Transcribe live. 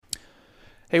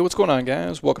Hey, what's going on,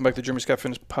 guys? Welcome back to the Jeremy Scott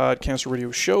Fitness Podcast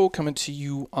Radio Show, coming to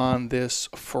you on this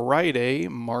Friday,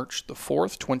 March the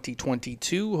 4th,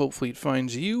 2022. Hopefully it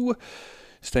finds you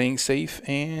staying safe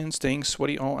and staying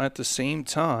sweaty all at the same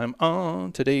time.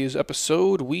 On today's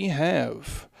episode, we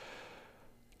have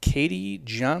Katie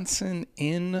Johnson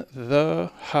in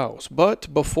the house.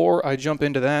 But before I jump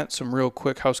into that, some real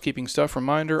quick housekeeping stuff.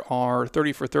 Reminder, our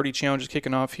 30 for 30 challenge is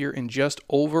kicking off here in just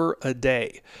over a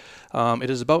day. It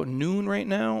is about noon right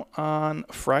now on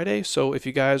Friday, so if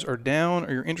you guys are down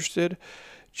or you're interested,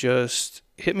 just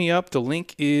hit me up. The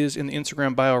link is in the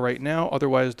Instagram bio right now.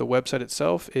 Otherwise, the website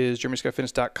itself is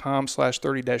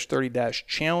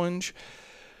jeremyscottfitness.com/30-30-challenge.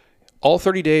 All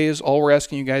 30 days, all we're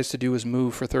asking you guys to do is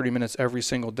move for 30 minutes every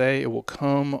single day. It will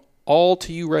come all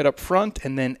to you right up front,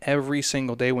 and then every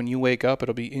single day when you wake up,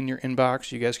 it'll be in your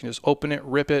inbox. You guys can just open it,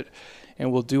 rip it,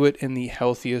 and we'll do it in the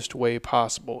healthiest way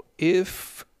possible.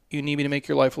 If you need me to make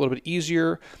your life a little bit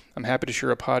easier, I'm happy to share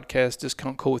a podcast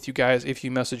discount code with you guys if you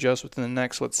message us within the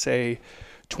next, let's say,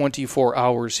 24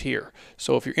 hours here.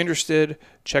 So if you're interested,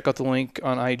 check out the link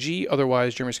on IG.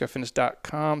 Otherwise,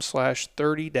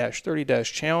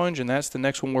 jeremyscottfitness.com/30-30-challenge, and that's the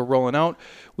next one we're rolling out.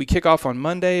 We kick off on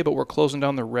Monday, but we're closing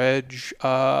down the reg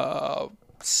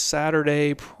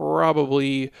Saturday,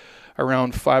 probably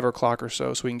around 5 o'clock or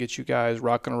so we can get you guys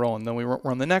rocking and rolling. Then we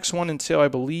run the next one until, I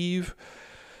believe,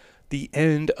 the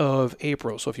end of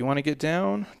April. So if you want to get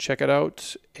down, check it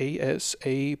out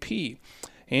ASAP.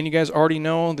 And you guys already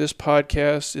know this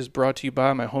podcast is brought to you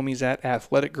by my homies at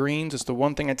Athletic Greens. It's the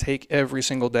one thing I take every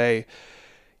single day,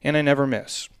 and I never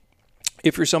miss.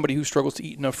 If you're somebody who struggles to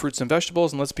eat enough fruits and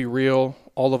vegetables, and let's be real,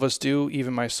 all of us do,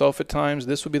 even myself at times,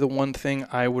 this would be the one thing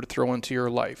I would throw into your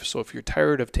life. So if you're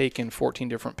tired of taking 14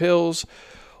 different pills,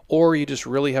 or you just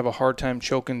really have a hard time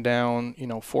choking down,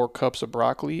 4 cups of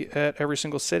broccoli at every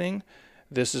single sitting,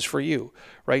 this is for you.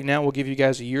 Right now, we'll give you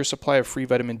guys a year's supply of free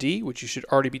vitamin D, which you should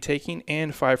already be taking,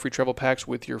 and 5 free travel packs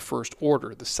with your first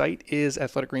order. The site is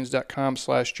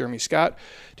athleticgreens.com/JeremyScott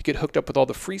to get hooked up with all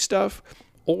the free stuff.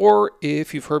 Or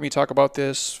if you've heard me talk about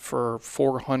this for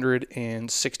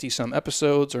 460 some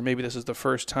episodes, or maybe this is the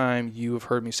first time you have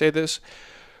heard me say this,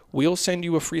 we'll send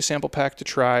you a free sample pack to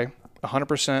try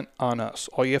 100% on us.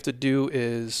 All you have to do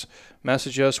is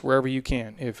message us wherever you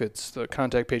can. If it's the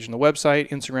contact page on the website,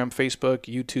 Instagram,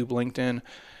 Facebook, YouTube, LinkedIn.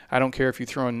 I don't care if you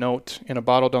throw a note in a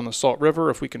bottle down the Salt River.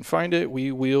 If we can find it,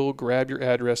 we will grab your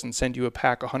address and send you a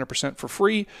pack 100% for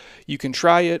free. You can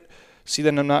try it, see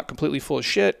that I'm not completely full of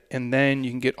shit, and then you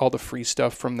can get all the free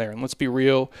stuff from there. And let's be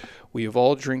real, we have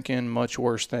all drinking much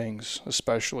worse things,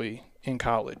 especially in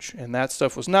college, and that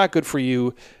stuff was not good for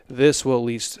you. This will at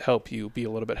least help you be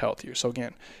a little bit healthier. So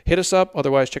again, hit us up.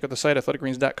 Otherwise, check out the site,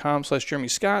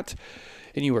 athleticgreens.com/JeremyScott,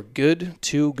 and you are good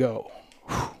to go.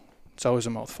 Whew. It's always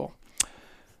a mouthful.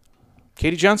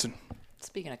 Katie Johnson.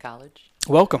 Speaking of college.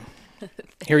 Welcome.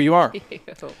 Here you are. You.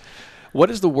 What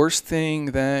is the worst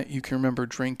thing that you can remember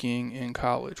drinking in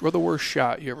college? Or the worst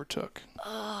shot you ever took?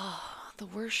 The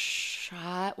worst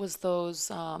shot was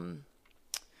those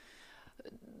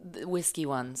the whiskey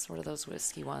ones. What are those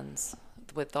whiskey ones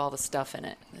with all the stuff in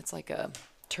it? It's like a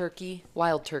turkey,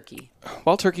 wild turkey.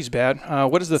 Wild turkey's bad.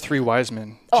 What is the 3 wise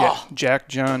men? Jack,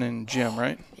 John, and Jim,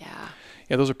 right? Yeah.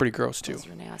 Yeah, those are pretty gross too. Those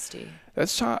are nasty.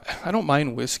 I don't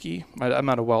mind whiskey. I'm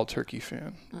not a wild turkey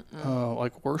fan.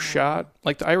 Like worst shot,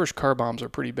 like the Irish car bombs are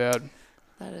pretty bad.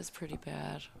 That is pretty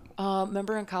bad.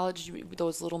 Remember in college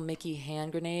those little Mickey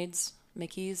hand grenades?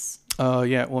 Mickeys?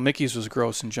 Yeah. Well, Mickey's was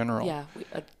gross in general. Yeah,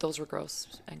 those were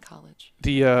gross in college.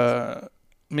 The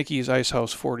Mickey's Ice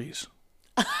House 40s.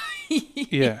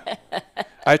 Yeah.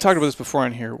 I talked about this before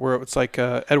on here, where it's like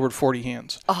Edward 40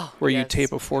 hands, where you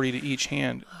tape a 40 to each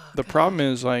hand. The problem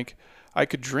is, like, I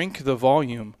could drink the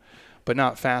volume, but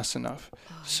not fast enough.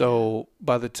 So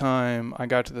by the time I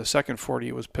got to the second 40,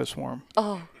 it was piss warm.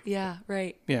 Oh, yeah,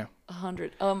 right. Yeah.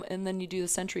 100. And then you do the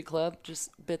Century Club,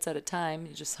 just bits at a time,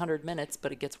 just 100 minutes,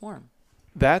 but it gets warm.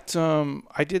 That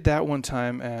I did that one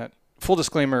time at, full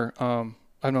disclaimer,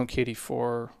 I've known Katie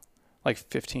for like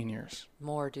 15 years.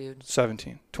 More, dude.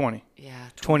 17, 20. Yeah.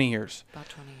 20 years. About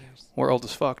 20 years. We're old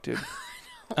as fuck, dude.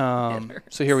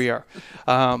 So here we are.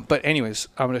 But anyways,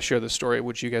 I'm going to share this story,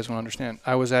 which you guys want to understand.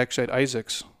 I was actually at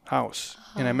Isaac's house,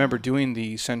 and I remember doing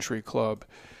the Century Club,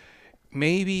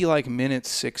 maybe like minute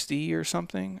 60 or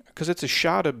something, because it's a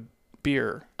shot of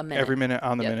beer every minute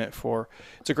on the minute for,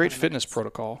 it's a great fitness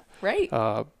protocol. Right.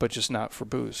 But just not for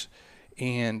booze.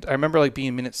 And I remember like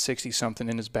being minute 60 something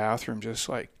in his bathroom, just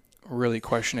like really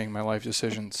questioning my life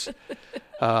decisions.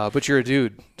 But you're a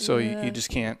dude, so you just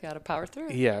can't. Got to power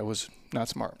through. Yeah, it was not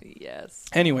smart. Yes.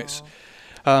 Anyways,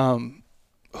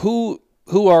 who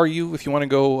who are you? If you want to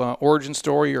go origin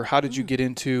story, or how did you get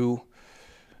into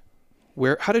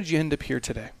how did you end up here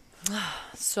today?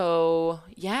 So,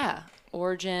 yeah,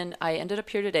 origin. I ended up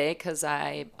here today because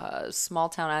I, a small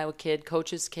town Iowa kid,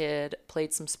 coach's kid,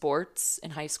 played some sports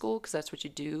in high school because that's what you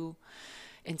do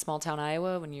in small town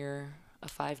Iowa when you're a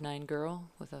 5'9" girl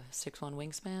with a 6'1"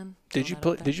 wingspan. Did you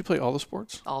play? Did you play all the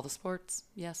sports? All the sports,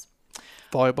 yes.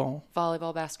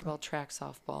 Volleyball, basketball, track,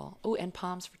 softball. Oh, and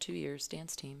Palms for 2 years,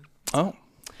 dance team. Oh,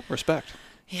 respect.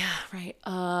 Yeah, right.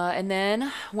 And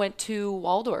then went to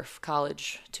Waldorf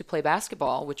College to play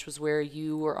basketball, which was where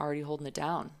you were already holding it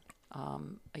down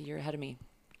a year ahead of me.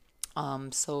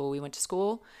 So we went to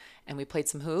school and we played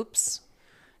some hoops.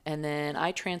 And then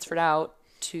I transferred out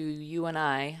to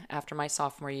UNI after my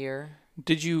sophomore year.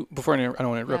 Did you, before I don't want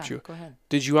to interrupt Yeah, you, go ahead.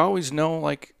 Did you always know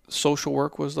like social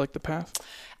work was like the path?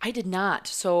 I did not.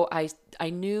 So I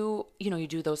knew, you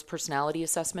do those personality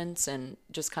assessments, and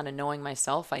just kind of knowing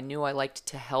myself, I knew I liked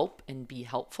to help and be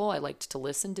helpful. I liked to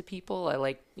listen to people. I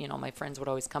liked, my friends would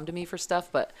always come to me for stuff,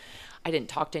 but I didn't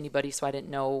talk to anybody, so I didn't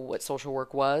know what social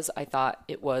work was. I thought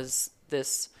it was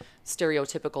this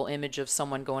stereotypical image of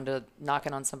someone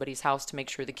knocking on somebody's house to make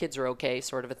sure the kids are okay,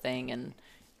 sort of a thing, and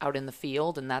out in the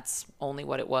field, and that's only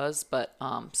what it was. But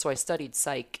so I studied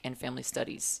psych and family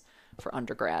studies for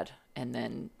undergrad, and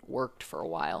then worked for a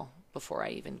while before I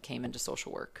even came into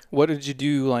social work. What did you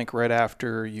do like right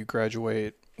after you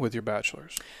graduate with your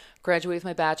bachelor's? Graduated with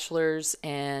my bachelor's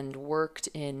and worked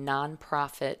in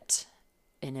nonprofit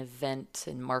and event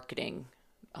and marketing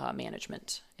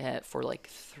management for like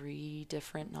 3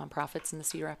 different nonprofits in the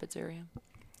Cedar Rapids area.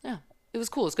 Yeah, it was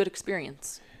cool. It was a good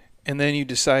experience. And then you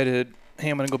decided,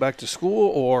 hey, I'm going to go back to school,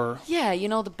 or? Yeah,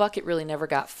 the bucket really never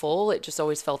got full. It just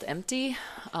always felt empty.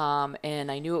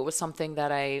 And I knew it was something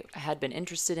that I had been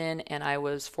interested in, and I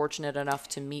was fortunate enough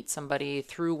to meet somebody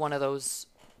through one of those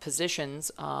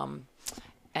positions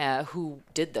who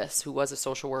did this, who was a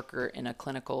social worker in a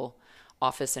clinical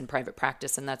office in private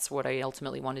practice, and that's what I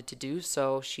ultimately wanted to do.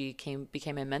 So she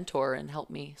became a mentor and helped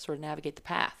me sort of navigate the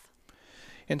path.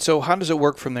 And so how does it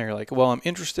work from there? Like, well, I'm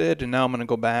interested, and now I'm going to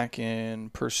go back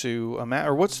and pursue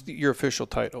or what's your official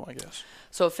title, I guess?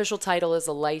 So official title is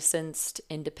a licensed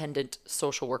independent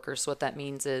social worker. So what that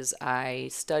means is I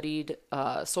studied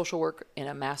social work in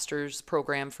a master's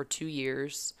program for 2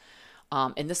 years.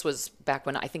 And this was back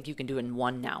when I think you can do it in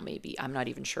 1 now, maybe. I'm not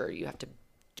even sure. You have to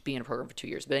be in a program for 2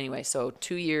 years. But anyway, so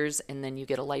 2 years, and then you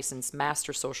get a licensed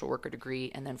master social worker degree.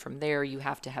 And then from there, you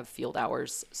have to have field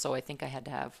hours. So I think I had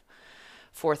to have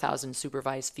 4,000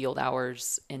 supervised field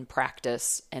hours in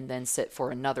practice, and then sit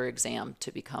for another exam to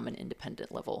become an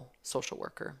independent level social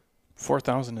worker.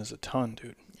 4,000 is a ton,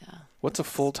 dude. Yeah. What's a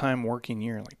full-time working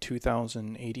year? Like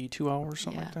 2,082 hours,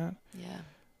 something like that? Yeah.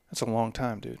 That's a long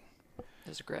time, dude.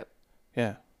 There's a grip.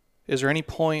 Yeah. Is there any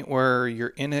point where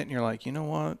you're in it and you're like, you know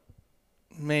what?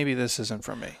 Maybe this isn't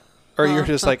for me. Or you're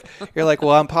just like, well,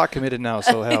 I'm pot committed now,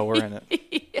 so hell, we're in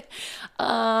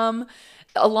it.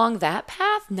 Along that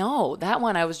path, no. That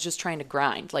one I was just trying to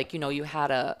grind. Like, you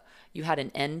had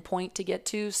an end point to get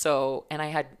to. So, and I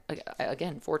had,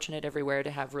 again, fortunate everywhere to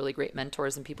have really great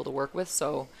mentors and people to work with.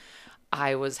 So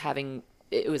it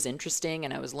was interesting,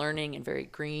 and I was learning, and very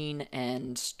green,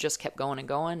 and just kept going and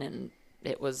going. And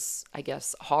it was, I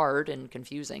guess, hard and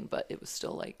confusing, but it was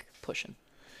still like pushing.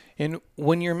 And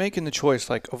when you're making the choice,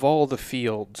 like, of all the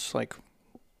fields, like,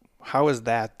 how is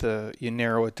that you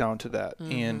narrow it down to that?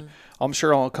 Mm-hmm. And I'm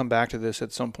sure I'll come back to this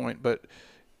at some point, but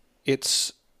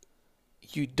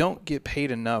you don't get paid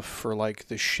enough for like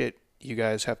the shit you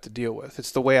guys have to deal with.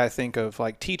 It's the way I think of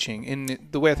like teaching, and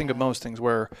the way I think of most things,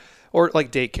 or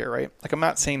like daycare, right? Like, I'm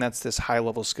not saying that's this high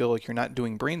level skill, like you're not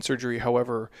doing brain surgery.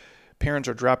 However, parents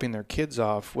are dropping their kids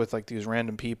off with like these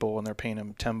random people, and they're paying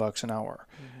them $10 an hour.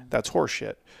 Mm-hmm. That's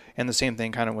horseshit. And the same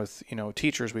thing kind of with,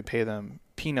 teachers, we pay them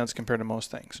peanuts compared to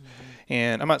most things. Mm-hmm.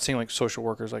 And I'm not saying like social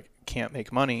workers like can't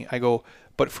make money. I go,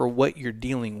 but for what you're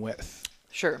dealing with.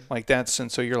 Sure. Like and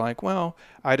so you're like, well,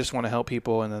 I just want to help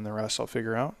people, and then the rest I'll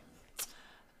figure out.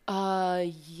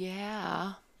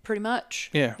 Yeah, pretty much.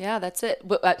 Yeah. Yeah, that's it.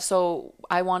 But so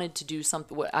I wanted to do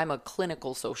something. I'm a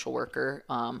clinical social worker.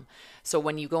 So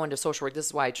when you go into social work, this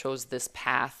is why I chose this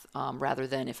path, rather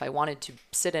than if I wanted to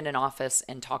sit in an office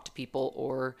and talk to people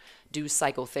or do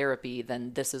psychotherapy,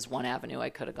 then this is one avenue. I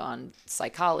could have gone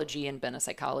psychology and been a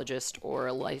psychologist, or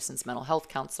a licensed mental health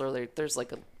counselor. There's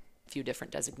like a few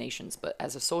different designations, but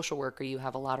as a social worker, you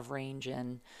have a lot of range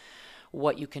in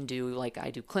what you can do. Like,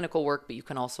 I do clinical work, but you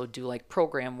can also do like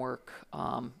program work,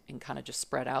 and kind of just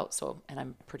spread out. So, and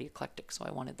I'm pretty eclectic, so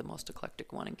I wanted the most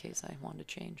eclectic one in case I wanted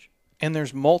to change. And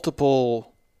there's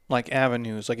multiple like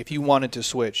avenues. Like, if you wanted to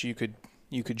switch, you could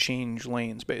you could change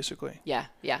lanes basically. Yeah.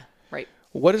 Yeah. Right.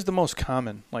 What is the most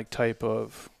common like type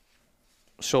of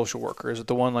social worker? Is it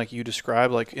the one like you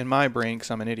described? Like in my brain, because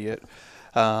I'm an idiot,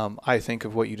 I think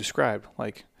of what you described.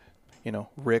 Like,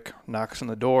 Rick knocks on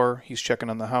the door. He's checking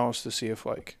on the house to see if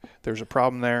like there's a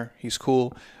problem there. He's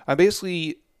cool.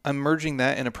 I'm merging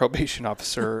that and a probation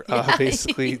officer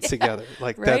basically together.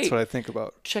 Like that's Right. what I think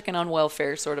about. Checking on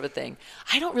welfare sort of a thing.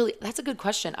 That's a good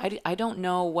question. I don't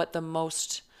know what the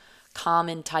most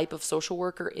common type of social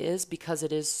worker is because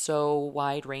it is so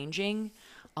wide ranging.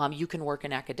 You can work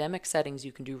in academic settings,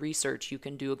 you can do research, you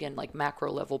can do, again, like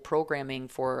macro level programming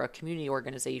for a community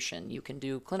organization, you can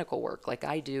do clinical work like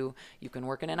I do, you can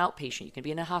work in an outpatient, you can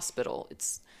be in a hospital.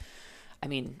 I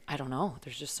don't know.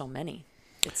 There's just so many.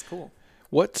 It's cool.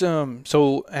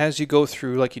 So as you go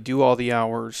through, like you do all the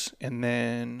hours, and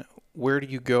then where do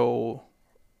you go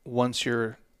once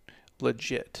you're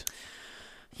legit?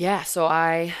 Yeah, so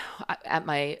at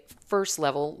my first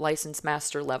level, licensed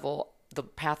master level, the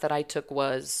path that I took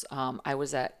was I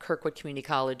was at Kirkwood Community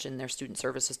College in their student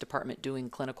services department doing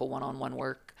clinical one-on-one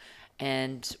work,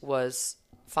 and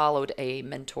followed a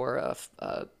mentor,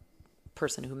 a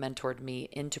person who mentored me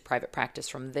into private practice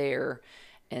from there.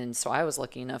 And so I was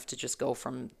lucky enough to just go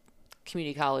from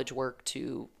community college work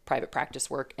to private practice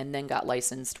work, and then got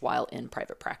licensed while in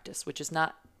private practice, which is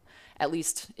not, at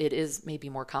least it is maybe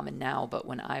more common now, but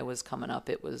when I was coming up,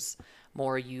 it was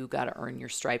more you got to earn your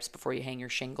stripes before you hang your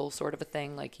shingle sort of a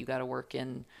thing. Like you got to work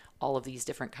in all of these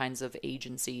different kinds of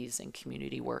agencies and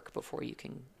community work before you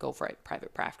can go for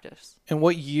private practice. And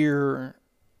what year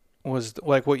is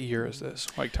this,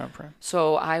 like time frame?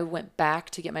 So I went back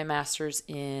to get my master's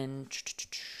in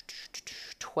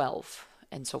 12.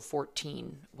 And so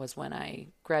 14 was when I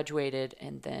graduated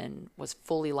and then was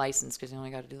fully licensed because you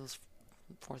only got to do those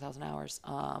 4,000 hours.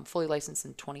 Fully licensed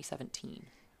in 2017.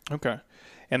 Okay.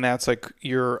 And that's like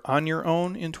you're on your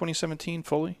own in 2017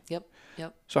 fully? Yep.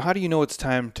 So how do you know it's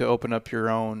time to open up your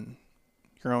own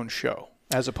show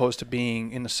as opposed to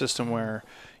being in a system where,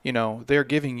 they're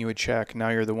giving you a check, now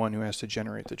you're the one who has to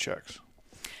generate the checks?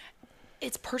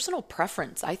 It's personal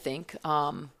preference, I think.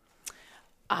 I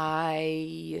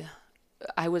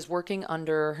was working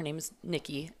under, her name is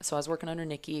Nikki, so I was working under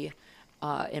Nikki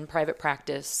in private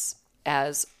practice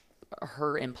as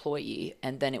her employee,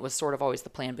 and then it was sort of always the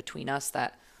plan between us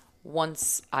that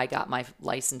once I got my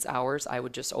license hours, I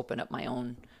would just open up my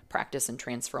own practice and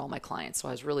transfer all my clients. So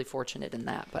I was really fortunate in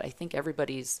that. But I think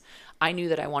I knew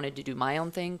that I wanted to do my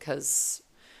own thing because,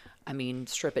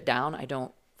 strip it down, I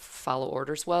don't follow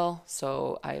orders well.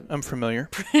 So I'm familiar.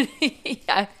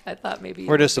 Yeah, I thought maybe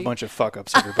we're just a bunch of fuck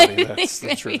ups, everybody. That's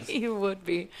the truth. You would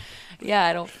be. Yeah,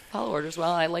 I don't follow orders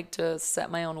well. I like to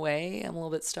set my own way. I'm a little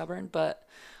bit stubborn, but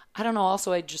I don't know.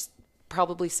 Also, I just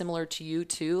probably similar to you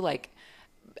too. Like,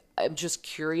 I'm just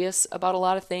curious about a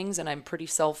lot of things, and I'm pretty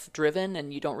self-driven,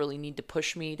 and you don't really need to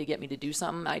push me to get me to do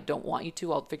something. I don't want you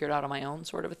to. I'll figure it out on my own,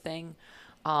 sort of a thing.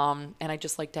 And I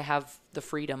just like to have the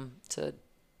freedom to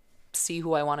see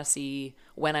who I want to see,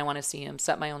 when I want to see him,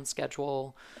 set my own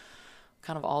schedule,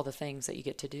 kind of all the things that you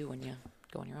get to do when you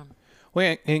go on your own.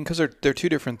 Well, and because they're two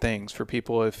different things for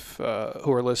people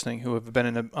who are listening, who have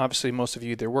been obviously most of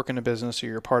you either work in a business or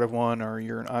you're part of one or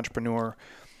you're an entrepreneur.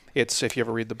 It's, if you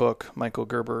ever read the book, Michael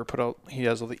Gerber he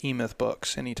has all the E-Myth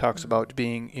books, and he talks about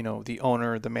being, the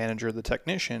owner, the manager, the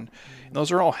technician. And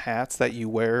those are all hats that you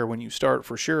wear when you start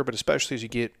for sure, but especially as you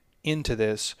get into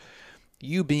this,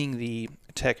 you being the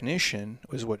technician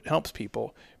is what helps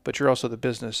people, but you're also the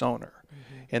business owner.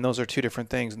 Mm-hmm. And those are two different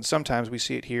things. And sometimes we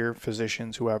see it here,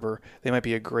 physicians, whoever, they might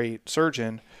be a great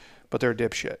surgeon, but they're a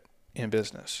dipshit in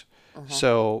business. Uh-huh.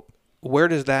 So where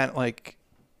does that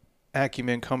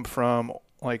acumen come from?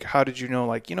 Like, how did you know,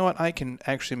 what, I can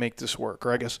actually make this work?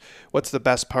 Or I guess, what's the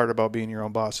best part about being your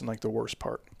own boss and the worst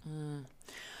part?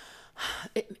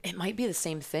 It might be the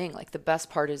same thing. Like, the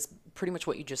best part is pretty much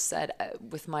what you just said.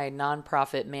 With my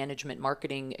nonprofit management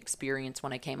marketing experience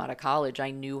when I came out of college,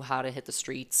 I knew how to hit the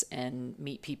streets and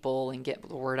meet people and get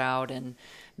the word out and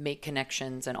make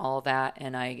connections and all that.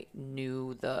 And I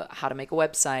knew how to make a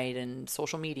website and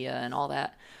social media and all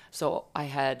that. So I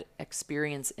had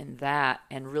experience in that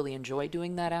and really enjoy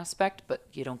doing that aspect, but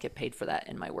you don't get paid for that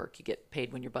in my work. You get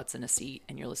paid when your butt's in a seat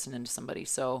and you're listening to somebody.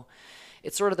 So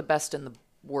it's sort of the best and the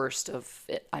worst of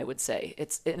it, I would say.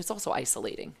 It's also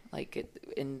isolating.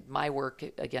 In my work,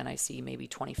 again, I see maybe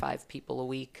 25 people a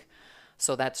week.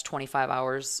 So that's 25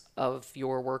 hours of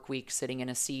your work week sitting in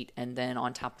a seat. And then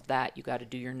on top of that, you got to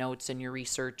do your notes and your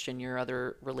research and your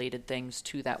other related things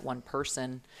to that one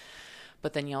person.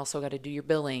 But then you also got to do your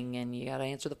billing, and you got to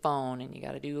answer the phone, and you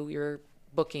got to do your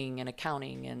booking and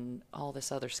accounting and all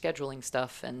this other scheduling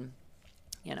stuff. And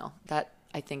that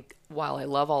I think while I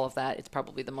love all of that, it's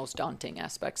probably the most daunting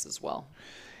aspects as well.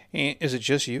 And is it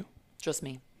just you? Just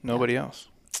me. Nobody else?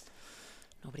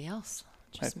 Nobody else.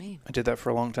 Just me. I did that for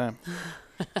a long time.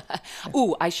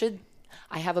 Ooh, I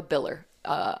have a biller.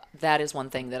 That is one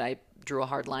thing that I drew a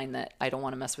hard line, that I don't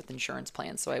want to mess with insurance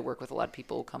plans. So I work with a lot of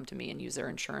people who come to me and use their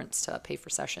insurance to pay for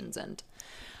sessions. And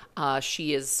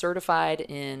she is certified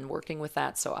in working with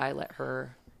that, so I let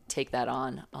her take that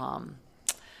on.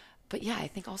 But yeah, I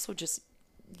think also just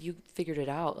you figured it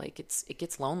out. Like it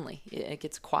gets lonely. It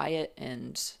gets quiet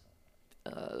and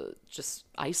just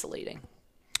isolating.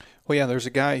 Well, yeah, there's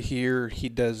a guy here. He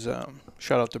does,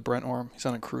 shout out to Brent Orm. He's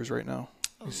on a cruise right now.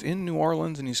 He's in New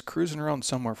Orleans, and he's cruising around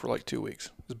somewhere for like 2 weeks.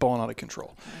 He's balling out of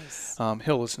control. Nice.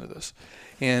 He'll listen to this.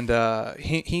 And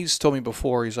he's told me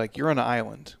before, he's like, you're on an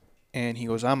island. And he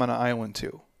goes, I'm on an island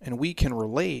too. And we can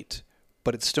relate,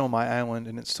 but it's still my island,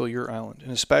 and it's still your island.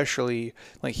 And especially,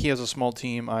 like, he has a small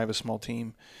team, I have a small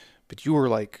team. But you were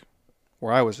like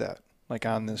where I was at, like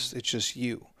on this, it's just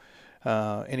you.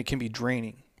 And it can be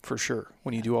draining for sure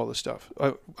when you do all this stuff.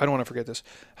 I don't want to forget this.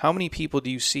 How many people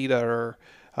do you see that are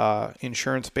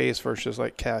insurance-based versus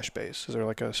like cash-based? Is there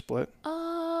like a split?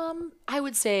 I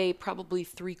would say probably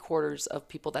 3/4 of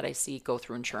people that I see go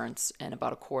through insurance and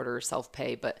about 1/4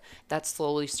 self-pay, but that's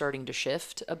slowly starting to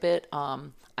shift a bit.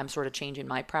 I'm sort of changing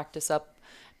my practice up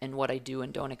and what I do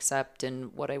and don't accept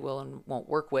and what I will and won't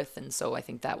work with. And so I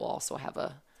think that will also have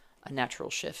a natural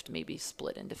shift, maybe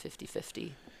split into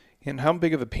 50-50. And how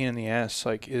big of a pain in the ass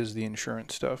like is the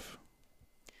insurance stuff?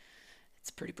 It's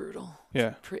pretty brutal.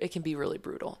 Yeah. It can be really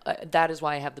brutal. That is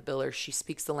why I have the biller. She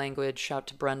speaks the language. Shout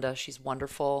to Brenda. She's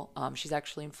wonderful. She's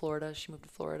actually in Florida. She moved to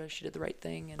Florida. She did the right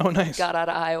thing and nice. Got out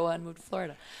of Iowa and moved to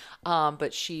Florida.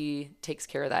 But she takes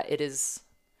care of that. It's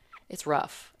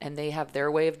rough. And they have their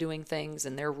way of doing things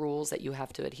and their rules that you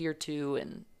have to adhere to.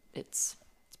 And it's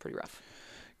pretty rough.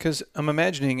 Because I'm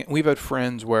imagining we've had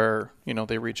friends where,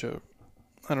 they reach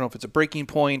I don't know if it's a breaking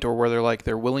point or where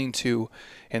they're willing to,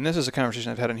 and this is a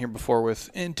conversation I've had in here before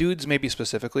and dudes maybe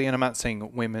specifically, and I'm not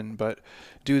saying women, but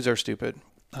dudes are stupid.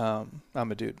 I'm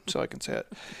a dude, so I can say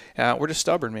it. We're just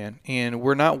stubborn, man, and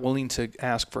we're not willing to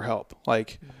ask for help.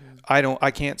 Like,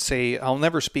 I can't say, I'll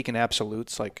never speak in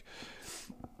absolutes. Like,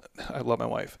 I love my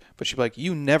wife, but she'd be like,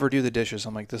 you never do the dishes.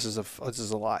 I'm like, this is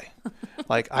a lie.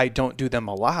 Like, I don't do them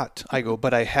a lot. I go,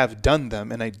 but I have done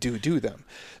them and I do them.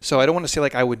 So I don't want to say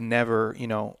like I would never,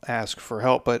 ask for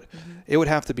help, but it would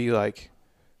have to be like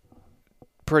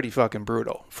pretty fucking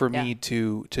brutal for me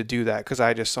to do that. Cause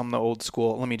I'm the old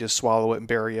school. Let me just swallow it and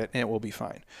bury it and it will be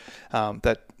fine.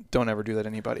 Don't ever do that to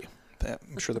anybody.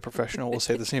 I'm sure the professional will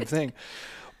say the same thing,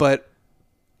 but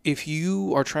if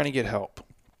you are trying to get help,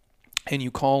 and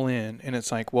you call in and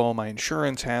it's like, well, my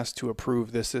insurance has to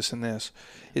approve this, and this.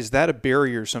 Is that a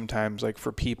barrier sometimes, like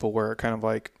for people where it kind of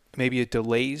like maybe it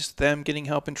delays them getting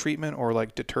help and treatment or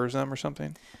like deters them or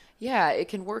something? Yeah, it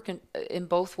can work in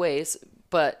both ways.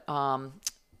 But,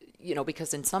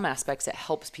 because in some aspects it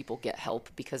helps people get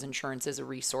help because insurance is a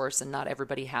resource and not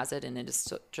everybody has it. And it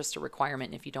is just a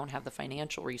requirement. And if you don't have the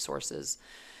financial resources,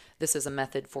 this is a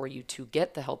method for you to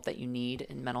get the help that you need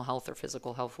in mental health or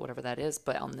physical health, whatever that is.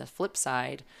 But on the flip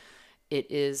side, it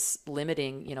is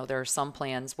limiting. There are some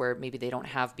plans where maybe they don't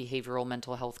have behavioral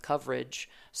mental health coverage.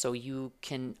 So you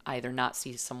can either not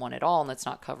see someone at all and that's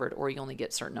not covered, or you only get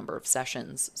a certain number of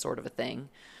sessions, sort of a thing.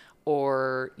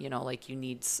 Or, like you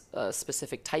need a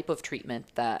specific type of treatment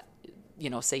that,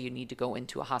 say you need to go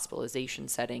into a hospitalization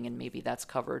setting and maybe that's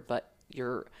covered, but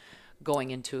you're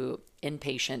going into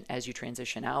inpatient as you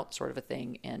transition out, sort of a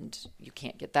thing, and you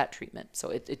can't get that treatment. So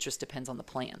it just depends on the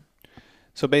plan.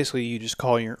 So basically you just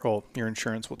call your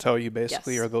insurance will tell you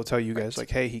basically, yes. Or they'll tell you guys like,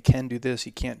 hey, he can do this,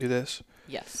 he can't do this.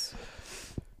 Yes.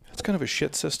 It's kind of a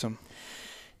shit system.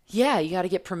 Yeah, you got to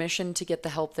get permission to get the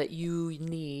help that you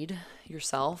need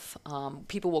yourself.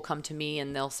 People will come to me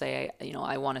and they'll say,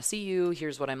 I want to see you.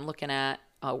 Here's what I'm looking at.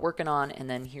 Working on, and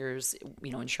then here's,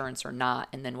 insurance or not.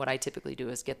 And then what I typically do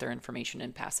is get their information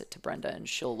and pass it to Brenda, and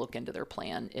she'll look into their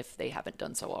plan if they haven't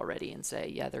done so already and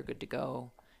say, yeah, they're good to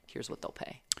go. Here's what they'll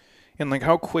pay. And like,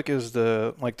 how quick is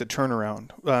the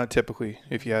turnaround typically,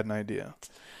 if you had an idea?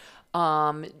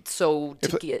 So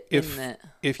to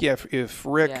if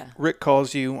Rick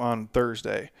calls you on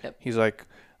Thursday, He's like,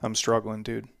 I'm struggling,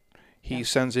 dude. He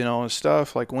sends in all his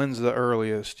stuff. Like, when's the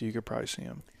earliest you could probably see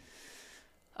him?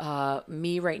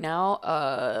 Me right now,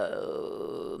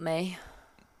 May.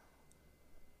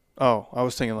 Oh, I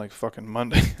was thinking like fucking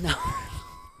Monday. No.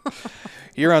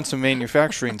 You're on some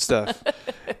manufacturing stuff.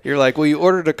 You're like, well, you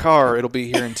ordered a car. It'll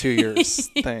be here in 2 years.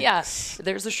 Thanks. Yeah.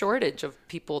 There's a shortage of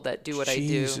people that do what I do.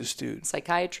 Jesus, dude.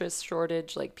 Psychiatrist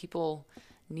shortage. Like, people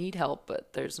need help,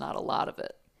 but there's not a lot of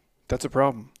it. That's a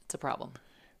problem. It's a problem.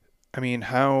 I mean,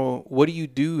 what do you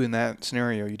do in that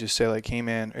scenario? You just say like, hey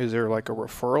man, is there like a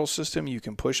referral system you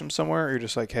can push them somewhere? Or you're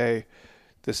just like, hey,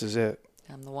 this is it.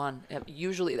 I'm the one.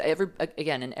 Usually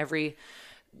in every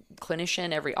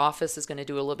clinician, every office is going to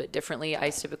do a little bit differently. I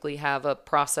typically have a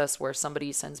process where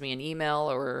somebody sends me an email,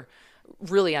 or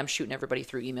really I'm shooting everybody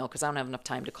through email because I don't have enough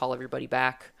time to call everybody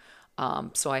back.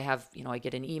 So I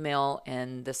get an email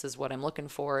and this is what I'm looking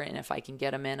for. And if I can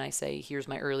get them in, I say, here's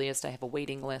my earliest. I have a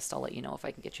waiting list. I'll let you know if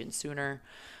I can get you in sooner,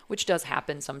 which does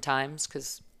happen sometimes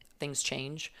because things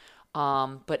change.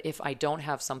 But if I don't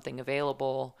have something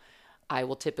available, I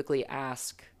will typically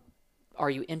ask, are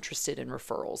you interested in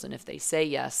referrals? And if they say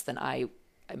yes, then I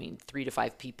mean, 3 to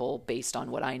 5 people based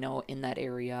on what I know in that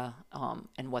area,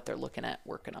 and what they're looking at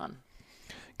working on.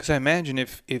 Because I imagine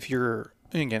if you're,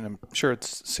 and again, I'm sure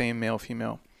it's same male,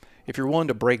 female. If you're willing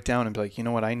to break down and be like, you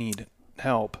know what, I need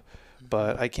help,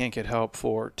 but I can't get help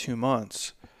for 2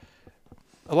 months,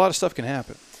 a lot of stuff can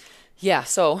happen. Yeah.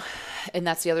 So, and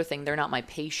that's the other thing. They're not my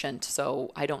patient.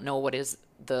 So I don't know what is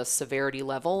the severity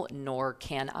level, nor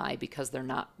can I, because they're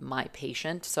not my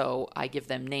patient. So I give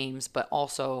them names, but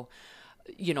also,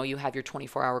 you have your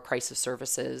 24-hour crisis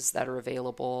services that are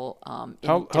available.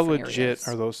 How legit areas.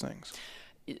 are those things?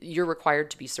 You're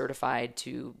required to be certified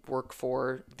to work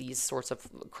for these sorts of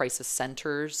crisis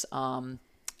centers.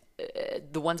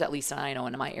 The ones, at least I know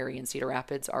in my area in Cedar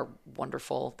Rapids, are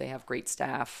wonderful. They have great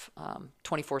staff,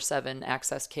 24/7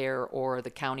 access care, or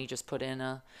the county just put in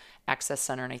a access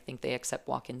center, and I think they accept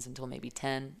walk-ins until maybe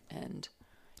 10. And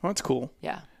that's cool.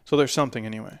 Yeah. So there's something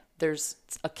anyway. There's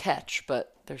a catch,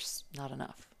 but there's not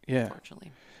enough. Yeah.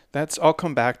 Unfortunately. I'll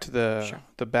come back to Sure.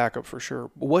 the backup for sure.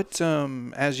 What,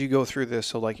 as you go through this,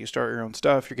 so like you start your own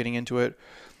stuff, you're getting into it.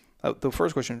 The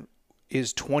first question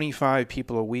is 25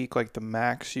 people a week, like the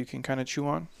max you can kind of chew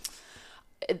on?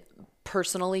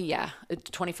 Personally, yeah.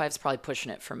 25 is probably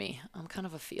pushing it for me. I'm kind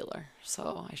of a feeler,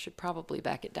 so I should probably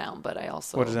back it down. But I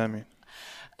also... What does that mean?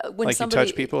 When like somebody, you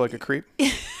touch people like a creep?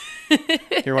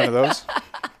 You're one of those?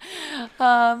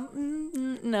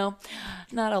 No,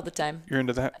 not all the time. You're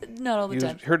into that? Not all the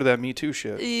time. Heard of that Me Too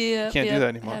shit. Yeah. You can't do that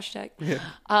anymore. Hashtag.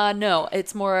 Yeah. No,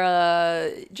 it's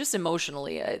more just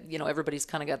emotionally. Everybody's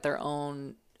kind of got their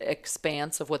own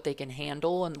expanse of what they can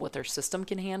handle and what their system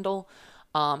can handle.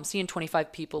 Seeing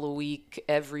 25 people a week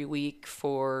every week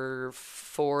for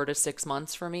 4 to 6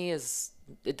 months for me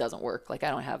it doesn't work. Like, I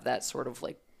don't have that sort of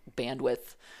like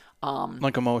bandwidth.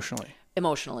 Like emotionally.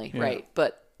 Emotionally, Yeah. right.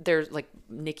 But there's like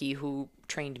Nikki, who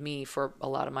trained me for a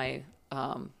lot of my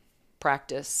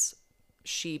practice.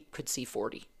 She could see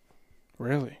 40.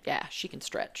 Really? Yeah, she can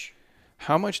stretch.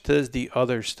 How much does the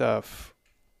other stuff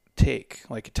take,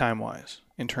 like time-wise,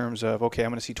 in terms of, okay,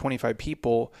 I'm going to see 25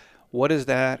 people. What is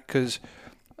that? Because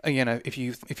again, if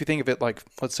you think of it like,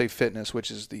 let's say fitness,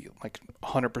 which is the like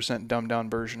 100% dumbed down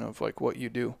version of like what you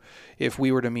do. If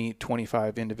we were to meet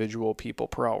 25 individual people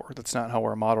per hour, that's not how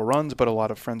our model runs, but a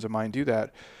lot of friends of mine do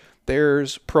that.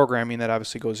 There's programming that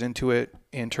obviously goes into it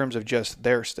in terms of just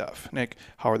their stuff. Nick,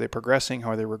 how are they progressing?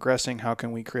 How are they regressing? How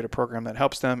can we create a program that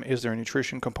helps them? Is there a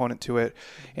nutrition component to it?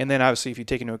 And then obviously if you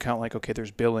take into account like, okay,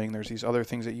 there's billing, there's these other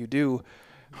things that you do.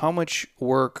 How much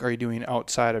work are you doing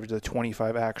outside of the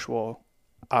 25 actual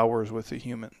hours with the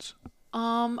humans?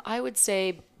 I would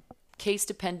say case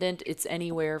dependent. It's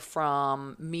anywhere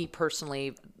from, me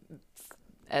personally,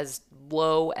 as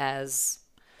low as,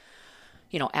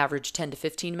 average 10 to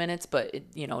 15 minutes, but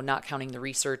not counting the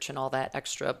research and all that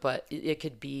extra, but it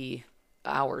could be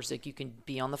hours. Like, you can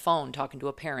be on the phone talking to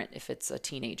a parent if it's a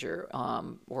teenager,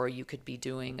 or you could be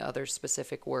doing other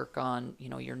specific work on,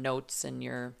 your notes and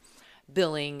your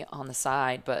billing on the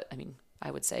side. But I mean,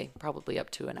 I would say probably up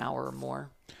to an hour or more.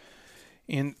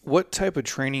 And what type of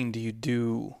training do you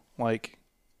do, like,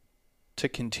 to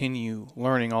continue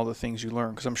learning all the things you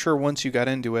learn? Because I'm sure once you got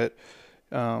into it,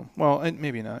 well, and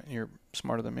maybe not, you're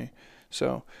smarter than me.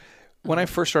 So when I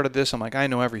first started this, I'm like, I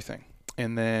know everything.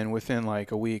 And then within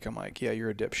like a week, I'm like, yeah, you're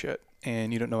a dipshit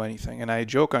and you don't know anything. And I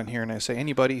joke on here and I say,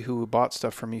 anybody who bought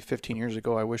stuff from me 15 years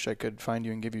ago, I wish I could find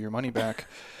you and give you your money back,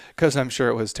 because I'm sure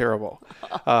it was terrible.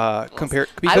 I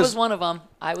was one of them.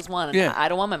 I was one. Yeah. I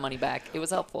don't want my money back. It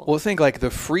was helpful. Well, think like the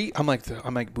free. I'm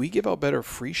like, we give out better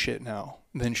free shit now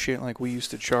than shit like we used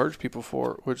to charge people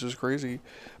for, which is crazy.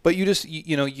 But you just,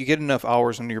 you get enough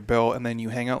hours under your belt, and then you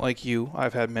hang out like you.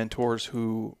 I've had mentors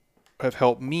who have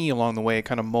helped me along the way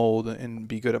kind of mold and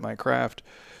be good at my craft.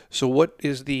 So what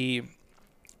is the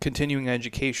continuing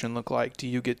education look like? Do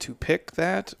you get to pick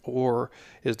that, or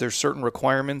is there certain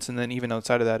requirements? And then even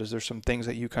outside of that, is there some things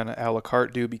that you kind of a la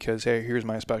carte do because, hey, here's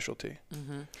my specialty?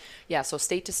 Yeah, so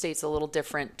state to state's a little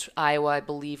different. Iowa, I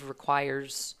believe,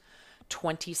 requires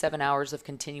 27 hours of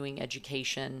continuing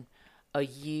education a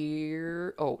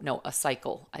year. Oh, no, a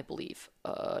cycle, I believe.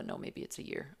 No, maybe it's a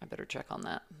year. I better check on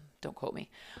that. Don't quote me.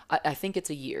 I think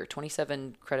it's a year,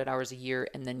 27 credit hours a year.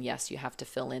 And then, yes, you have to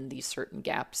fill in these certain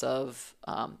gaps of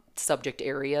subject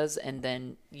areas. And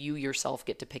then you yourself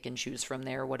get to pick and choose from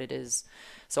there what it is.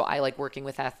 So I like working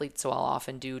with athletes. So I'll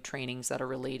often do trainings that are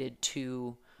related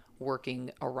to working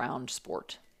around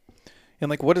sport. And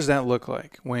like, what does that look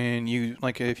like when you,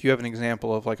 like, if you have an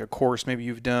example of like a course maybe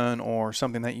you've done or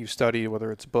something that you've studied,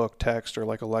 whether it's book, text, or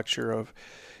like a lecture of,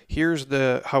 here's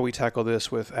how we tackle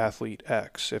this with athlete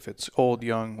X, if it's old,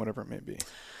 young, whatever it may be.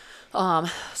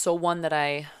 So one that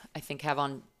I think have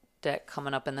on deck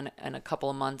coming up in a couple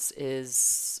of months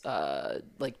is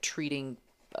like treating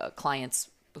clients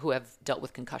who have dealt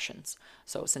with concussions.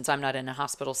 So since I'm not in a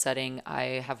hospital setting,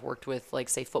 I have worked with, like,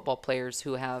 say, football players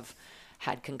who have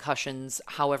had concussions,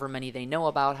 however many they know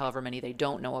about, however many they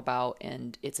don't know about.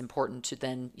 And it's important to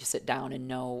then you sit down and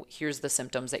know, here's the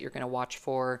symptoms that you're going to watch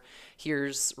for.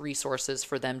 Here's resources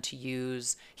for them to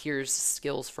use. Here's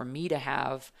skills for me to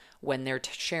have when they're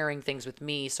sharing things with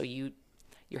me. So you're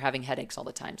having headaches all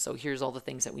the time. So here's all the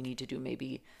things that we need to do,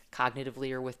 maybe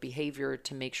cognitively or with behavior,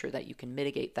 to make sure that you can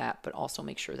mitigate that, but also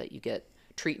make sure that you get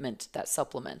treatment that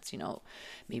supplements.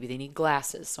 Maybe they need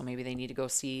glasses. So maybe they need to go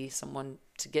see someone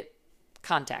to get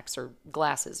contacts or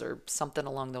glasses or something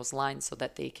along those lines so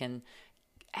that they can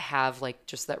have like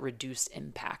just that reduced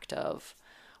impact of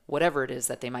whatever it is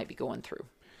that they might be going through.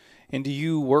 And do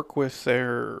you work with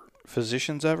their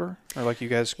physicians ever, or like you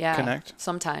guys connect?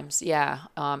 Sometimes. Yeah.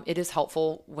 It is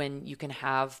helpful when you can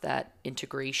have that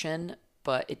integration,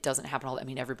 but it doesn't happen all. I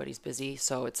mean, everybody's busy,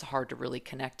 so it's hard to really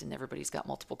connect, and everybody's got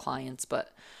multiple clients,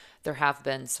 but there have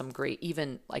been some great,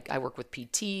 even like I work with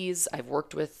PTs, I've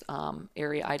worked with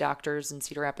area eye doctors in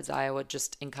Cedar Rapids, Iowa,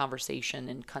 just in conversation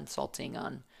and consulting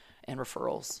on and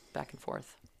referrals back and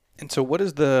forth. And so what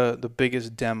is the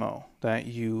biggest demo that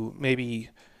you maybe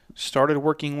started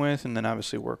working with and then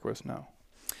obviously work with now?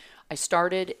 I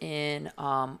started in,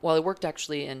 I worked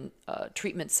actually in a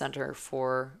treatment center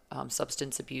for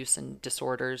substance abuse and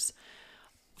disorders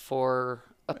for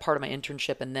a part of my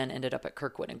internship, and then ended up at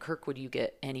Kirkwood. And Kirkwood, you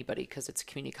get anybody because it's a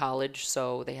community college,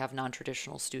 so they have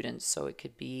non-traditional students. So it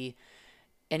could be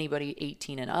anybody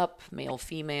 18 and up, male,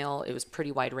 female. It was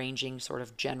pretty wide-ranging, sort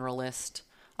of generalist.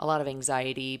 A lot of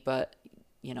anxiety, but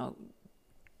you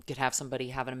could have somebody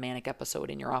having a manic episode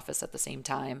in your office at the same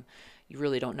time. You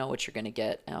really don't know what you're going to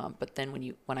get. But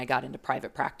then when I got into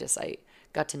private practice, I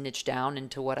got to niche down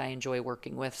into what I enjoy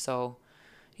working with. So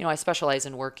I specialize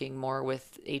in working more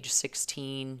with age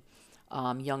 16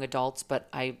 young adults, but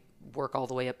I work all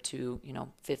the way up to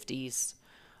 50s.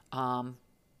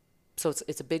 So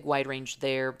it's a big wide range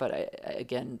there, but I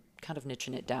again kind of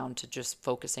niching it down to just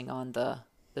focusing on the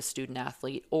student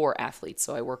athlete or athletes.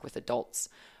 So I work with adults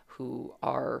who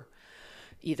are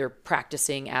either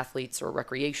practicing athletes or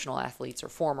recreational athletes or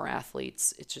former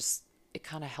athletes. It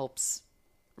kind of helps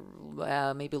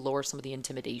maybe lower some of the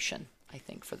intimidation, I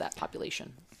think, for that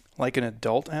population. Like an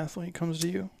adult athlete comes to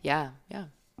you? Yeah.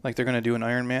 Like they're going to do an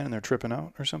Ironman and they're tripping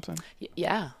out or something?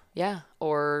 Yeah.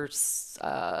 Or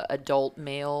adult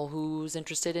male who's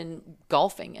interested in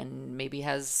golfing and maybe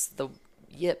has the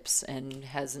yips and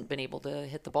hasn't been able to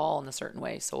hit the ball in a certain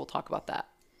way. So we'll talk about that.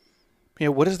 Yeah,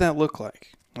 what does that look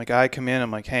like? Like I come in,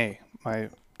 I'm like, hey, my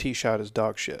tee shot is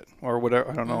dog shit or whatever.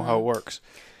 I don't know how it works.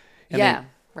 And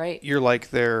right. You're like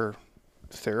their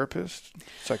therapist,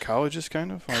 psychologist,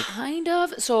 kind of? Kind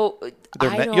of. So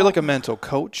you're like a mental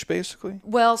coach, basically?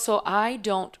 Well, so I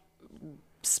don't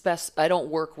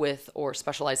work with or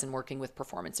specialize in working with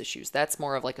performance issues. That's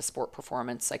more of like a sport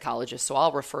performance psychologist. So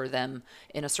I'll refer them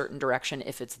in a certain direction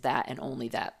if it's that and only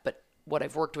that. But what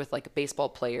I've worked with, like a baseball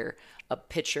player, a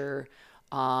pitcher,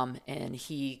 and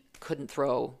he couldn't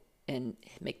throw and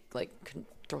couldn't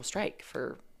throw a strike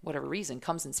for whatever reason,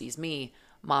 comes and sees me.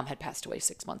 Mom had passed away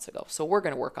 6 months ago. So we're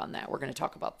going to work on that. We're going to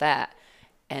talk about that,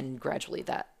 and gradually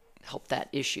that help that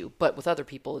issue. But with other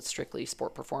people, it's strictly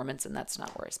sport performance, and that's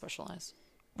not where I specialize.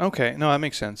 Okay. No, that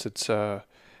makes sense. It's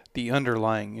the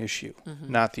underlying issue,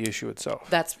 not the issue itself.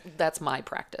 That's my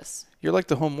practice. You're like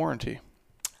the home warranty,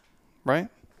 right?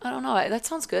 I don't know. That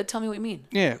sounds good. Tell me what you mean.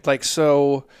 Yeah. Like,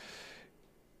 so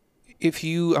I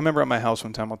remember at my house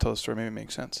one time, I'll tell the story, maybe it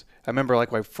makes sense. I remember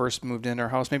like when I first moved into our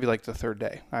house, maybe like the third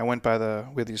day, I went by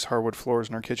we had these hardwood floors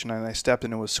in our kitchen and I stepped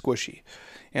and it was squishy.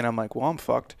 And I'm like, well, I'm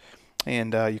fucked.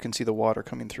 and you can see the water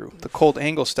coming through. The cold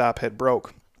angle stop had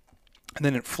broke, and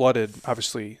then it flooded,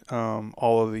 obviously,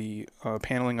 all of the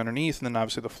paneling underneath, and then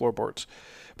obviously the floorboards.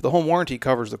 But the home warranty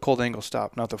covers the cold angle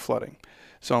stop, not the flooding.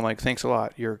 So I'm like, thanks a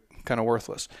lot. You're kind of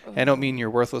worthless. And I don't mean you're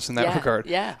worthless in that regard.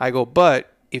 Yeah. I go,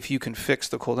 but if you can fix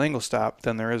the cold angle stop,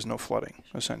 then there is no flooding,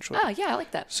 essentially. Oh, yeah, I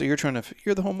like that. So you're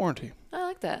you're the home warranty. I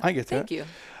like that. I get that. Thank you.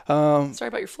 Sorry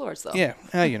about your floors, though. Yeah,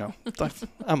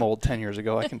 I'm old. 10 years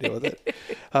ago, I can deal with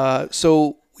it.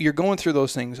 So you're going through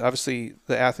those things, obviously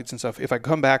the athletes and stuff. If I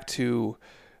come back to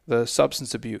the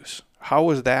substance abuse, how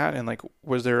was that? And like,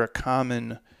 was there a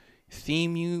common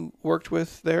theme you worked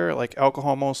with there? Like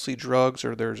alcohol mostly, drugs,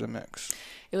 or there's a mix?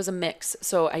 It was a mix.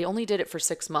 So I only did it for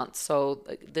 6 months. So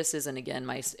this isn't, again,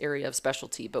 my area of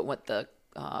specialty, but what the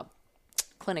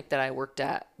clinic that I worked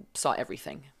at saw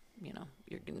everything. You know,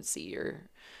 you're going to see your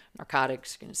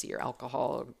narcotics, you're going to see your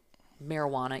alcohol,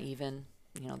 marijuana even,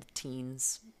 you know, the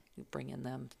teens, you bring in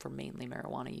them for mainly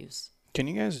marijuana use. Can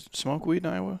you guys smoke weed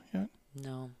in Iowa yet?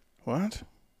 No. What?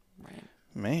 Right.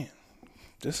 Man,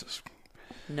 this is...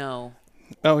 No.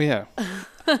 Oh, yeah.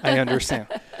 I understand.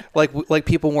 Like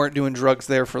people weren't doing drugs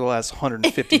there for the last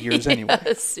 150 years anyway.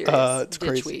 It's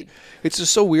crazy. Weed. It's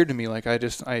just so weird to me. Like, I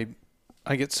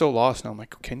get so lost now. I'm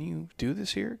like, can you do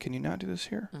this here? Can you not do this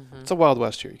here? Mm-hmm. It's a Wild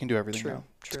West here. You can do everything now.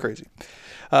 It's crazy.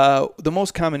 The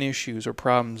most common issues or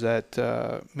problems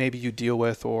that maybe you deal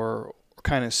with or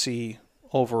kind of see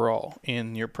overall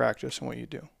in your practice and what you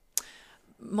do?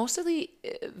 Mostly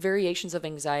variations of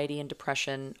anxiety and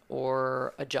depression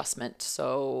or adjustment.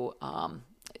 So,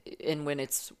 and when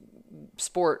it's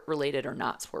sport related or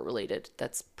not sport related,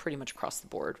 that's pretty much across the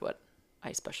board what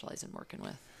I specialize in working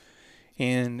with.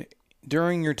 And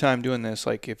during your time doing this,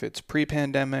 like if it's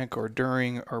pre-pandemic or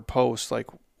during or post, like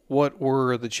what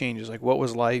were the changes? Like what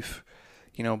was life,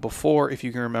 you know, before, if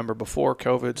you can remember, before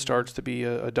COVID starts to be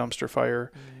a dumpster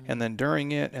fire, and then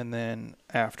during it, and then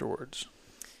afterwards?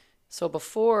 So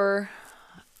before,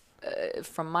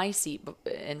 from my seat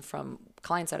and from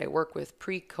clients that I work with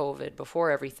pre-COVID,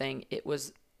 before everything, it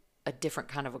was a different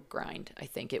kind of a grind. I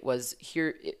think it was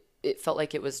here. It felt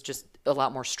like it was just a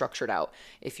lot more structured out.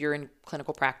 If you're in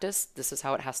clinical practice, this is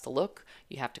how it has to look.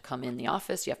 You have to come in the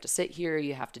office. You have to sit here.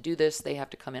 You have to do this. They have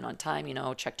to come in on time, you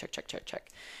know, check.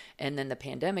 And then the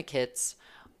pandemic hits.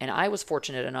 And I was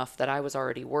fortunate enough that I was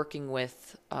already working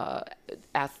with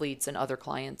athletes and other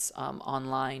clients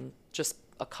online, just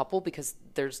a couple, because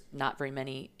there's not very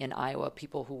many in Iowa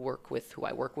people who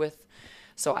I work with.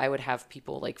 So I would have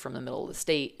people like from the middle of the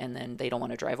state, and then they don't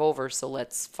want to drive over. So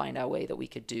let's find out a way that we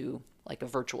could do like a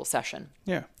virtual session.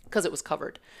 Yeah. Because it was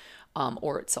covered,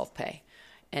 or it's self-pay.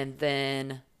 And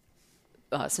then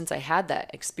since I had that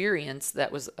experience,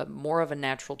 that was more of a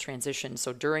natural transition.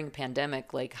 So during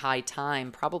pandemic, like high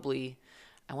time, probably,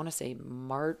 I want to say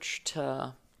March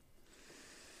to,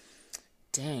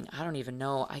 dang, I don't even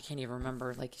know. I can't even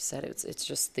remember. Like you said, it's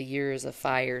just the years of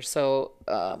fire. So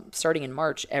starting in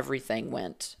March, everything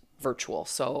went virtual.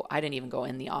 So I didn't even go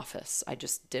in the office. I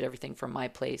just did everything from my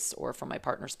place or from my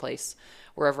partner's place,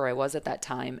 wherever I was at that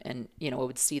time. And, you know, I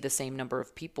would see the same number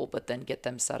of people, but then get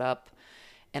them set up.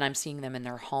 And I'm seeing them in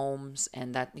their homes,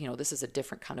 and that, you know, this is a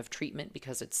different kind of treatment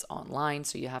because it's online.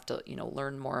 So you have to, you know,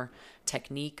 learn more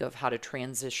technique of how to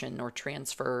transition or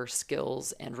transfer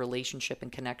skills and relationship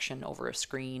and connection over a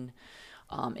screen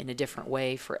in a different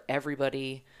way for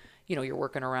everybody. You know, you're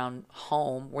working around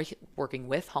home, working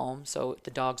with home. So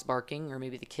the dog's barking or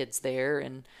maybe the kid's there,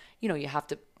 and, you know,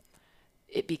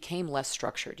 it became less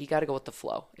structured. You got to go with the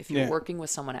flow. If you're working with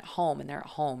someone at home and they're at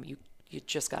home, you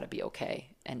just got to be okay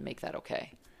and make that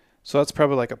okay. So that's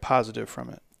probably like a positive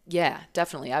from it. Yeah,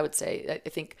 definitely. I would say, I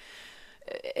think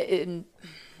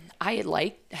I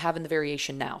like having the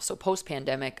variation now. So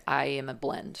post-pandemic, I am a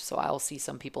blend. So I'll see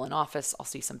some people in office. I'll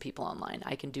see some people online.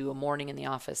 I can do a morning in the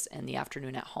office and the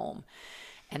afternoon at home.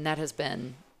 And that has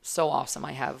been so awesome.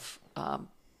 I have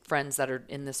friends that are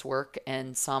in this work,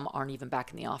 and some aren't even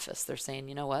back in the office. They're saying,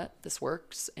 you know what, this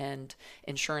works, and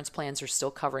insurance plans are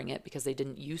still covering it because they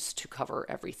didn't used to cover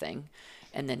everything.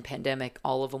 And then pandemic,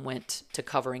 all of them went to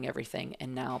covering everything.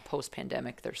 And now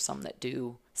post-pandemic, there's some that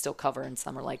do still cover, and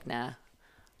some are like, nah,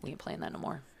 we ain't playing that no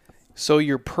more. So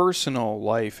your personal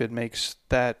life, it makes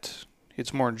that,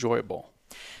 it's more enjoyable.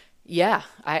 Yeah,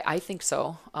 I think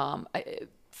so.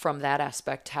 From that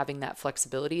aspect, having that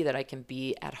flexibility that I can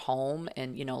be at home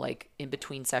and, you know, like in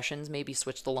between sessions, maybe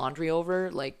switch the laundry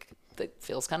over, like that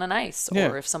feels kind of nice.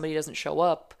 Yeah. Or if somebody doesn't show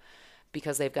up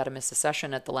because they've got to miss a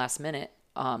session at the last minute,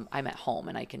 I'm at home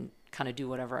and I can kind of do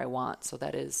whatever I want. So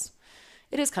it is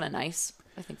kind of nice,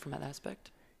 I think, from that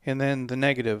aspect. And then the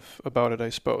negative about it, I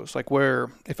suppose, like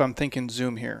where if I'm thinking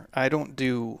Zoom here, we don't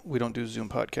do Zoom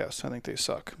podcasts. I think they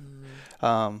suck.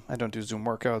 I don't do Zoom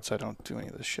workouts. I don't do any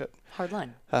of this shit. Hard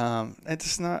line.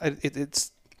 It's not.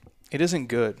 It isn't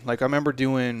good. Like I remember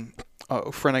doing. A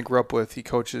friend I grew up with, he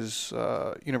coaches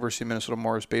University of Minnesota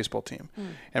Morris baseball team.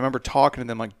 And I remember talking to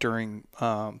them like during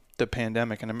the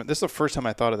pandemic. And this is the first time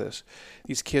I thought of this.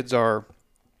 These kids are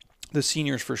the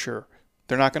seniors for sure.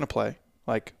 They're not going to play.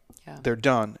 Like they're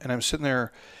done. And I'm sitting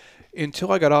there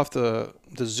until I got off the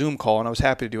Zoom call, and I was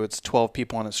happy to do it. It's 12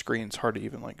 people on a screen. It's hard to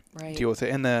even like deal with it.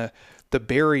 And the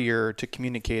barrier to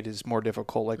communicate is more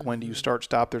difficult. Like when do you start,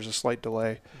 stop? There's a slight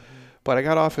delay. But I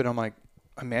got off it. I'm like,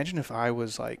 imagine if I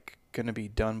was like going to be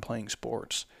done playing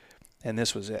sports and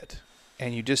this was it,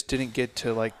 and you just didn't get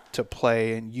to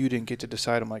play, and you didn't get to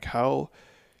decide. I'm like, how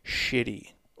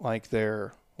shitty like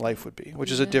their life would be,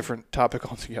 which is a different topic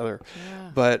altogether.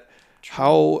 But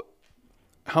how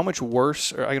much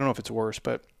worse, or I don't know if it's worse,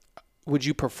 but would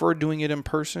you prefer doing it in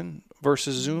person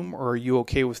versus Zoom, or are you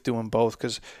okay with doing both?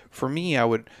 Because for me,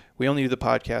 we only do the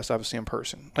podcast obviously in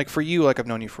person. Like for you, like I've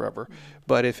known you forever,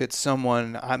 but if it's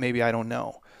someone maybe I don't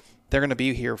know, they're going to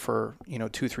be here for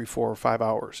 2, 3, 4, or 5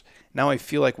 hours. Now I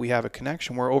feel like we have a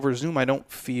connection, where over Zoom I don't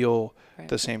feel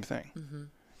the same thing.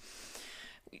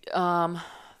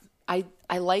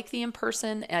 I like the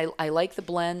in-person. I like the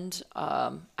blend.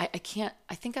 I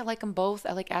think I like them both.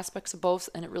 I like aspects of both,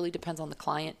 and it really depends on the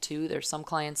client too. There's some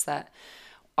clients that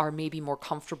are maybe more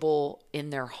comfortable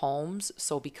in their homes.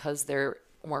 So because they're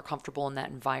more comfortable in that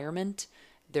environment,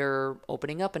 they're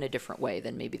opening up in a different way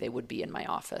than maybe they would be in my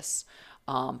office.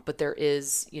 But there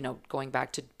is, going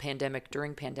back to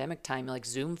during pandemic time, like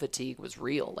Zoom fatigue was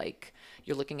real. Like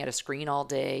you're looking at a screen all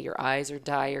day, your eyes are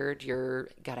tired, you're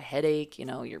got a headache,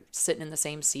 you're sitting in the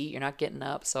same seat, you're not getting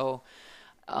up. So,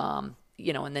 and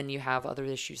then you have other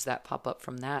issues that pop up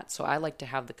from that. So I like to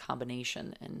have the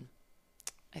combination. And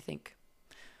I think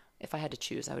if I had to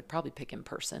choose, I would probably pick in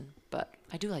person, but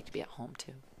I do like to be at home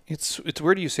too. It's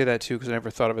weird you say that too, because I never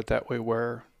thought of it that way,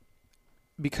 where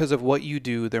because of what you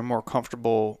do, they're more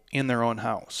comfortable in their own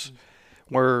house,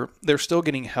 where they're still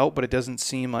getting help, but it doesn't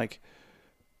seem like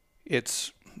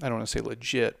it's, I don't want to say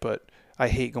legit, but I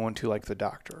hate going to like the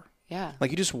doctor. Yeah.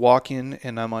 Like you just walk in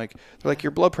and I'm like, they're like,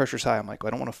 your blood pressure's high. I'm like, well,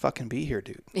 I don't want to fucking be here,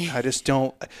 dude. I just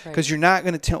don't, because you're not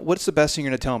going to tell, what's the best thing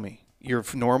you're going to tell me? You're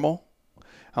normal?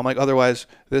 I'm like, otherwise,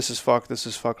 this is fuck.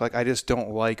 Like, I just don't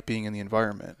like being in the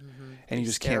environment. And you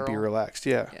just can't be relaxed.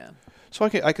 Yeah. So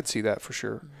I could see that for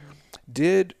sure.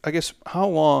 How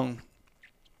long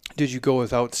did you go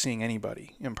without seeing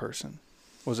anybody in person?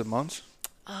 Was it months?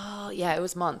 Oh, yeah, it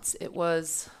was months. It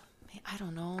was, I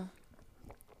don't know,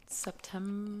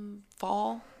 September,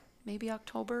 fall, maybe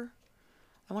October.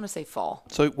 I want to say fall.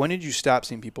 So when did you stop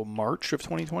seeing people? March of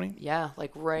 2020? Yeah,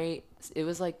 it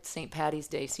was like St. Patty's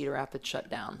Day, Cedar Rapids shut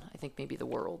down. I think maybe the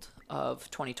world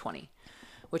of 2020.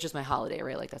 Which is my holiday,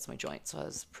 right? Like that's my joint. So I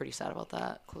was pretty sad about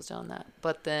that, closed down that.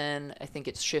 But then I think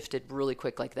it's shifted really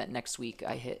quick. Like that next week,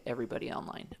 I hit everybody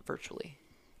online virtually.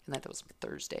 And that was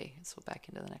Thursday. So back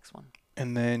into the next one.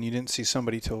 And then you didn't see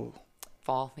somebody till?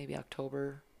 Fall, maybe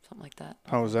October, something like that.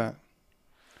 How was that?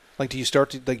 Like, do you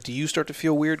start to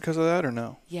feel weird because of that or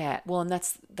no? Yeah. Well, and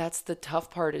that's the tough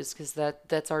part is because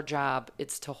that's our job.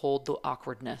 It's to hold the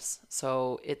awkwardness.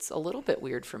 So it's a little bit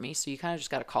weird for me. So you kind of just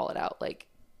got to call it out. Like,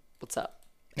 what's up?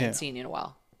 I haven't seen you in a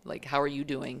while. Like, how are you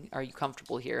doing? Are you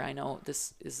comfortable here? I know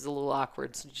this is a little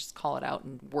awkward, so just call it out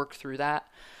and work through that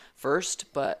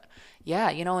first. But yeah,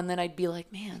 and then I'd be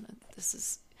like, man,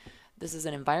 this is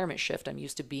an environment shift. I'm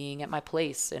used to being at my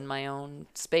place in my own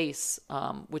space,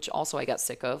 which also I got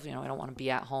sick of. I don't want to be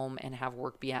at home and have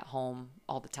work be at home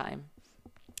all the time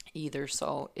either.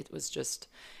 So it was just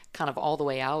kind of all the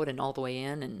way out and all the way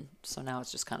in. And so now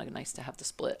it's just kind of nice to have the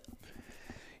split.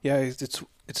 Yeah, it's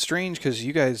strange because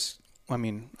you guys,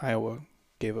 Iowa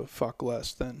gave a fuck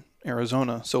less than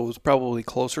Arizona, so it was probably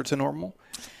closer to normal.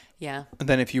 Yeah. And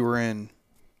then if you were in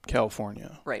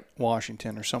California, right,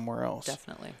 Washington, or somewhere else,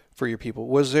 definitely for your people,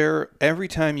 was there every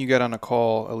time you got on a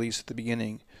call, at least at the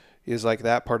beginning, is like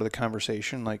that part of the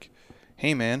conversation, like,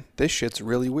 hey man, this shit's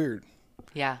really weird.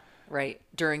 Yeah, right.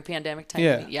 During pandemic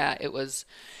time, yeah, it was.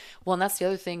 Well, and that's the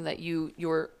other thing that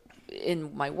you're.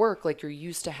 In my work, like you're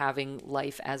used to having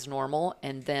life as normal,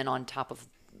 and then on top of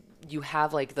you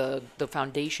have like the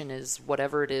foundation is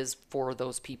whatever it is for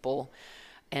those people,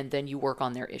 and then you work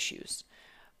on their issues.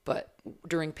 But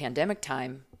during pandemic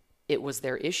time, it was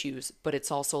their issues, but it's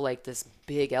also like this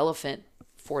big elephant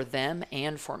for them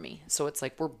and for me. So it's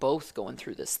like we're both going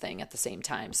through this thing at the same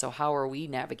time. So how are we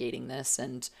navigating this?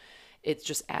 And it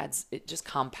just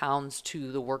compounds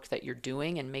to the work that you're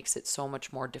doing and makes it so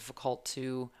much more difficult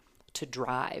to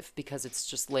drive, because it's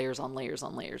just layers on layers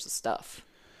on layers of stuff.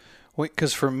 Wait,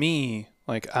 because for me,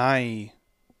 like, I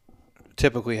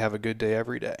typically have a good day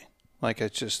every day. Like,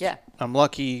 it's just, Yeah. I'm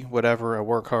lucky, whatever. I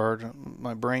work hard.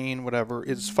 My brain, whatever.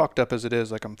 It's fucked up as it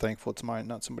is. Like, I'm thankful it's mine,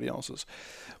 not somebody else's.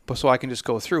 But so I can just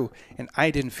go through. And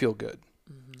I didn't feel good.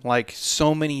 Like,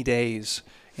 so many days.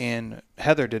 And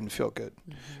Heather didn't feel good.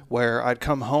 Where I'd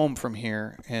come home from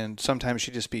here, and sometimes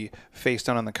she'd just be face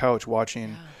down on the couch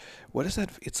watching. What is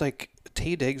that? It's like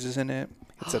Taye Diggs is in it.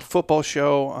 It's that football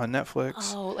show on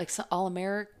Netflix. Oh, like All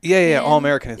American? Yeah, All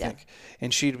American, I Yeah. think.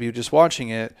 And she'd be just watching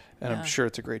it, and I'm Yeah. sure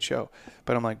it's a great show.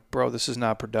 But I'm like, bro, this is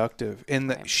not productive. And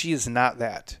Right. she is not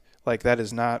that. Like, that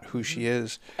is not who she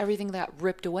is. Everything that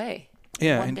ripped away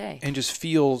Yeah, one and, day. and just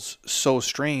feels so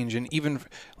strange. And even,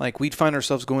 like, we'd find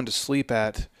ourselves going to sleep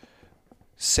at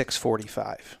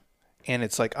 6:45. And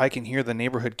it's like, I can hear the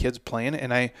neighborhood kids playing.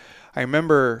 And I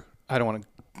remember, I don't want to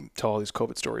tell all these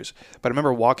COVID stories, but I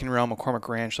remember walking around McCormick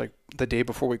Ranch like the day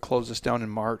before we closed this down in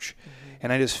March,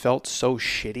 and I just felt so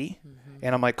shitty.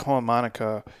 And I'm like calling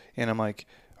Monica, and I'm like,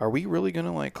 are we really going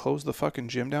to like close the fucking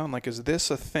gym down? Like, is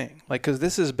this a thing? Like, cause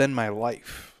this has been my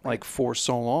life like for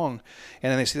so long.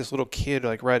 And then I see this little kid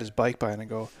like ride his bike by, and I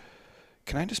go,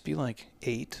 can I just be like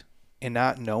 8 and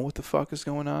not know what the fuck is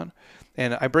going on?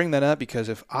 And I bring that up because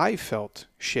if I felt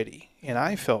shitty and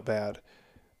I felt bad,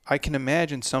 I can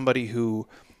imagine somebody who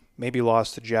maybe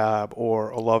lost a job or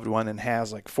a loved one and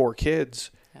has like 4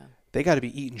 kids. Yeah. They got to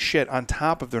be eating shit on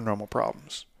top of their normal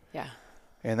problems. Yeah.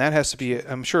 And that has to be,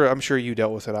 I'm sure you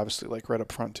dealt with it obviously like right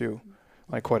up front too,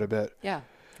 like quite a bit. Yeah,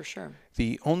 for sure.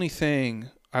 The only thing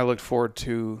I looked forward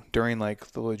to during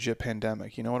like the legit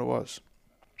pandemic, you know what it was?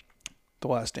 The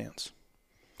Last Dance.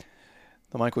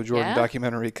 The Michael Jordan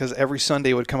documentary, because every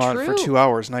Sunday would come on for 2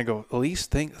 hours, and I go, at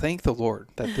least thank the Lord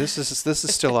that this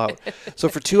is still out. So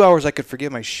for 2 hours, I could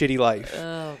forget my shitty life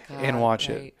and watch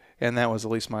it, and that was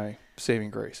at least my saving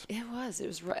grace.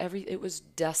 It was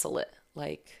desolate,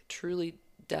 like truly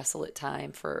desolate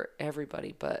time for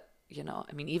everybody. But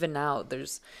I mean, even now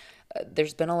there's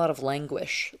been a lot of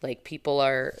languish. Like people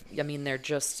are, I mean,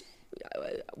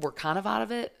 we're kind of out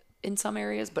of it in some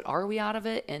areas, but are we out of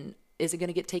it? And is it going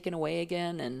to get taken away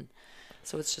again? And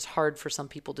so it's just hard for some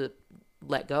people to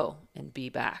let go and be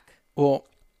back. Well,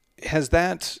 has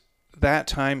that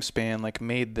time span like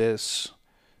made this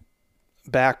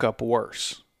backup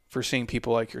worse for seeing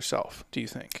people like yourself, do you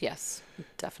think? Yes,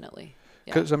 definitely.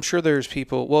 Because I'm sure there's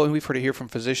people, well, and we've heard it here from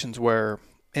physicians where,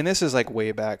 and this is like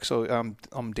way back, so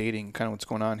I'm dating kind of what's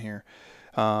going on here.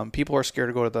 People are scared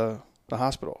to go to the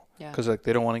hospital because like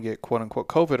they don't want to get quote unquote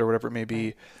COVID or whatever it may be.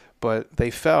 Right. But they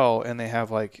fell and they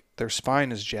have like their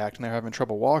spine is jacked and they're having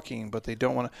trouble walking, but they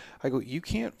don't want to. I go, you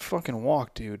can't fucking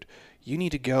walk, dude. You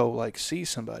need to go like see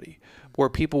somebody. Where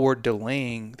people were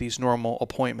delaying these normal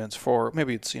appointments for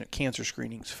maybe it's cancer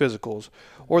screenings, physicals,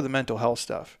 or the mental health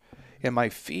stuff. And my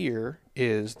fear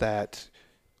is that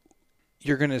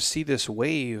you're going to see this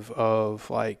wave of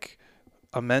like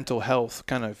a mental health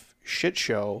kind of shit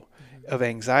show of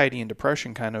anxiety and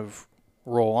depression kind of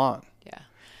roll on. Yeah.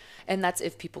 And that's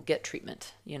if people get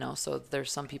treatment, so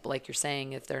there's some people, like you're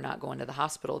saying, if they're not going to the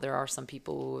hospital, there are some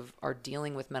people who are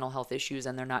dealing with mental health issues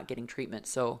and they're not getting treatment.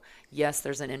 So yes,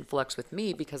 there's an influx with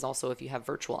me because also if you have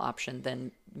virtual option,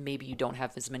 then maybe you don't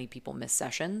have as many people miss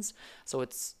sessions. So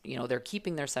it's, they're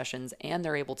keeping their sessions and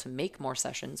they're able to make more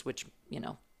sessions, which,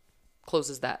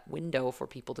 closes that window for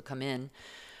people to come in.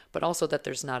 But also that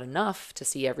there's not enough to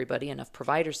see everybody, enough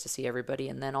providers to see everybody.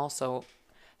 And then also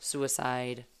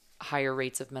suicide, higher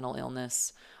rates of mental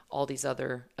illness, all these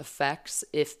other effects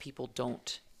if people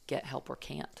don't get help or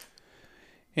can't.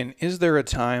 And is there a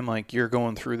time like you're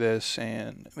going through this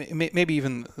and maybe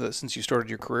even since you started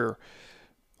your career,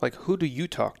 like who do you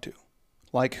talk to?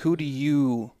 Like who do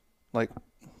you, like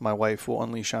my wife will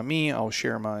unleash on me, I'll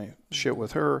share my shit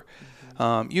with her.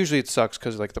 Usually it sucks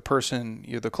because like the person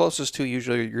you're the closest to,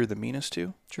 usually you're the meanest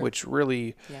to, True. Which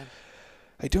really,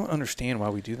 I don't understand why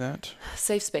we do that.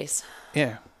 Safe space.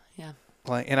 Yeah. Yeah.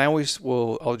 Like, and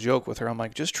I'll joke with her. I'm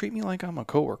like, just treat me like I'm a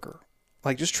coworker.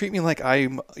 Like, just treat me like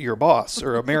I'm your boss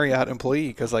or a Marriott employee.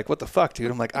 Because like, what the fuck, dude?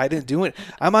 I'm like, I didn't do it.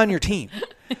 I'm on your team.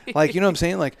 Like, you know what I'm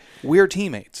saying? Like, we're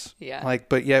teammates. Yeah. Like,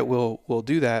 but yet we'll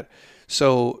do that.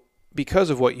 So because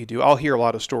of what you do, I'll hear a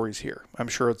lot of stories here. I'm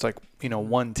sure it's like,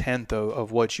 1/10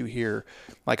 of what you hear.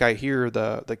 Like I hear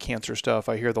the cancer stuff.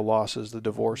 I hear the losses, the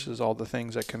divorces, all the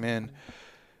things that come in.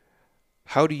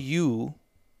 How do you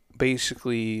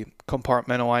basically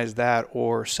compartmentalize that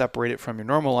or separate it from your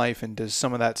normal life? And does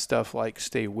some of that stuff like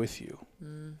stay with you?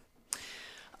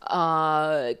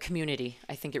 Community.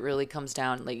 I think it really comes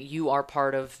down, like, you are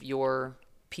part of your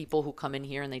people who come in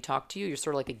here and they talk to you. You're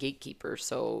sort of like a gatekeeper.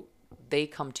 So they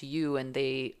come to you and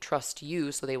they trust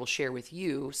you, so they will share with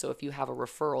you. So if you have a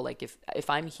referral, like if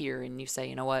I'm here and you say,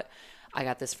 you know what, I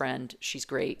got this friend, she's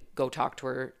great, go talk to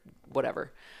her,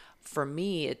 whatever. For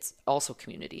me, it's also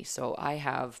community. So I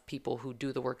have people who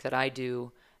do the work that I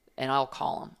do, and I'll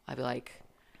call them. I'll be like,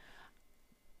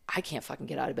 I can't fucking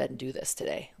get out of bed and do this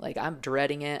today. Like, I'm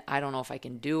dreading it. I don't know if I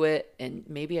can do it. And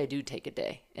maybe I do take a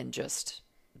day and just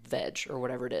veg or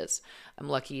whatever it is. I'm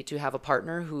lucky to have a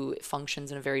partner who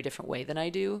functions in a very different way than I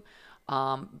do.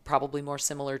 Probably more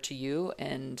similar to you,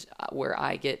 and where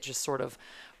I get just sort of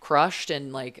crushed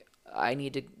and like I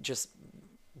need to just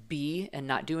be and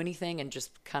not do anything and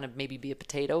just kind of maybe be a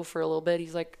potato for a little bit.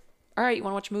 He's like, all right, you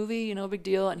want to watch a movie? You know, big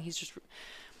deal. And he's just,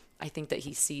 I think that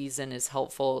he sees and is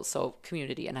helpful. So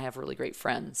community, and I have really great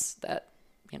friends that,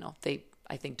 you know, they,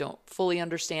 I think, don't fully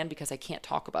understand because I can't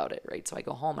talk about it, right? So I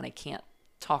go home and I can't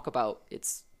talk about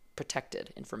it's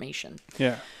protected information.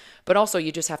 Yeah. But also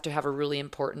you just have to have a really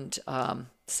important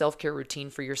self-care routine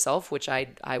for yourself, which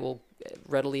I will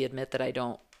readily admit that I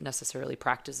don't necessarily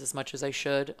practice as much as I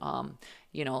should.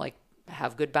 You know, like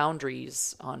have good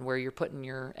boundaries on where you're putting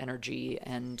your energy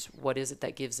and what is it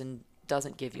that gives and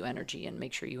doesn't give you energy, and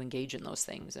make sure you engage in those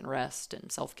things and rest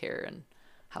and self-care and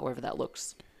however that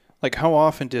looks. Like, how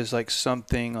often does like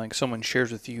something like someone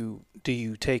shares with you, do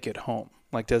you take it home?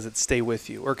 Like, does it stay with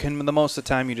you? Or can the most of the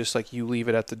time you just like, you leave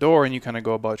it at the door and you kind of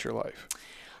go about your life?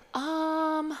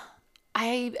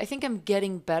 I think I'm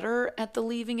getting better at the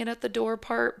leaving it at the door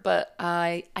part, but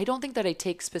I don't think that I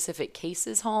take specific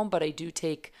cases home, but I do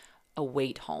take a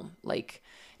weight home. Like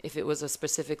if it was a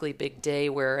specifically big day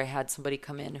where I had somebody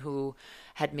come in who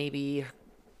had maybe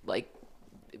like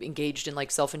engaged in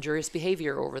like self-injurious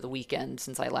behavior over the weekend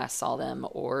since I last saw them,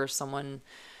 or someone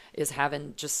is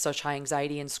having just such high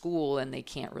anxiety in school and they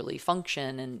can't really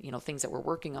function, and, you know, things that we're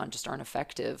working on just aren't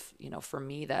effective. You know, for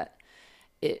me, that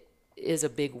it is a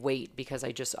big weight because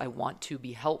I want to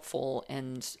be helpful,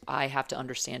 and I have to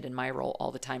understand in my role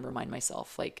all the time, remind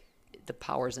myself like the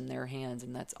power's in their hands,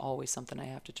 and that's always something I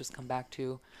have to just come back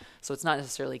to. So it's not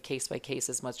necessarily case by case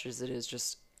as much as it is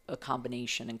just a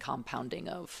combination and compounding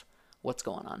of what's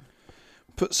going on.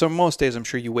 So most days I'm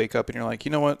sure you wake up and you're like,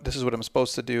 you know what, this is what I'm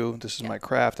supposed to do. This is my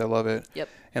craft. I love it. Yep.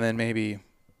 And then maybe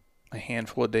a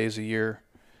handful of days a year,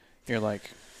 you're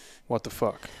like, what the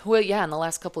fuck? Well, yeah, in the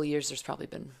last couple of years, there's probably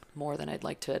been more than I'd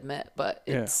like to admit, but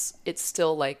it's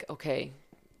still like, okay,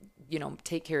 you know,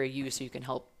 take care of you so you can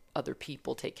help other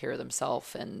people take care of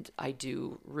themselves. And I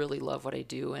do really love what I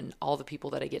do, and all the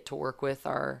people that I get to work with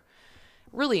are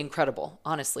really incredible,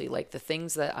 honestly. Like the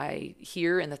things that I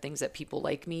hear and the things that people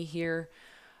like me hear,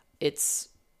 it's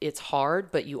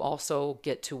hard, but you also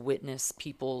get to witness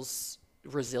people's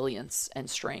resilience and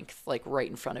strength like right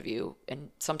in front of you. And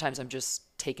sometimes I'm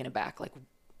just taken aback, like,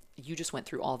 you just went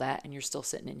through all that and you're still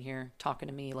sitting in here talking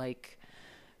to me like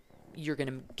you're going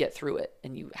to get through it,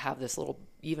 and you have this little,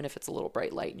 even if it's a little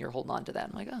bright light, and you're holding on to that.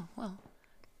 I'm like, oh, well,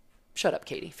 shut up,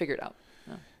 Katie, figure it out.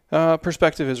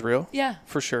 Perspective is real. Yeah,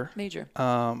 for sure. Major.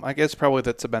 I guess probably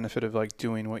that's a benefit of like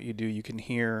doing what you do. You can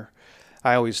hear,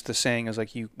 the saying is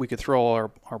like, we could throw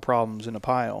all our problems in a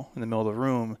pile in the middle of the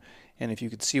room, and if you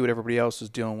could see what everybody else is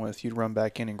dealing with, you'd run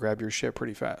back in and grab your shit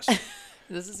pretty fast.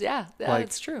 This is, yeah, like,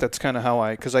 it's true. That's kind of how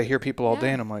because I hear people all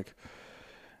day and I'm like,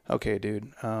 okay,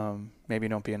 dude, maybe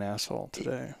don't be an asshole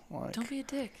today. Like, don't be a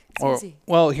dick. It's easy.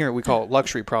 Well, here we call it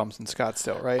luxury problems in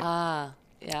Scottsdale, right?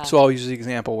 Yeah. So I'll use the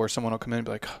example where someone will come in and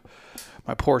be like,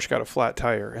 my Porsche got a flat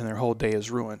tire and their whole day is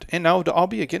ruined. And now,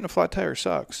 albeit getting a flat tire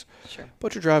sucks. Sure.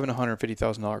 But you're driving a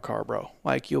 $150,000 car, bro.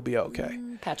 Like, you'll be okay.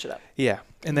 Patch it up. Yeah.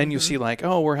 And then you see like,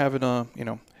 oh, we're having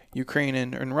Ukraine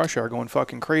and Russia are going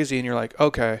fucking crazy. And you're like,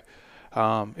 okay,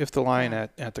 if the line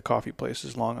at the coffee place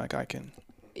is long, like I can.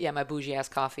 Yeah, my bougie ass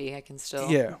coffee, I can still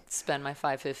spend my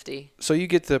 $5.50. So you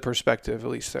get the perspective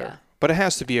at least there. Yeah. But it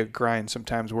has to be a grind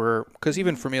sometimes because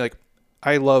even for me, like,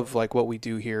 I love like what we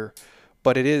do here,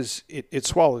 but it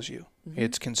swallows you. Mm-hmm.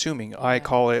 It's consuming. I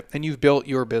call it, and you've built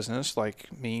your business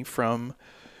like me from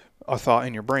a thought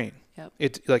in your brain. Yep.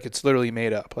 It's literally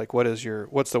made up. Like, what's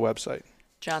the website?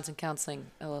 Johnson Counseling,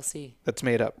 LLC. That's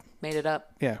made up. Made it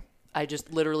up. Yeah. I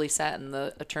just literally sat in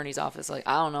the attorney's office like,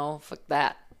 I don't know, fuck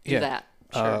that. Do that.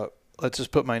 Sure. Let's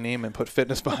just put my name and put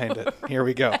fitness behind it. Here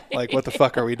we go. Like, what the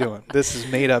fuck are we doing? This is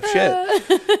made up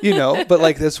shit, but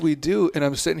like this we do. And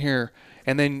I'm sitting here,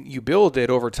 and then you build it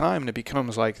over time and it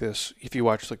becomes like this. If you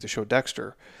watch like the show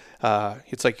Dexter,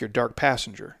 It's like your dark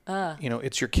passenger.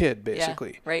 It's your kid,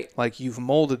 basically. Yeah, right. Like you've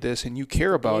molded this and you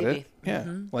care about Baby. it. Yeah.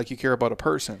 Like you care about a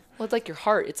person. Well, it's like your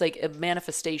heart. It's like a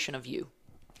manifestation of you.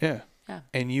 Yeah. Yeah.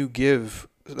 And you give,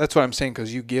 that's what I'm saying,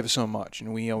 because you give so much.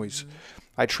 And we always,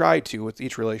 I try to with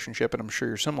each relationship, and I'm sure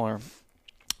you're similar,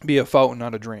 be a fountain,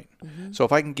 not a drain. So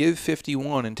if I can give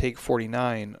 51 and take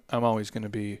 49, I'm always going to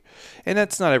be, and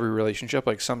that's not every relationship.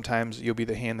 Like sometimes you'll be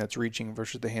the hand that's reaching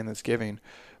versus the hand that's giving.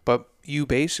 But you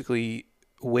basically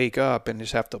wake up and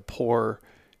just have to pour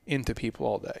into people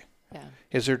all day. Yeah.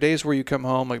 Is there days where you come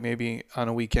home, like maybe on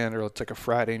a weekend or it's like a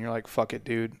Friday, and you're like, fuck it,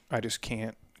 dude, I just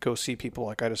can't go see people.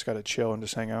 Like I just got to chill and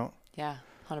just hang out? Yeah,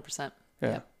 100%.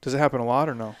 Yeah. Yep. Does it happen a lot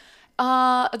or no?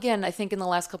 Again, I think in the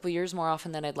last couple of years, more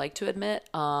often than I'd like to admit.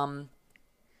 But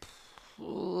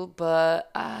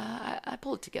I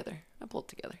pull it together.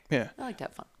 Yeah. I like to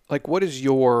have fun. Like what is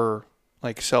your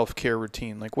like self-care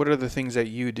routine? Like what are the things that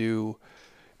you do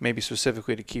maybe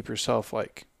specifically to keep yourself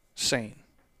like sane?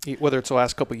 Whether it's the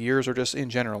last couple of years or just in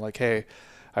general, like, hey,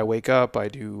 I wake up, I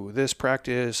do this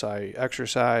practice, I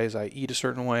exercise, I eat a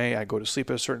certain way, I go to sleep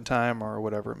at a certain time, or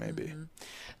whatever it may be.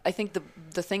 I think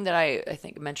the thing that I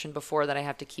think mentioned before that I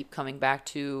have to keep coming back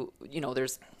to,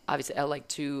 there's obviously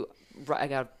we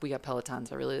got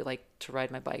Pelotons. I really like to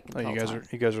ride my bike. Oh, you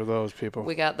guys are those people.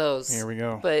 We got those. Here we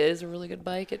go. But it is a really good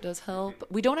bike. It does help.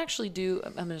 We don't actually do,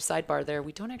 I'm in a sidebar there.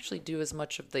 We don't actually do as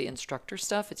much of the instructor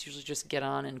stuff. It's usually just get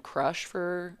on and crush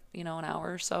for, an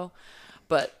hour or so.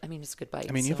 But I mean, it's a good bike.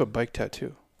 I mean, you have a bike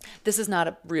tattoo. This is not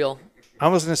a real. I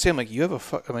was gonna say, I'm like, you have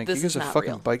you guys have fucking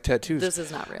real. bike tattoos. This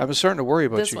is not real. I'm starting to worry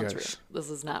about This you one's guys. real. This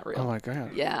is not real. Oh my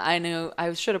god. Yeah, I knew.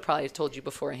 I should have probably told you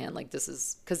beforehand. Like this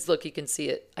is because look, you can see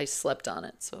it. I slept on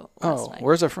it. So last night.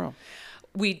 Where's that from?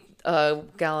 We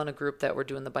gal in a group that we're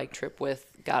doing the bike trip with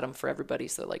got them for everybody.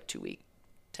 So like 2-week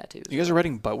tattoos. You guys are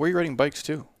riding, where are you riding bikes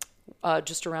to?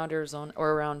 Just around Arizona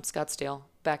or around Scottsdale,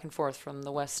 back and forth from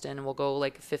the west end. And we'll go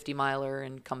like a 50-miler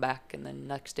and come back, and then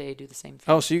next day do the same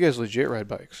thing. Oh, so you guys legit ride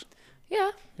bikes?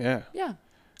 Yeah. Yeah. Yeah.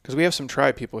 Because we have some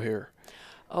tri people here.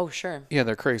 Oh, sure. Yeah,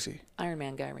 they're crazy. Iron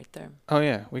Man guy right there. Oh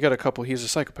yeah, we got a couple. He's a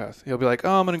psychopath. He'll be like,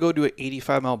 "Oh, I'm gonna go do an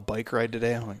 85-mile bike ride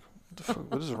today." I'm like, "What the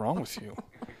fuck? What is wrong with you?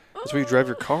 That's where you drive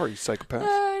your car, you psychopath."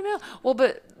 I know. Well,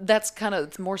 but that's kind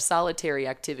of more solitary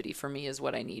activity for me is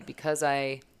what I need because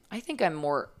I think I'm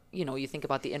more. You think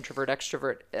about the introvert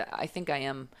extrovert. I think I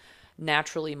am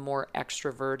naturally more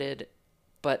extroverted,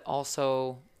 but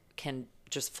also can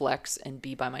just flex and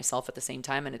be by myself at the same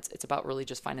time. And it's about really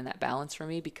just finding that balance for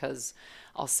me because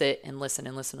I'll sit and listen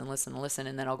and listen and listen and listen.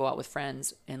 And then I'll go out with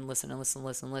friends and listen and listen,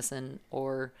 listen, listen,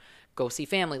 or go see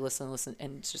family, listen, and listen.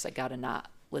 And it's just, I got to not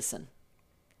listen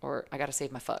or I got to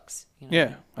save my fucks.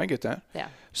 Yeah, I get that. Yeah.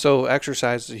 So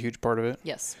exercise is a huge part of it.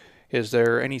 Yes. Is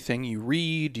there anything you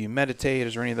read? Do you meditate?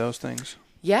 Is there any of those things?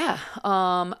 Yeah.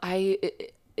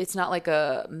 It's not like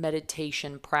a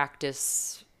meditation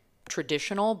practice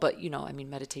traditional, but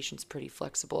meditation's pretty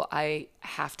flexible. I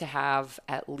have to have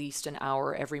at least an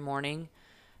hour every morning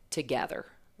to gather.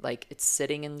 Like it's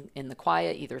sitting in the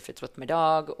quiet, either if it's with my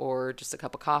dog or just a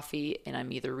cup of coffee, and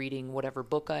I'm either reading whatever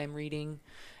book I'm reading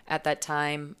at that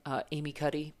time. Amy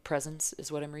Cuddy, Presence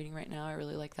is what I'm reading right now. I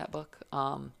really like that book.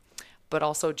 But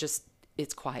also just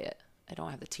it's quiet. I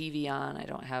don't have the TV on. I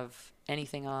don't have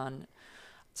anything on.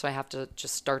 So I have to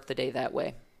just start the day that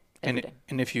way every day.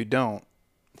 And if you don't,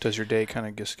 does your day kind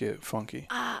of just get funky?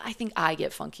 I think I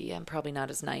get funky. I'm probably not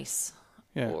as nice.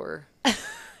 Yeah. Or,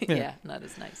 not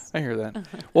as nice. I hear that.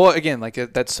 Well, again, like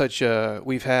that's such a,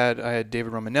 I had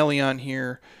David Romanelli on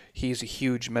here. He's a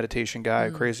huge meditation guy,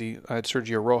 crazy. I had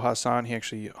Sergio Rojas on. He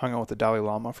actually hung out with the Dalai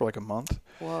Lama for like a month.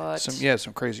 What?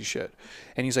 Some crazy shit.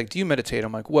 And he's like, do you meditate?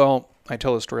 I'm like, well, I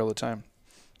tell this story all the time.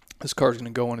 This car's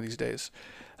going to go one of these days.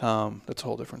 That's a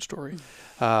whole different story.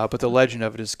 But the legend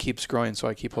of it keeps growing, so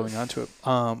I keep holding on to it.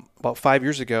 About 5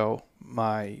 years ago,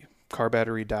 my car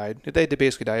battery died. They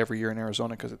basically die every year in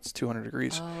Arizona because it's 200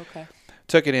 degrees. Oh, okay.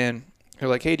 Took it in. They're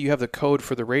like, hey, do you have the code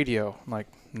for the radio? I'm like,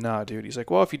 nah, dude. He's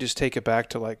like, well, if you just take it back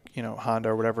to like, Honda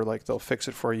or whatever, like they'll fix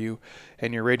it for you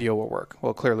and your radio will work.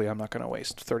 Well, clearly I'm not going to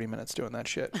waste 30 minutes doing that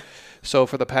shit. So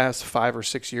for the past 5 or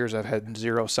 6 years, I've had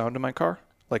zero sound in my car.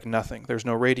 Like nothing. There's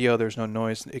no radio. There's no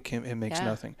noise. It makes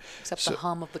nothing. Except the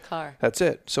hum of the car. That's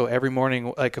it. So every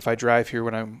morning, like if I drive here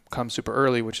when I come super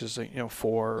early, which is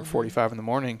 4:45 in the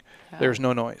morning, there's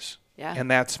no noise. Yeah. And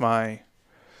that's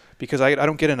because I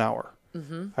don't get an hour.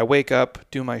 I wake up,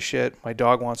 do my shit. My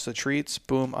dog wants the treats.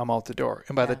 Boom, I'm out the door.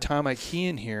 And by the time I key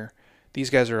in here, these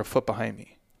guys are a foot behind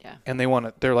me. Yeah. And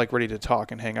they're like ready to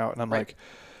talk and hang out. And I'm like,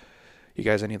 you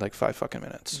guys, I need like 5 fucking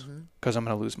minutes because I'm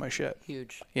going to lose my shit.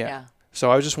 Huge. Yeah. So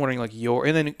I was just wondering, like,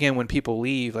 and then again, when people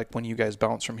leave, like when you guys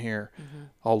bounce from here,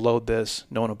 I'll load this.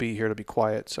 No one will be here to be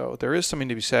quiet. So there is something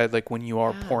to be said, like when you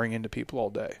are pouring into people all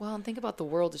day. Well, and think about the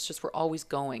world. It's just we're always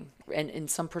going. And in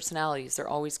some personalities, they're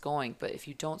always going. But if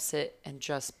you don't sit and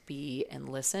just be and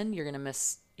listen, you're going to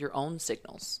miss your own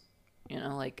signals. You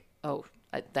know, like, oh,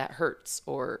 that hurts,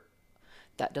 or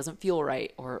that doesn't feel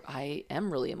right, or I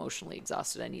am really emotionally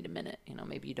exhausted. I need a minute. You know,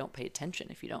 maybe you don't pay attention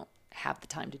if you don't have the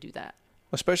time to do that.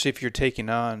 Especially if you're taking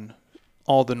on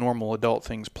all the normal adult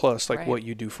things plus like what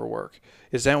you do for work.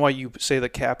 Is that why you say the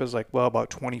cap is like, well, about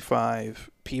 25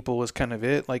 people is kind of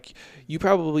it? Like you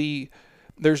probably,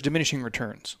 there's diminishing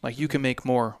returns. Like you can make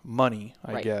more money,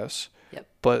 I guess. Yep.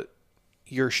 But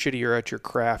you're shittier at your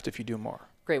craft if you do more.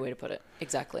 Great way to put it.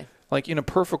 Exactly. Like in a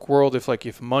perfect world,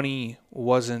 if money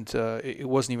wasn't, it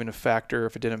wasn't even a factor,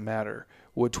 if it didn't matter,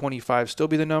 would 25 still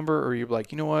be the number? Or you're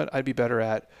like, you know what, I'd be better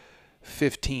at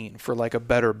 15 for like a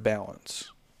better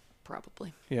balance.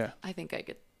 Probably. Yeah. I think I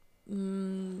could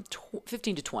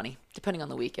 15 to 20, depending on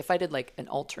the week. If I did like an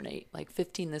alternate, like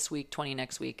 15 this week, 20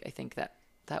 next week, I think that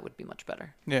would be much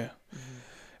better. Yeah.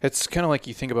 It's kind of like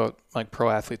you think about like pro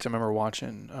athletes. I remember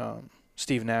watching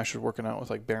Steve Nash was working out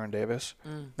with like Baron Davis.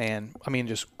 Man, I mean,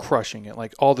 just crushing it.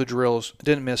 Like all the drills,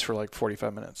 didn't miss for like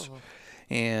 45 minutes.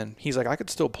 And he's like, I could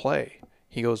still play.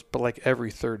 He goes, but like every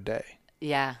third day.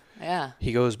 Yeah. Yeah.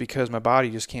 He goes, because my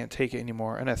body just can't take it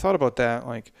anymore. And I thought about that,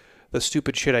 like the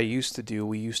stupid shit I used to do.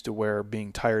 We used to wear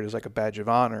being tired as like a badge of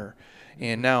honor.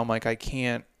 And now I'm like, I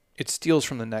can't, it steals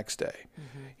from the next day.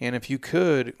 And if you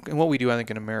could, and what we do, I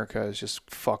think in America is just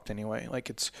fucked anyway.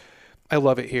 Like I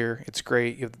love it here. It's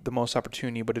great. You have the most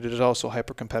opportunity, but it is also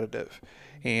hyper competitive.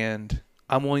 And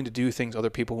I'm willing to do things other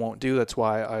people won't do. That's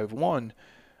why I've won.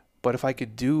 But if I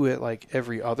could do it like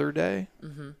every other day,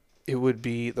 it would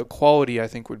be, the quality I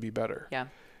think would be better. Yeah.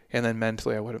 And then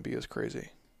mentally I wouldn't be as crazy.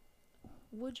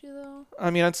 Would you though? I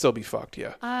mean, I'd still be fucked,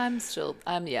 yeah. I'm still.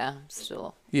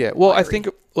 Yeah, well, I think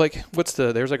like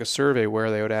there's like a survey where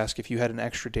they would ask if you had an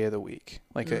extra day of the week,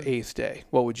 like an eighth day,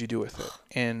 what would you do with it?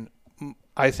 And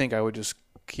I think I would just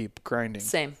keep grinding.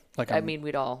 Same. Like I mean,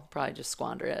 we'd all probably just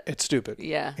squander it. It's stupid.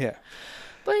 Yeah. Yeah.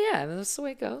 But yeah, that's the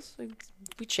way it goes.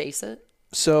 We chase it.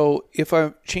 So if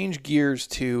I change gears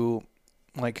to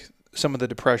like some of the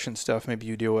depression stuff maybe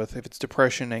you deal with, if it's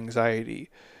depression, anxiety,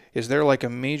 is there like a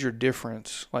major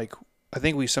difference? Like I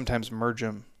think we sometimes merge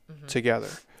them together.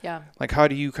 Yeah. Like how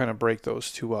do you kind of break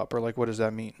those two up, or like what does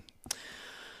that mean?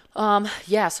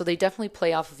 Yeah, so they definitely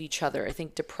play off of each other. I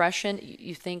think depression,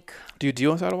 you think... Do you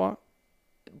deal with that a lot?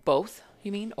 Both,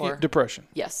 you mean? Or depression?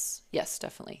 Yes,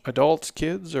 definitely. Adults,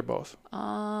 kids, or both?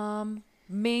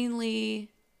 Mainly,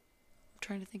 I'm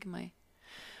trying to think of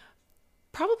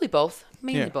probably both.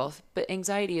 Mainly both. But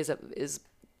anxiety is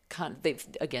kind of, they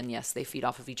feed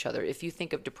off of each other. If you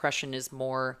think of depression as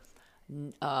more,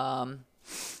 I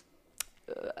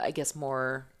guess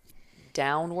more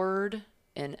downward,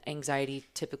 and anxiety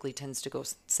typically tends to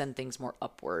send things more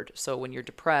upward. So when you're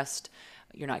depressed,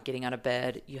 you're not getting out of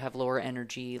bed, you have lower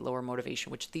energy, lower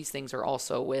motivation, which these things are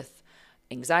also with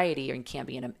anxiety and can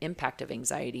be an impact of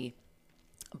anxiety.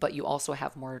 But you also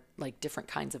have more like different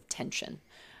kinds of tension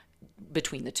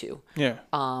between the two. Yeah.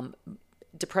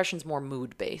 Depression's more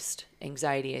mood based.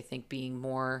 Anxiety, I think, being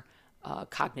more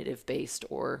cognitive based,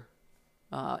 or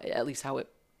at least how it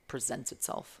presents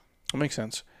itself. That makes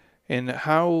sense. And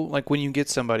how, like when you get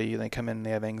somebody, they come in and they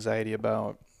have anxiety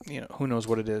about, who knows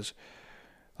what it is.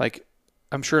 Like,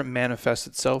 I'm sure it manifests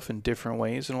itself in different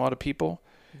ways in a lot of people.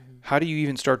 How do you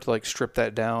even start to like strip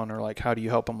that down, or like how do you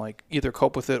help them like either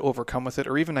cope with it, overcome with it,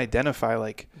 or even identify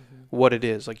like what it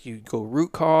is? Like you go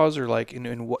root cause, or like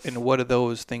in what do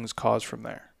those things cause from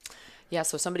there? Yeah,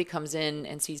 so somebody comes in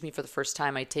and sees me for the first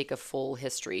time, I take a full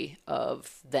history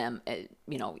of them.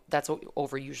 That's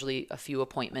over usually a few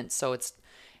appointments. So it's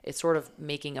sort of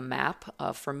making a map.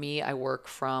 For me, I work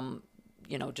from,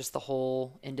 just the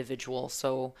whole individual.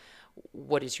 So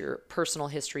what is your personal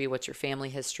history? What's your family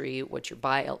history? What's your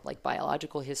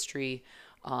biological history,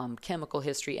 chemical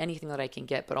history, anything that I can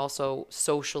get, but also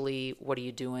socially, what are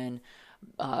you doing?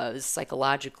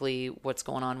 Psychologically, what's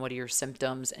going on? What are your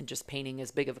symptoms? And just painting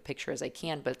as big of a picture as I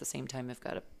can. But at the same time, I've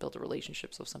got to build a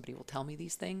relationship so somebody will tell me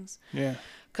these things. Yeah.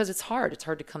 Because it's hard. It's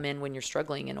hard to come in when you're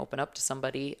struggling and open up to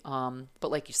somebody. But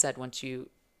like you said, once you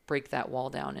break that wall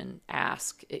down and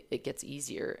ask, it gets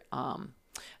easier.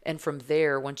 And from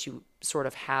there, once you sort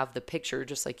of have the picture,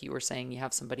 just like you were saying, you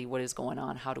have somebody, what is going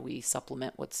on? How do we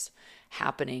supplement what's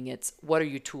happening? It's what are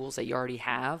your tools that you already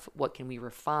have? What can we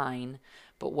refine?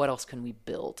 But what else can we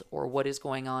build? Or what is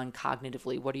going on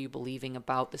cognitively? What are you believing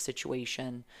about the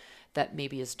situation that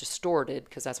maybe is distorted?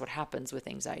 Because that's what happens with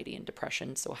anxiety and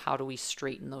depression. So how do we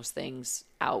straighten those things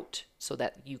out so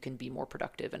that you can be more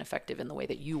productive and effective in the way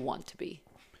that you want to be?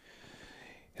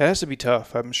 It has to be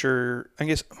tough. I'm sure. I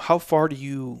guess, how far do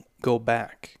you go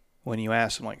back when you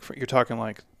ask them? Like, you're talking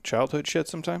like childhood shit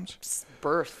sometimes?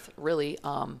 Birth, really.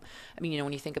 I mean,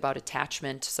 when you think about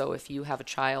attachment, so if you have a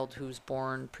child who's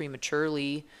born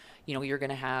prematurely, you're going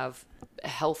to have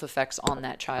health effects on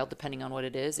that child depending on what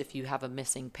it is. If you have a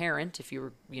missing parent, if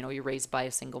you're raised by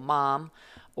a single mom,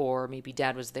 or maybe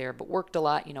dad was there but worked a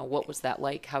lot, what was that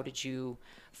like? How did you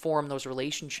form those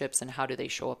relationships, and how do they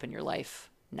show up in your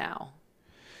life now?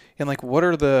 And like, what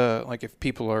are the, like, if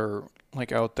people are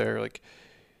like out there, like,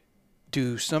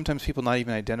 do sometimes people not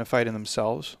even identify it in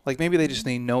themselves? Like, maybe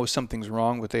they know something's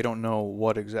wrong, but they don't know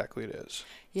what exactly it is.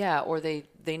 Yeah, or they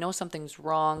know something's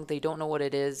wrong, they don't know what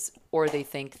it is, or they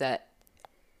think that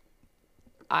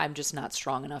I'm just not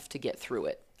strong enough to get through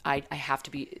it. I have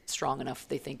to be strong enough.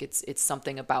 They think it's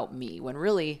something about me, when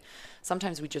really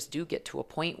sometimes we just do get to a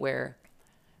point where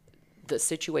the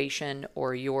situation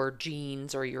or your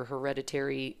genes or your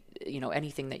hereditary,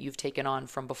 anything that you've taken on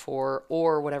from before,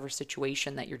 or whatever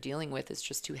situation that you're dealing with is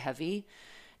just too heavy,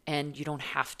 and you don't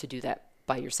have to do that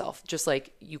by yourself. Just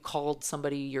like you called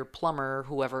somebody, your plumber,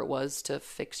 whoever it was, to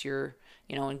fix your,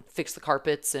 and fix the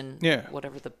carpets and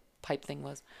whatever the pipe thing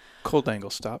was. Cold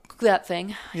angle stop. That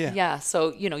thing. Yeah. Yeah.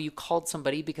 So, you called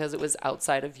somebody because it was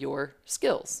outside of your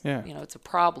skills. Yeah. It's a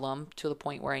problem to the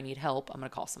point where I need help. I'm going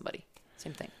to call somebody.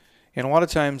 Same thing. And a lot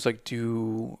of times, like,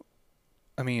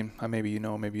 maybe maybe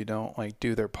you don't, like,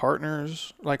 do their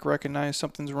partners, like, recognize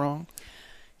something's wrong?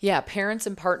 Yeah, parents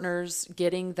and partners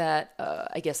getting that,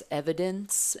 I guess,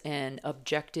 evidence and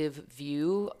objective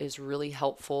view is really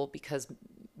helpful, because,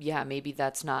 maybe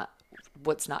that's not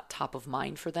top of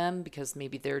mind for them, because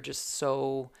maybe they're just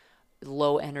so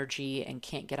low energy and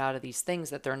can't get out of these things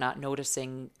that they're not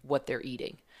noticing what they're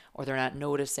eating, or they're not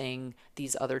noticing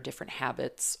these other different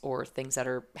habits or things that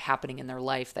are happening in their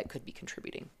life that could be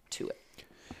contributing to it.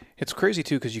 It's crazy,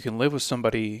 too, because you can live with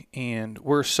somebody and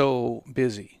we're so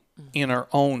busy in our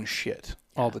own shit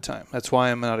all the time. That's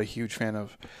why I'm not a huge fan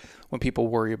of when people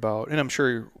worry about, and I'm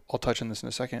sure I'll touch on this in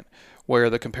a second, where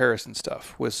the comparison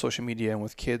stuff with social media and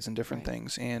with kids and different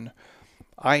things. And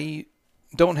I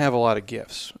don't have a lot of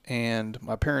gifts, and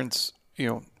my parents,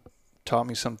 taught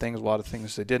me some things, a lot of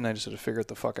things they did, and I just had to figure it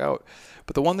the fuck out.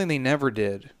 But the one thing they never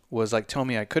did was, like, tell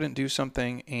me I couldn't do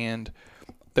something, and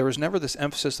there was never this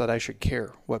emphasis that I should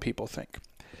care what people think,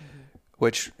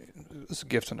 which is a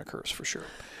gift and a curse for sure.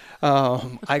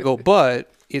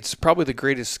 But it's probably the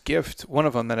greatest gift, one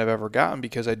of them, that I've ever gotten,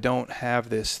 because I don't have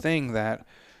this thing that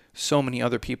so many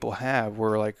other people have,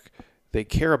 where, like, they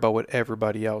care about what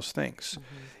everybody else thinks.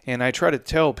 And I try to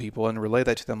tell people and relay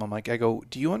that to them. I go,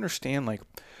 do you understand, like,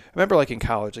 I remember, like, in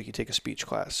college, like, you take a speech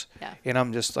class, and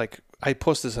I'm just like, I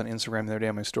posted this on Instagram the other day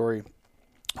on my story,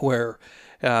 where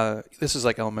this is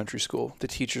like elementary school. The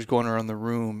teacher's going around the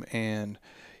room and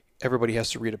everybody has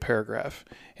to read a paragraph.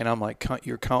 And I'm like,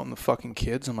 you're counting the fucking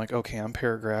kids? I'm like, okay, I'm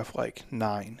paragraph like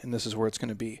 9, and this is where it's going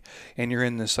to be. And you're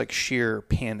in this like sheer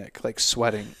panic, like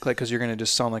sweating, like, because you're going to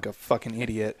just sound like a fucking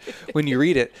idiot when you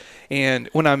read it. And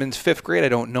when I'm in 5th grade, I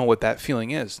don't know what that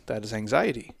feeling is. That is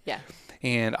anxiety. Yeah.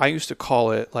 And I used to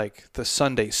call it like the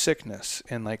Sunday sickness.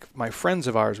 And like my friends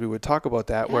of ours, we would talk about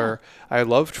that, where I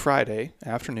loved Friday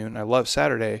afternoon. I loved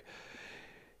Saturday.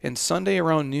 And Sunday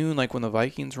around noon, like when the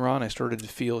Vikings were on, I started to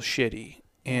feel shitty.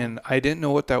 And I didn't know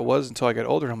what that was until I got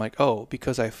older. I'm like, oh,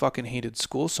 because I fucking hated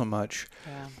school so much,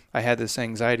 I had this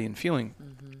anxiety and feeling.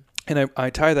 And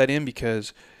I tie that in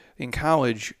because in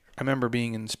college, I remember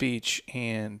being in speech,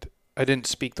 and I didn't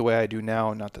speak the way I do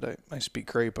now. Not that I speak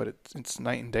great, but it's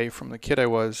night and day from the kid I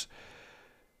was.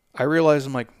 I realized,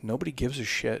 I'm like, nobody gives a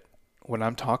shit what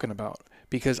I'm talking about,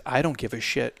 because I don't give a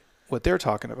shit what they're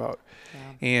talking about.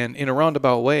 And in a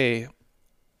roundabout way,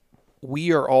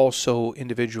 we are all so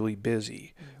individually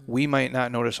busy. We might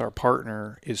not notice our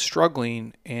partner is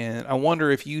struggling. And I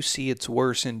wonder if you see it's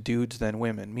worse in dudes than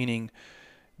women, meaning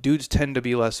dudes tend to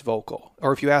be less vocal.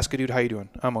 Or if you ask a dude, how you doing?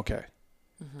 I'm okay.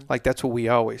 Like, that's what we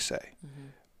always say.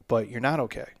 But you're not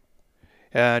okay.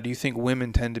 Do you think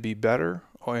women tend to be better,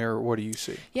 or what do you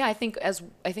see? Yeah, I think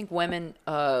women,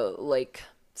 like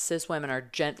cis women, are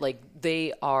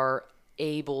they are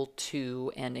able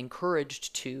to and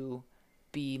encouraged to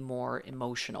be more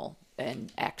emotional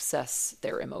and access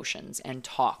their emotions and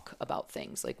talk about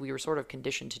things. Like we were sort of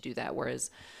conditioned to do that,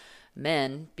 whereas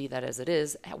men, be that as it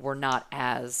is, were not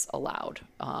as allowed.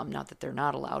 Not that they're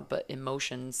not allowed, but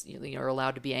emotions, you're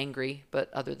allowed to be angry.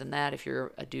 But other than that, if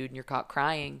you're a dude and you're caught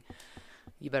crying,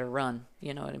 you better run.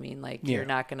 You know what I mean? Like you're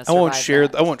not going to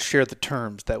survive. I won't share the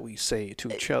terms that we say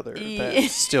to each other that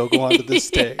still go on to this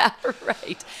day. Yeah,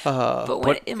 right.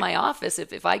 But in my office,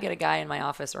 if I get a guy in my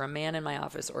office or a man in my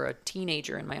office or a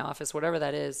teenager in my office, whatever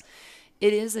that is,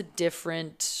 it is a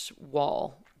different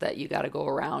wall that you got to go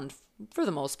around for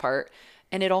the most part.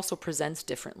 And it also presents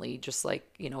differently, just like,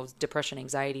 depression,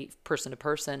 anxiety, person to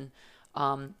person,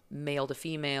 male to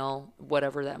female,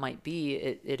 whatever that might be,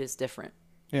 it is different.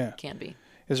 Yeah. It can be.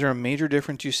 Is there a major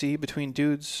difference you see between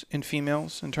dudes and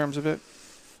females in terms of it?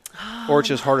 Or it's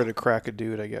just harder to crack a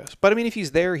dude, I guess. But I mean, if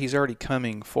he's there, he's already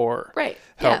coming for right.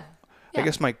 help. Yeah. I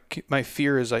guess my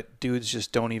fear is that dudes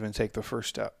just don't even take the first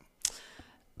step.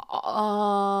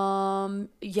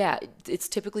 Yeah, it's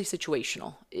typically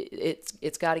situational.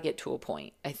 It's got to get to a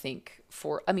point. I think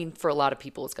for a lot of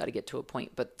people, it's got to get to a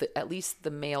point. But at least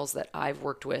the males that I've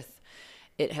worked with,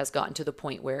 it has gotten to the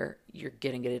point where you're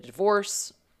getting a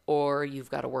divorce, or you've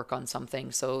got to work on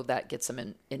something, so that gets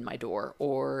them in my door.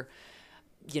 Or,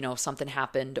 something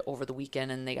happened over the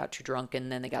weekend and they got too drunk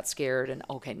and then they got scared, and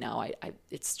okay, now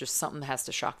it's just something has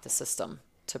to shock the system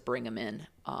to bring them in.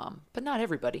 But not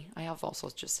everybody. I have also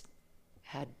just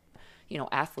had,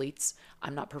 athletes.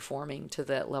 I'm not performing to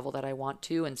the level that I want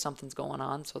to, and something's going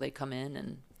on, so they come in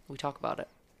and we talk about it.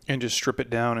 And just strip it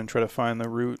down and try to find the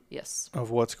root of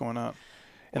what's going on.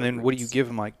 And then what do you give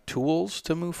them, like tools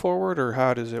to move forward, or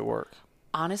how does it work?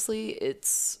 Honestly,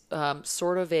 it's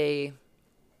sort of a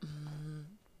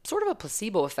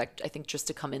placebo effect, I think, just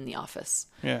to come in the office.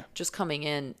 Yeah. Just coming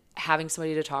in, having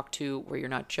somebody to talk to where you're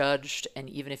not judged. And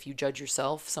even if you judge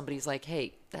yourself, somebody's like,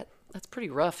 hey, that's pretty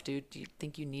rough, dude. Do you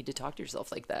think you need to talk to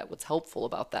yourself like that? What's helpful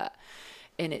about that?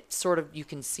 And it sort of, you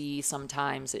can see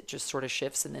sometimes it just sort of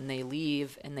shifts, and then they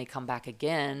leave and they come back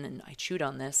again, and I chewed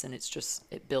on this, and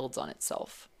it builds on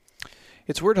itself.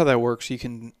 It's weird how that works. You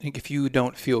can, if you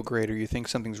don't feel great or you think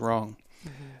something's wrong,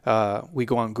 we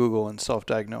go on Google and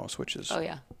self-diagnose, which is... Oh,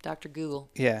 yeah. Dr. Google.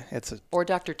 Yeah. Or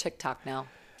Dr. TikTok now.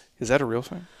 Is that a real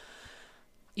thing?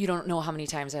 You don't know how many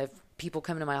times I have people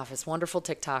come into my office. Wonderful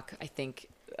TikTok. I think,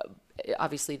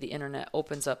 obviously, the internet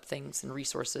opens up things and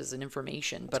resources and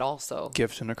information, but also...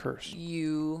 Gift and a curse.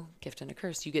 Gift and a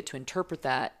curse. You get to interpret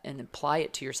that and apply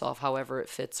it to yourself however it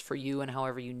fits for you and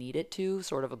however you need it to,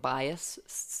 sort of a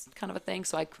bias kind of a thing.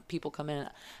 So people come in,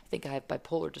 I think I have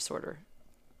bipolar disorder.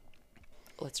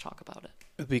 Let's talk about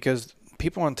it. Because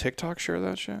people on TikTok share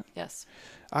that shit? Yes.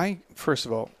 First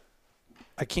of all,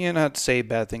 I cannot say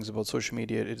bad things about social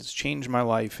media. It has changed my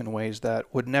life in ways that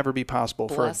would never be possible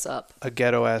for a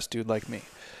ghetto-ass dude like me.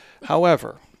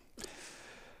 However,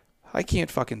 I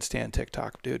can't fucking stand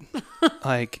TikTok, dude.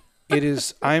 Like,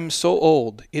 I'm so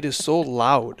old. It is so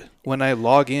loud when I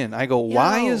log in. I go,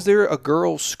 why is there a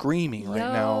girl screaming right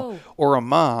now? Or a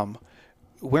mom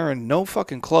wearing no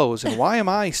fucking clothes, and why am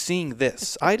I seeing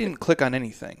this? I didn't click on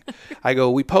anything. I go,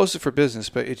 we posted for business,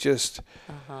 but it just,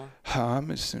 I'm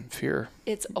just in fear.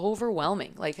 It's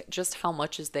overwhelming. Like, just how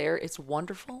much is there. It's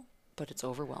wonderful, but it's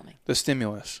overwhelming. The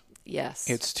stimulus. Yes.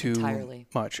 It's too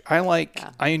much.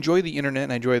 I enjoy the internet,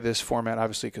 and I enjoy this format,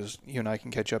 obviously, because you and I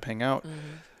can catch up, hang out,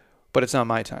 but it's not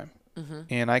my time.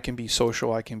 And I can be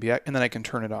social, and then I can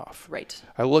turn it off. Right.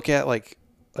 I look at like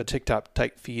a TikTok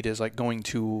type feed as like going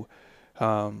to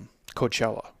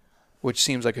Coachella, which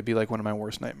seems like it'd be like one of my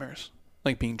worst nightmares.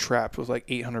 Like being trapped with like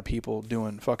 800 people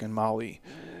doing fucking Molly.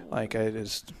 Like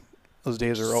those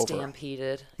days are over.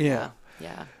 Stampeded. Yeah.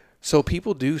 Yeah. So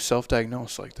people do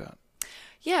self-diagnose like that.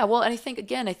 Yeah. Well, and I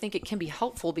think it can be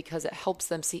helpful because it helps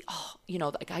them see,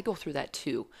 like I go through that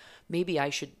too. Maybe I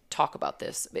should talk about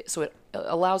this. So it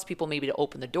allows people maybe to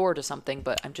open the door to something,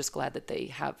 but I'm just glad that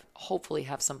they hopefully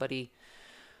have somebody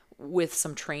with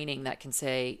some training that can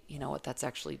say, you know what, that's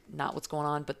actually not what's going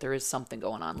on, but there is something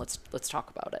going on. Let's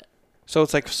talk about it. So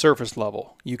it's like surface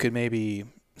level. You could maybe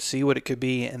see what it could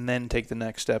be and then take the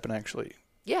next step and actually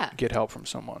get help from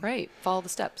someone. Right. Follow the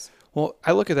steps. Well,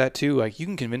 I look at that too. Like you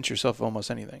can convince yourself of almost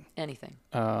anything. Anything.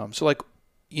 So like,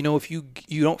 if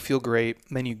you don't feel great,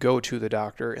 then you go to the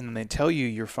doctor and then they tell you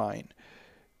you're fine.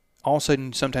 All of a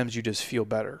sudden, sometimes you just feel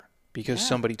better because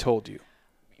somebody told you.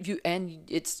 And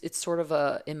it's sort of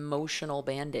a emotional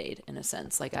Band-Aid in a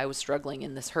sense. Like I was struggling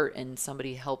in this hurt and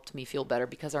somebody helped me feel better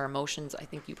because our emotions, I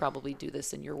think you probably do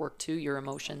this in your work too, your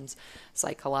emotions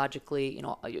psychologically,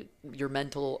 your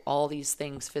mental, all these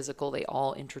things, physical, they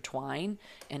all intertwine.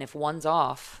 And if one's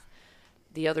off,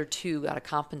 the other two got to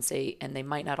compensate, and they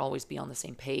might not always be on the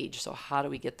same page. So how do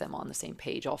we get them on the same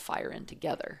page, all fire in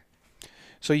together?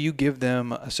 So you give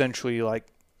them essentially like,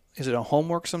 is it a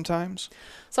homework sometimes?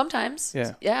 Sometimes.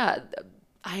 Yeah. Yeah.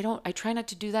 I try not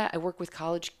to do that. I work with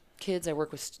college kids. I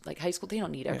work with like high school. They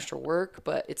don't need extra work,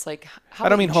 but it's like, how I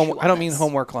don't about mean you home. chew on I don't mean this?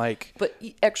 homework like. But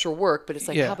extra work, but it's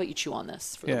like, Yeah. how about you chew on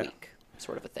this for Yeah. the week?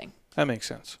 Sort of a thing. That makes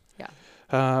sense.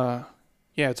 Yeah.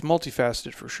 Yeah, it's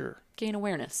multifaceted for sure. Gain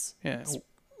awareness. Yeah.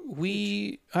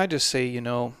 I just say,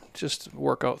 just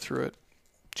work out through it.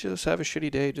 Just have a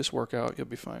shitty day, just work out, you'll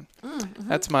be fine. Mm-hmm.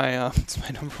 That's my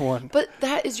number one. But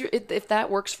that is if that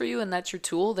works for you and that's your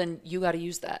tool, then you got to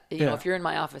use that. You know, Yeah. if you're in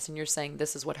my office and you're saying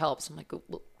this is what helps, I'm like,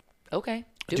 well, okay,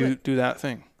 do it. Do that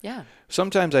thing. Yeah.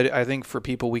 Sometimes I think for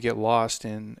people we get lost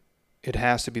in, it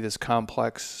has to be this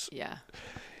complex. Yeah.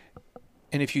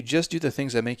 And if you just do the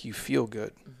things that make you feel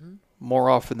good, more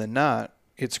often than not,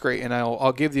 it's great. And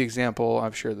I'll give the example.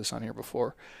 I've shared this on here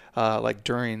before, like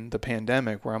during the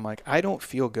pandemic, where I'm like, I don't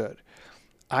feel good.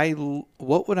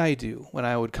 What would I do when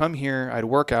I would come here? I'd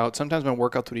work out. Sometimes my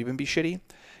workouts would even be shitty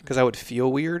because I would feel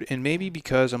weird, and maybe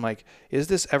because I'm like, is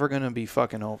this ever gonna be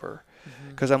fucking over?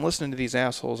 Because I'm listening to these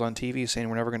assholes on TV saying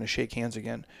we're never going to shake hands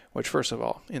again, which, first of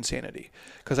all, insanity.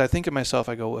 Because I think of myself,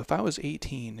 I go, if I was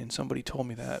 18 and somebody told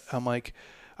me that, I'm like,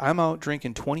 I'm out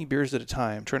drinking 20 beers at a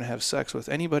time, trying to have sex with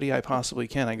anybody I possibly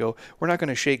can. I go, we're not going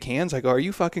to shake hands. I go, are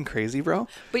you fucking crazy, bro?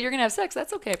 But you're gonna have sex.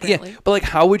 That's okay, apparently. Yeah, but like,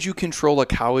 how would you control a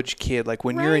college kid? Like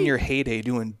when you're in Right. your heyday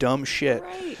doing dumb shit.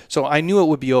 Right. So I knew it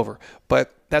would be over,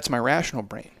 but that's my rational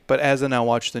brain. But as then I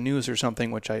watch the news or something,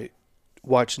 which I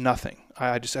watch nothing.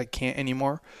 I can't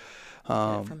anymore.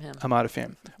 From him. I'm not a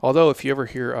fan. Although if you ever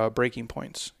hear Breaking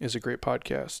Points is a great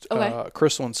podcast. Okay.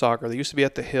 Crystal and Soccer. They used to be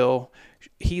at the Hill.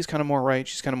 He's kind of more right.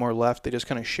 She's kind of more left. They just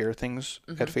kind of share things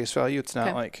at face value. It's not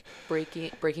Okay. like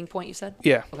Breaking Point, you said?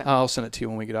 yeah. Okay. I'll send it to you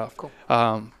when we get off. Cool.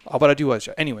 But I do watch.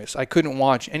 Anyways, I couldn't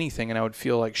watch anything, and I would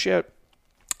feel like shit.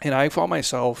 And I found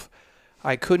myself,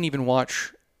 I couldn't even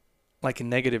watch like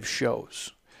negative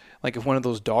shows. Like if one of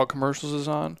those dog commercials is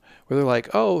on, where they're like,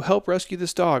 "Oh, help rescue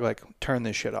this dog," like turn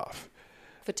this shit off.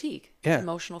 Fatigue. Yeah.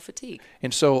 Emotional fatigue.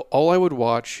 And so all I would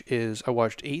watch is I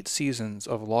watched 8 seasons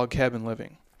of Log Cabin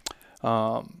Living.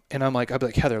 And I'd be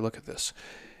like, Heather, look at this.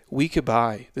 We could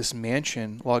buy this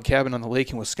mansion log cabin on the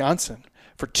lake in Wisconsin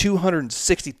for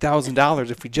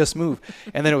 $260,000 if we just move.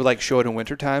 And then it would like show it in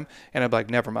wintertime. And I'd be like,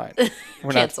 never mind.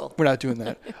 Cancel. We're not doing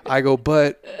that. I go,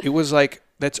 but it was like,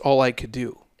 that's all I could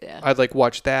do. Yeah. I'd like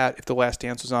watch that if The Last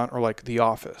Dance was on, or like The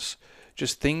Office.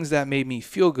 Just things that made me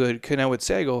feel good. And I would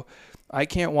say, I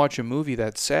can't watch a movie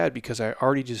that's sad because I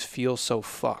already just feel so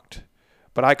fucked.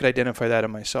 But I could identify that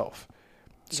in myself.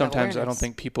 Sometimes I don't awareness.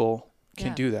 think people can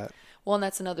Yeah. do that. Well, and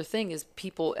that's another thing is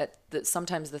people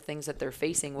sometimes the things that they're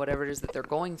facing, whatever it is that they're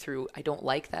going through, I don't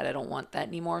like that. I don't want that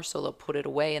anymore. So they'll put it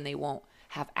away and they won't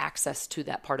have access to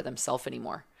that part of themselves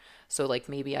anymore. So like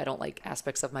maybe I don't like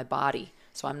aspects of my body,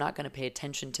 so I'm not going to pay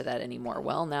attention to that anymore.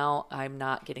 Well, now I'm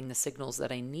not getting the signals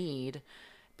that I need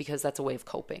because that's a way of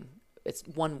coping. It's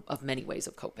one of many ways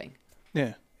of coping.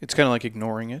 Yeah. It's kind of like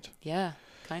ignoring it. Yeah,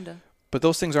 kind of. But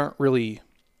those things aren't really,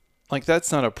 like,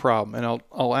 that's not a problem. And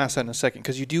I'll ask that in a second,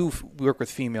 because you do work with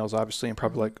females, obviously, and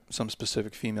probably like some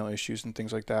specific female issues and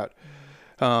things like that.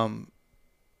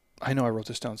 I know I wrote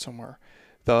this down somewhere.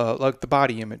 The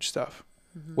body image stuff,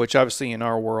 which obviously in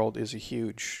our world is a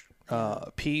huge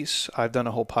piece. I've done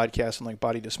a whole podcast on like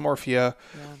body dysmorphia.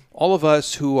 Yeah. All of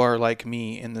us who are like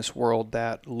me in this world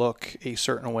that look a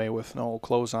certain way with no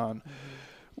clothes on,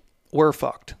 we're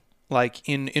fucked. Like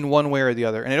in one way or the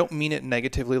other. And I don't mean it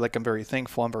negatively. Like I'm very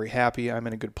thankful. I'm very happy. I'm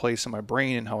in a good place in my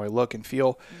brain and how I look and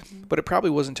feel. But it probably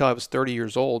wasn't until I was 30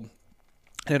 years old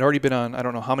and I'd already been on, I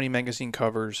don't know how many magazine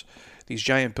covers, these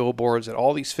giant billboards at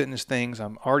all these fitness things.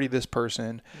 I'm already this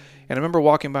person. And I remember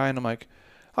walking by and I'm like,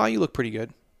 oh, you look pretty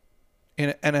good.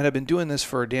 And I had been doing this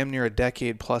for damn near a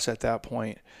decade plus at that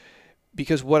point.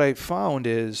 Because what I found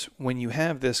is when you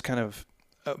have this kind of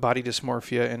body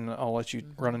dysmorphia, and I'll let you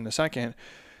run in a second,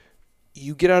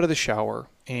 you get out of the shower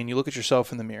and you look at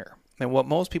yourself in the mirror. And what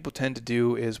most people tend to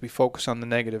do is we focus on the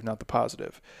negative, not the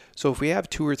positive. So if we have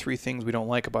 2 or 3 things we don't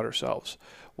like about ourselves,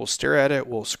 we'll stare at it,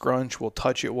 we'll scrunch, we'll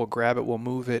touch it, we'll grab it, we'll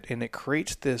move it. And it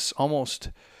creates this almost,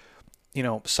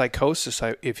 psychosis,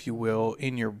 if you will,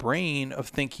 in your brain of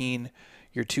thinking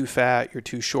you're too fat, you're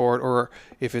too short, or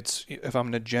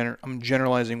I'm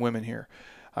generalizing women here.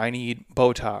 I need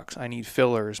Botox, I need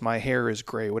fillers, my hair is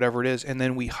gray, whatever it is. And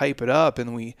then we hype it up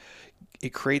and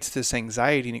it creates this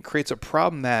anxiety and it creates a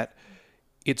problem that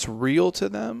it's real to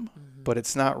them, but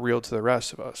it's not real to the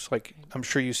rest of us. Like, I'm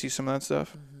sure you see some of that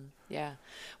stuff. Yeah.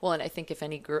 Well, and I think if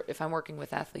any girl, if I'm working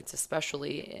with athletes,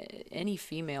 especially any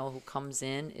female who comes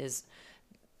in is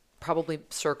probably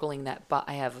circling that, but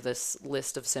I have this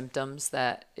list of symptoms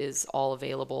that is all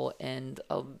available, and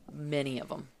many of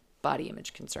them body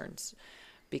image concerns,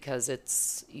 because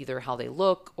it's either how they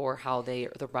look or how their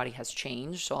body has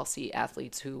changed. So I'll see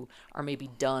athletes who are maybe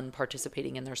done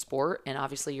participating in their sport, and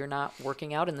obviously you're not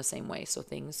working out in the same way, so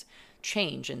things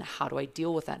change. And how do I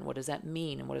deal with that, and what does that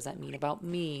mean, and what does that mean about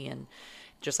me? And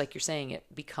just like you're saying, it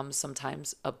becomes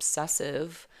sometimes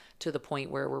obsessive to the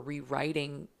point where we're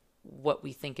rewriting what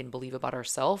we think and believe about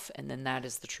ourselves, and then that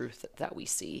is the truth that we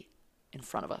see in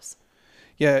front of us.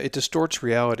 Yeah, it distorts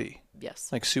reality. Yes.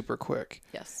 Like super quick.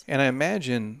 Yes. And I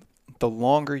imagine the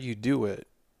longer you do it,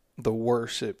 the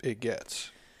worse it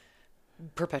gets.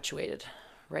 Perpetuated,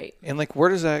 right? And like, where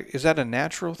does that, is that a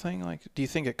natural thing? Like, do you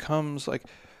think it comes like,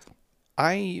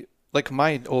 my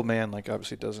old man, like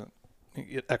obviously doesn't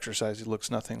exercise. He looks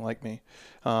nothing like me,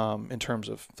 in terms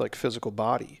of like physical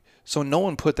body. So no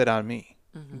one put that on me,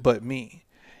 but me.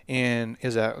 And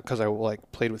is that because I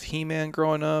like played with He-Man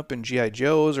growing up and G.I.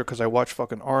 Joes, or because I watched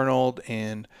fucking Arnold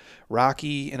and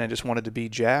Rocky and I just wanted to be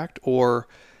jacked? Or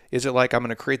is it like I'm going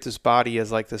to create this body as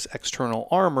like this external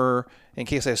armor in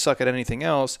case I suck at anything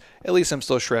else? At least I'm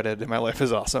still shredded and my life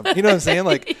is awesome. You know what I'm saying?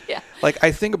 Like, Yeah. like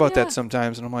I think about that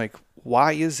sometimes and I'm like,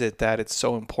 why is it that it's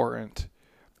so important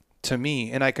to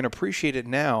me? And I can appreciate it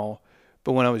now,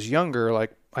 but when I was younger,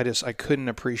 like I couldn't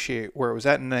appreciate where it was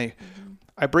at. And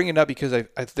I bring it up because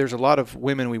there's a lot of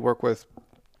women we work with,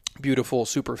 beautiful,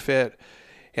 super fit,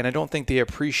 and I don't think they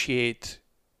appreciate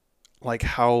like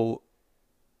how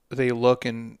they look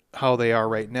and how they are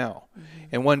right now.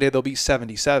 And one day they'll be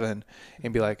 77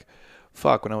 and be like,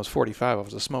 fuck, when I was 45, I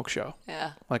was a smoke show.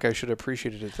 Yeah. Like I should have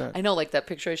appreciated it then. I know, like that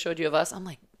picture I showed you of us, I'm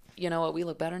like, you know what, we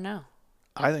look better now.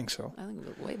 I think so. I think we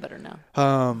look way better now.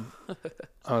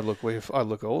 I look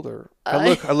older.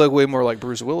 I look way more like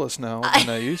Bruce Willis now than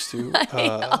I used to.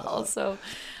 I also,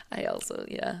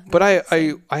 yeah. But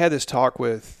I had this talk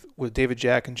with David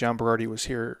Jack, and John Berardi was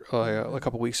here a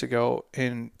couple weeks ago,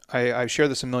 and I've shared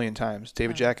this a million times.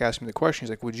 David Jack asked me the question. He's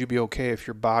like, would you be okay if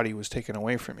your body was taken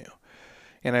away from you?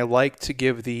 And I like to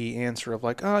give the answer of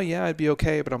like, oh yeah, I'd be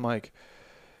okay. But I'm like,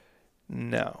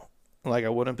 no. Like I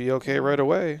wouldn't be okay right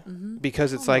away,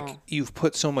 because it's like you've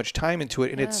put so much time into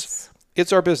it, and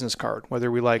it's our business card,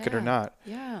 whether we like it or not.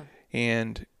 Yeah.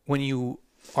 And when you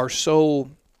are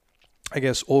so, I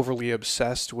guess, overly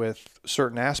obsessed with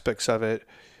certain aspects of it,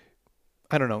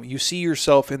 I don't know, you see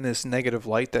yourself in this negative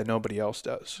light that nobody else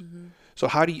does. So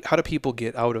how do people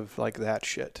get out of like that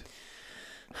shit?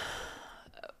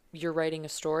 You're writing a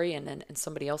story, and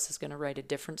somebody else is going to write a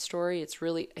different story. It's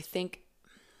really, I think,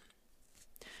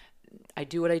 I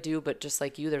do what I do, but just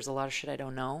like you, there's a lot of shit I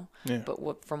don't know. Yeah.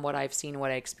 But from what I've seen,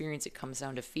 what I experience, it comes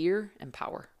down to fear and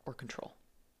power or control.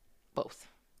 Both.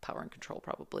 Power and control,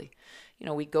 probably. You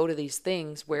know, we go to these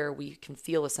things where we can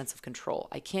feel a sense of control.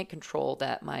 I can't control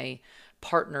that my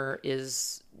partner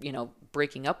is,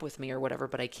 breaking up with me or whatever,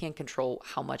 but I can control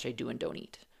how much I do and don't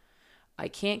eat. I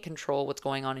can't control what's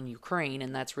going on in Ukraine,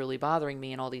 and that's really bothering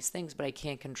me and all these things, but I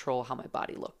can't control how my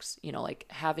body looks. Like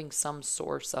having some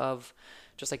source of,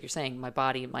 just like you're saying, my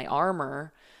body, my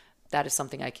armor, that is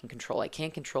something I can control. I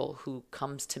can't control who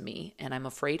comes to me, and I'm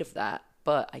afraid of that,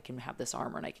 but I can have this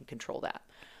armor and I can control that.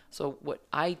 So what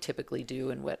I typically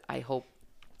do, and what I hope,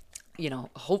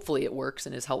 hopefully it works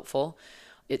and is helpful.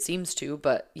 It seems to,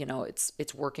 but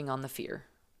it's working on the fear.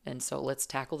 And so let's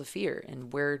tackle the fear.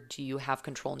 And where do you have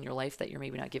control in your life that you're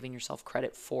maybe not giving yourself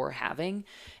credit for having?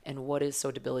 And what is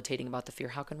so debilitating about the fear?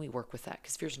 How can we work with that?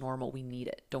 Because fear is normal. We need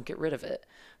it. Don't get rid of it.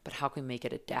 But how can we make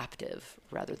it adaptive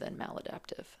rather than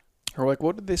maladaptive? Or like,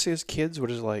 what did they say as kids? What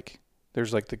is like,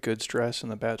 there's like the good stress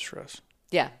and the bad stress.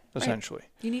 Yeah. Essentially.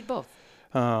 Right. You need both.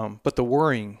 But the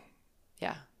worrying.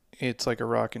 Yeah. It's like a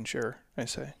rocking chair, I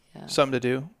say. Yeah. Something to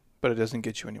do, but it doesn't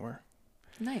get you anywhere.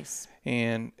 Nice.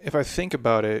 And if I think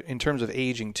about it in terms of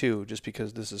aging too, just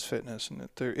because this is fitness and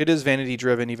it is vanity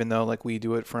driven, even though like we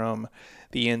do it from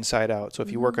the inside out. So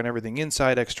if you work on everything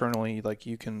inside externally, like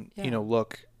you can,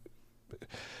 look,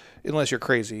 unless you're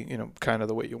crazy, kind of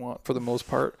the way you want for the most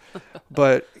part,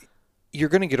 but you're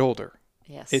going to get older.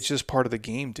 Yes. It's just part of the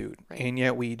game, dude. Right. And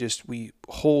yet we just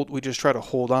try to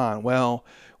hold on. Well,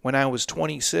 when I was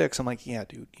 26, I'm like, yeah,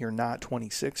 dude, you're not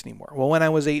 26 anymore. Well, when I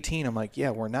was 18, I'm like, yeah,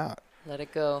 we're not. Let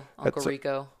it go, Uncle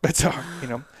Rico. That's our,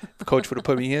 if Coach would have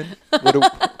put me in, would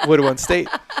have won state.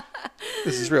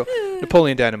 This is real.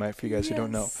 Napoleon Dynamite for you guys who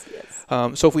don't know.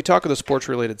 Yes. So if we talk of the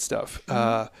sports-related stuff,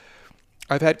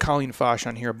 I've had Colleen Fosh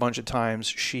on here a bunch of times.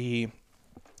 She,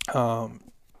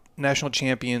 national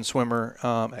champion swimmer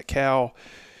at Cal.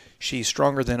 She's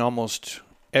stronger than almost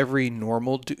every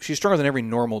normal dude. She's stronger than every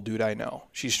normal dude I know.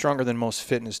 She's stronger than most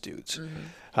fitness dudes.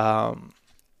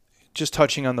 Just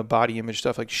touching on the body image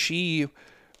stuff, like she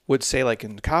would say, like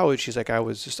in college, she's like, I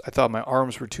thought my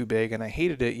arms were too big and I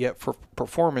hated it. Yet for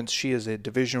performance, she is a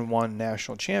Division I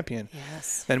national champion.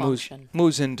 Yes. Then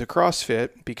moves into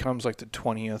CrossFit, becomes like the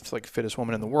 20th like fittest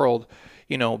woman in the world.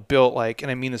 You know, built like, and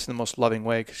I mean this in the most loving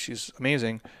way because she's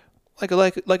amazing. Like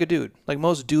a dude. Like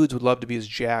most dudes would love to be as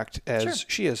jacked as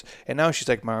she is. And now she's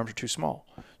like, my arms are too small.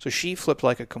 So she flipped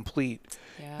like a complete,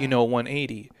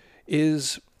 180.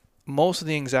 Is most of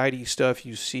the anxiety stuff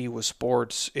you see with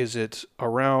sports, is it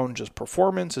around just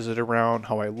performance? Is it around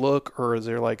how I look? Or is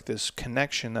there like this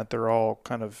connection that they're all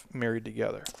kind of married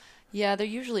together? Yeah, they're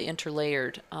usually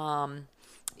interlayered. And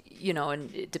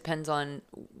it depends on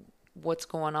what's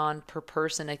going on per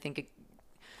person. I think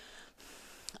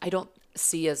I don't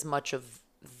see as much of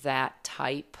that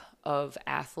type of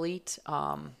athlete,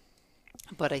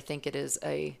 but I think it's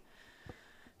a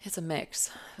mix.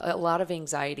 A lot of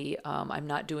anxiety. I'm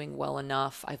not doing well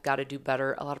enough. I've got to do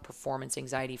better. A lot of performance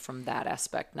anxiety from that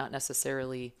aspect, not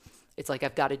necessarily. It's like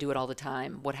I've got to do it all the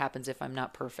time. What happens if I'm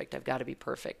not perfect? I've got to be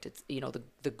perfect. It's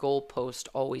the goalpost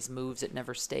always moves. It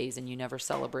never stays, and you never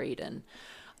celebrate. And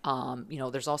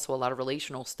there's also a lot of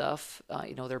relational stuff.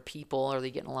 There are people. Are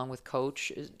they getting along with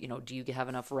coach? Do you have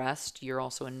enough rest? You're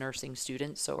also a nursing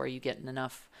student, so are you getting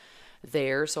enough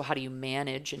there? So how do you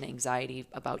manage an anxiety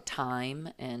about time?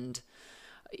 And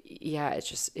yeah,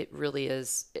 it really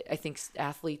is. I think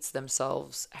athletes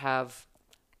themselves have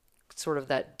sort of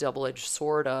that double-edged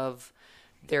sword of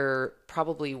they're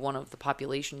probably one of the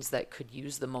populations that could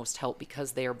use the most help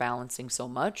because they are balancing so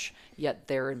much, yet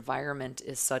their environment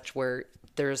is such where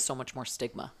there is so much more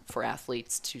stigma for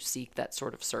athletes to seek that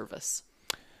sort of service.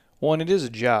 Well, and it is a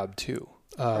job too.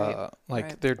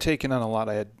 Right. They're taking on a lot.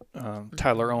 I had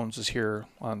Tyler Owens is here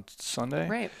on Sunday.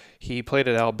 Right. He played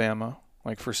at Alabama,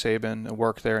 like for Saban, and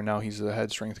worked there. And now he's the head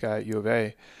strength guy at U of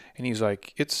A. And he's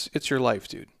like, it's your life,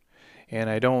 dude. And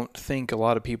I don't think a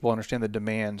lot of people understand the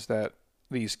demands that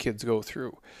these kids go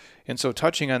through. And so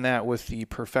touching on that with the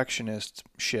perfectionist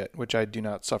shit, which I do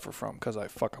not suffer from because I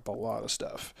fuck up a lot of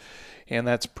stuff. And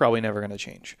that's probably never going to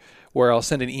change. Where I'll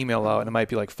send an email out and it might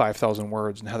be like 5,000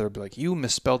 words and Heather will be like, you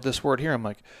misspelled this word here. I'm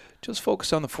like, just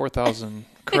focus on the 4,000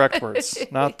 correct words,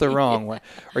 not the wrong one.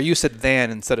 Or you said than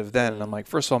instead of then. And I'm like,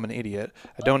 first of all, I'm an idiot.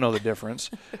 I don't know the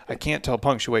difference. I can't tell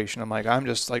punctuation. I'm like, I'm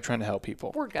just like trying to help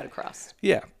people. Word got across.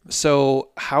 Yeah. So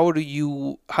how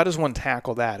does one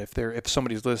tackle that if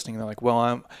somebody's listening and they're like,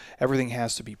 well, everything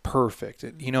has to be perfect,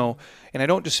 and I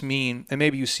don't just mean, and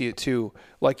maybe you see it too,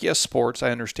 like, yes, sports, I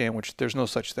understand, which there's no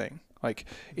such thing. Like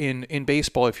in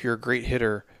baseball, if you're a great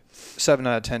hitter, 7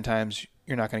 out of 10 times,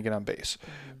 you're not going to get on base.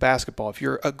 Mm-hmm. Basketball, if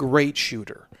you're a great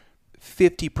shooter,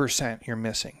 50% you're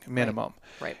missing minimum.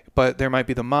 Right. But there might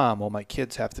be the mom, well, my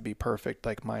kids have to be perfect.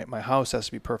 Like my house has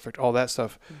to be perfect, all that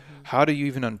stuff. Mm-hmm. How do you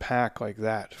even unpack like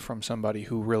that from somebody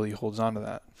who really holds on to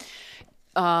that?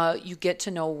 You get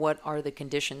to know what are the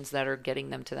conditions that are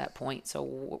getting them to that point. So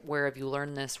where have you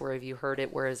learned this? Where have you heard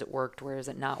it? Where has it worked? Where has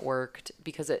it not worked?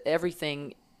 Because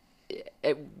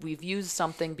we've used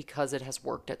something because it has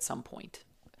worked at some point.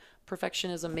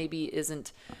 Perfectionism maybe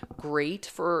isn't great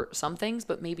for some things,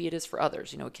 but maybe it is for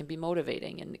others. It can be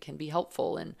motivating and it can be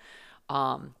helpful. And,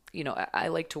 I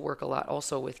like to work a lot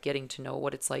also with getting to know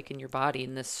what it's like in your body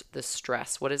and this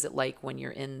stress. What is it like when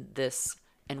you're in this?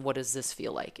 And what does this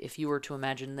feel like? If you were to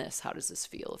imagine this, how does this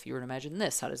feel? If you were to imagine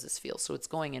this, how does this feel? So it's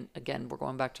going in, again, we're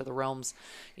going back to the realms,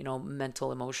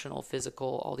 mental, emotional,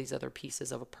 physical, all these other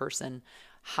pieces of a person.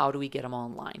 How do we get them all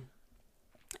in line?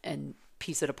 And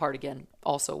piece it apart again.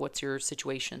 Also, what's your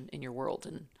situation in your world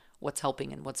and what's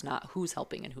helping and what's not? Who's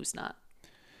helping and who's not?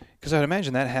 Because I'd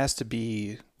imagine that has to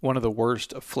be one of the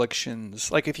worst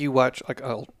afflictions. Like if you watch, like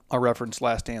I'll reference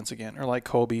Last Dance again, or like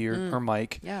Kobe or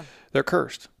Mike, they're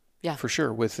cursed. Yeah, for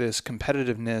sure. With this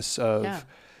competitiveness of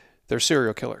they're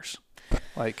serial killers,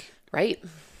 like right,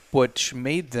 which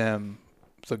made them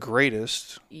the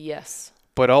greatest. Yes,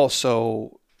 but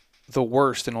also the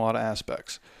worst in a lot of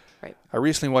aspects. Right. I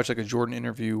recently watched like a Jordan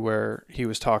interview where he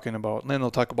was talking about, and then they'll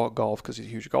talk about golf because he's a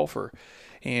huge golfer,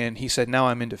 and he said, now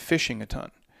I'm into fishing a ton.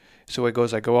 So it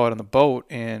goes, I go out on the boat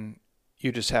and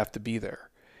you just have to be there.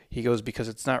 He goes, because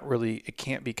it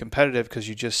can't be competitive because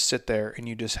you just sit there and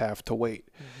you just have to wait.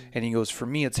 Mm-hmm. And he goes, for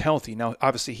me, it's healthy. Now,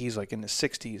 obviously, he's like in his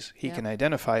 60s. He can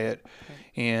identify it.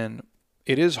 Okay. And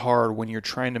it is hard when you're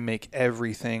trying to make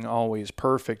everything always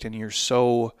perfect and you're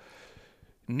so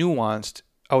nuanced.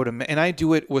 And I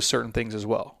do it with certain things as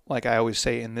well. Like I always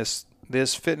say in this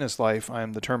this fitness life,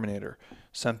 I'm the Terminator.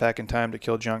 Sent back in time to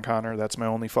kill John Connor. That's my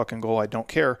only fucking goal. I don't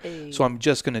care. Hey. So I'm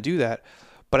just going to do that.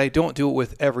 But I don't do it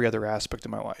with every other aspect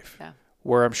of my life. Yeah.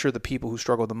 Where I'm sure the people who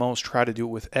struggle the most try to do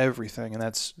it with everything, and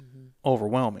that's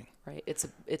overwhelming. Right. It's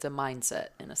a mindset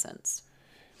in a sense.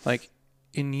 Like,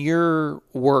 in your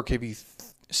work, have you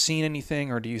seen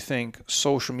anything, or do you think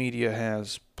social media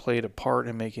has played a part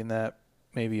in making that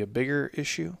maybe a bigger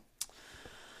issue?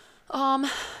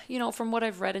 From what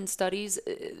I've read in studies,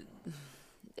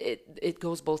 it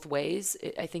goes both ways.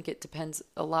 I think it depends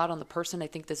a lot on the person. I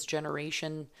think this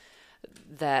generation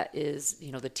that is,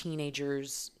 the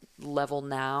teenagers level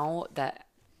now that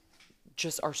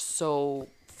just are so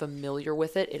familiar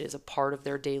with it. It is a part of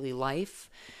their daily life.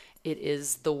 It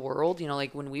is the world.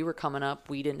 Like when we were coming up,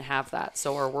 we didn't have that.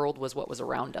 So our world was what was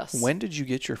around us. When did you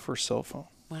get your first cell phone?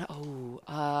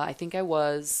 I think I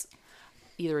was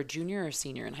either a junior or a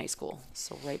senior in high school.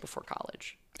 So right before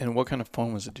college. And what kind of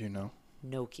phone was it, do you know?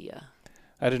 Nokia.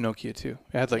 I had a Nokia too.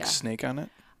 It had like Snake on it.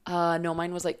 No,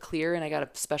 mine was like clear, and I got a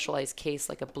specialized case,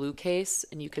 like a blue case,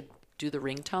 and you could do the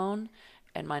ringtone.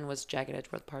 And mine was Jagged Edge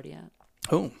Where the Party At.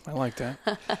 Oh, I like that.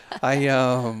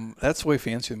 That's way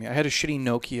fancy with me. I had a shitty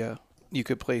Nokia. You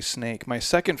could play Snake. My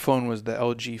second phone was the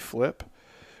LG Flip,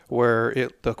 where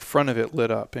the front of it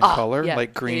lit up in color,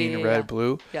 like green, red,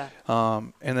 blue. Yeah.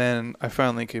 And then I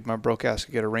finally my broke ass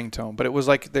could get a ringtone, but it was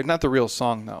like they're not the real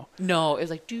song though. No, it was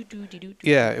like do do do do.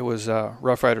 Yeah, it was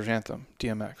Rough Riders Anthem,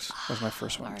 DMX was my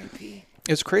first one. R.I.P.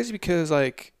 It's crazy because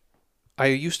like I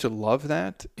used to love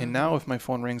that, and now if my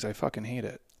phone rings, I fucking hate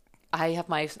it. I have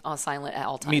my silent at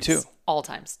all times. Me too. All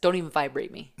times. Don't even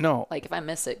vibrate me. No. Like if I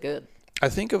miss it, good. I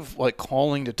think of like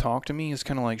calling to talk to me is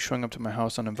kind of like showing up to my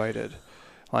house uninvited.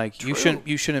 Like True.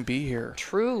 you shouldn't be here.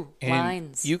 True. And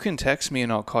lines. you can text me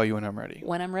and I'll call you when I'm ready.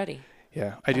 When I'm ready.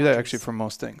 Yeah, I do that actually for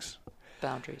most things.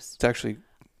 Boundaries. It's actually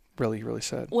really, really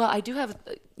sad. Well, I do have,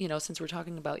 since we're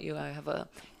talking about you,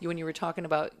 when you were talking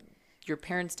about your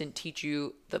parents didn't teach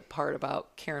you the part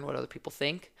about caring what other people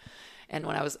think. And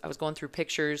when I was going through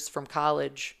pictures from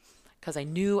college, because I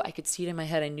knew I could see it in my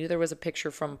head. I knew there was a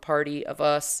picture from a party of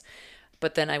us.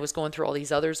 But then I was going through all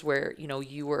these others where,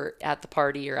 you were at the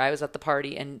party or I was at the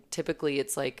party. And typically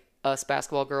it's like us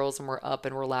basketball girls and we're up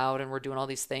and we're loud and we're doing all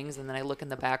these things. And then I look in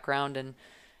the background and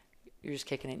you're just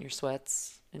kicking it in your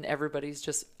sweats and everybody's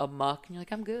just amuck. And you're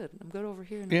like, I'm good. I'm good over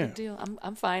here. No big deal.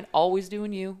 I'm fine. Always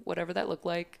doing you, whatever that looked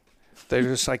like.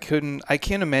 I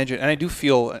can't imagine. And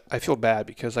I feel bad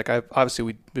because like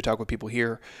we talk with people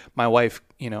here. My wife,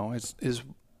 is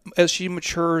as she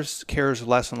matures, cares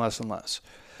less and less and less.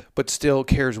 But still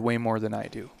cares way more than I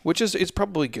do, which is it's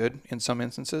probably good in some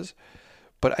instances.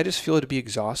 But I just feel it to be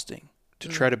exhausting to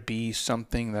try to be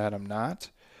something that I'm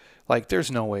not. Like,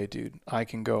 there's no way, dude, I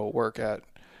can go work at,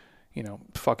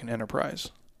 fucking Enterprise.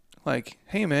 Like,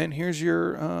 hey, man, here's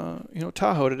your,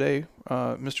 Tahoe today.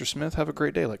 Mr. Smith, have a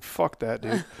great day. Like, fuck that,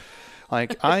 dude.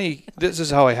 Like, this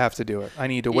is how I have to do it. I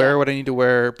need to wear what I need to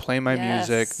wear, play my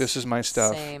music. This is my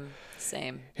stuff.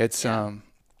 Same. It's,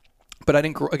 but I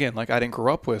didn't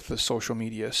grow up with the social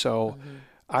media, so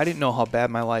I didn't know how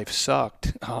bad my life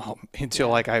sucked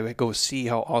until I would go see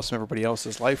how awesome everybody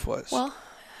else's life was. Well,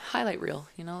 highlight reel.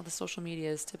 The social media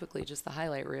is typically just the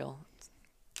highlight reel.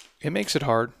 It makes it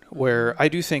hard. Where I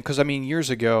do think, because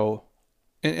years ago,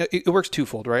 and it works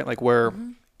twofold, right? Like where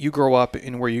you grow up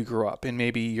and where you grew up, and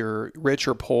maybe you're rich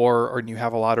or poor, or you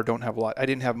have a lot or don't have a lot. I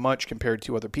didn't have much compared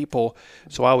to other people,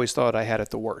 so I always thought I had it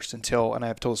the worst and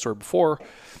I've told the story before.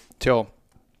 Till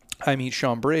I meet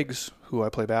Sean Briggs, who I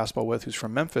play basketball with, who's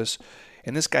from Memphis,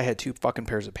 and this guy had 2 fucking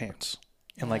pairs of pants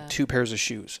and like 2 pairs of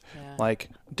shoes. Yeah. Like,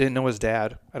 didn't know his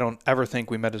dad. I don't ever think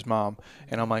we met his mom.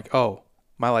 And I'm like, oh,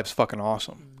 my life's fucking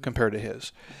awesome compared to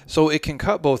his. So it can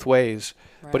cut both ways.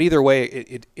 Right. But either way,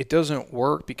 it doesn't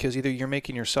work because either you're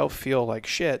making yourself feel like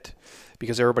shit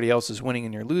because everybody else is winning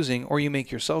and you're losing, or you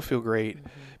make yourself feel great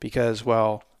because,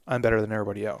 well, I'm better than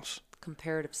everybody else.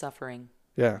 Comparative suffering.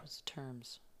 Yeah. Those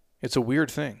terms. It's a weird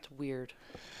thing. It's weird.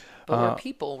 But we're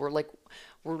people.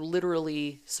 We're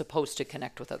literally supposed to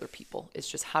connect with other people. It's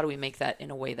just how do we make that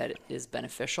in a way that is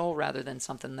beneficial rather than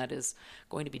something that is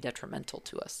going to be detrimental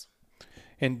to us.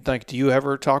 And like, do you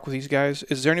ever talk with these guys?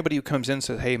 Is there anybody who comes in and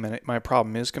says, hey, man, my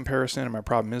problem is comparison and my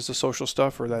problem is the social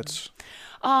stuff, or that's...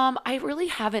 I really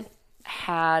haven't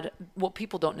had... Well,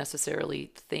 people don't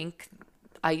necessarily think.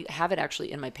 I have it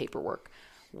actually in my paperwork.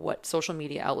 What social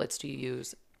media outlets do you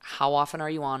use? How often are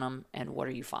you on them, and what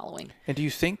are you following? And do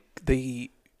you think they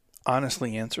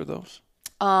honestly answer those?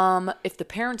 If the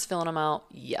parent's filling them out,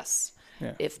 yes.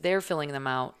 Yeah. If they're filling them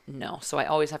out, no. So I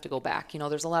always have to go back.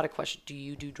 There's a lot of questions. Do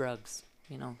you do drugs?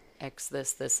 X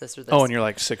this, or this. Oh, and you're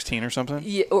like 16 or something?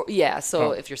 Yeah. So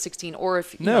Oh. if you're 16, or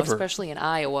if you know, Never. especially in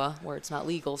Iowa where it's not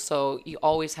legal, so you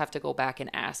always have to go back and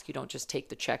ask. You don't just take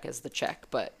the check as the check.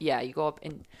 But yeah, you go up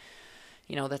and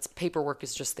that's paperwork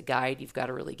is just the guide. You've got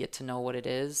to really get to know what it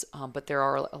is. But there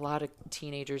are a lot of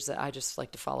teenagers that I just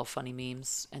like to follow funny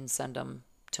memes and send them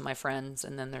to my friends.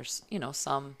 And then there's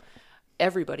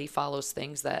everybody follows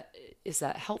things that is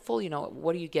that helpful.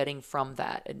 What are you getting from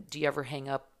that? And do you ever hang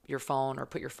up your phone or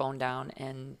put your phone down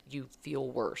and you feel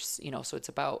worse? So it's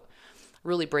about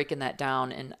really breaking that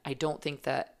down. And I don't think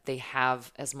that they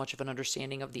have as much of an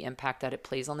understanding of the impact that it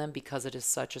plays on them because it is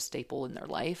such a staple in their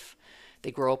life. They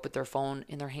grow up with their phone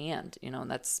in their hand,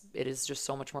 and it is just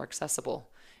so much more accessible.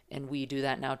 And we do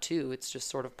that now too. It's just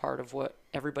sort of part of what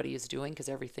everybody is doing because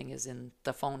everything is in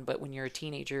the phone. But when you're a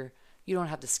teenager, you don't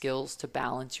have the skills to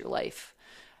balance your life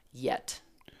yet.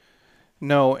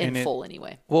 No, full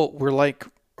anyway. Well, we're like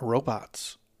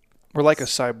robots. We're like a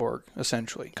cyborg,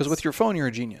 essentially. Because with your phone, you're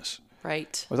a genius.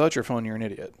 Right. Without your phone, you're an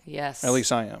idiot. Yes. At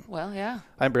least I am. Well, yeah.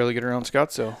 I barely get around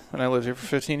Scottsdale, and I lived here for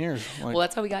 15 years. Well,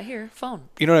 that's how we got here. Phone.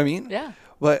 You know what I mean? Yeah.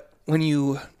 But when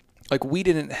we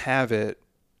didn't have it,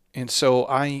 and so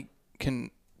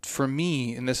for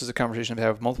me, and this is a conversation I've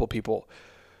had with multiple people,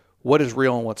 what is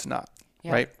real and what's not,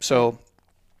 right? So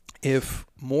if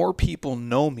more people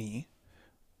know me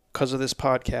because of this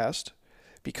podcast,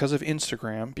 because of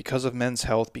Instagram, because of Men's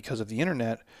Health, because of the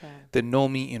internet, that know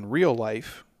me in real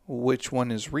life, which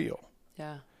one is real?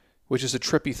 Yeah. Which is a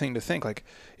trippy thing to think. Like,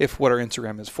 if what our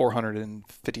Instagram is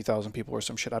 450,000 people or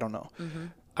some shit, I don't know. Mm-hmm.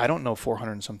 I don't know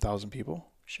 400 and some thousand people.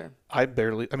 Sure. I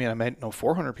might know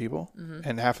 400 people,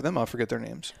 and half of them I'll forget their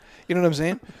names. You know what I'm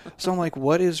saying? So I'm like,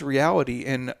 what is reality?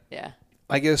 And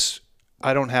I guess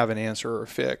I don't have an answer or a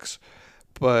fix,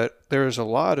 but there's a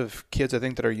lot of kids I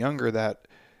think that are younger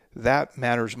that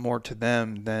matters more to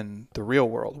them than the real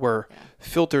world, where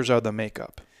filters are the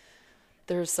makeup.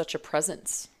 There's such a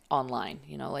presence online,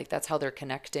 like that's how they're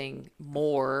connecting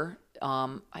more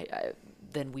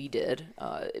than we did,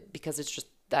 because it's just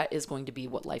that is going to be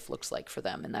what life looks like for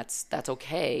them, and that's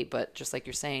okay. But just like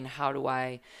you're saying, how do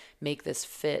I make this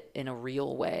fit in a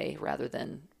real way rather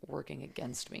than working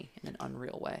against me in an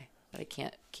unreal way that I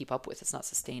can't keep up with? It's not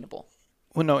sustainable.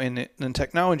 Well, no, and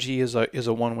technology is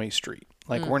a one-way street.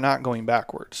 Like, we're not going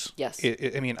backwards. Yes.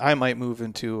 I might move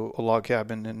into a log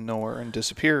cabin in nowhere and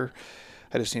disappear.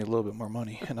 I just need a little bit more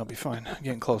money, and I'll be fine. I'm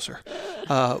getting closer.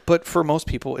 But for most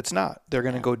people, it's not. They're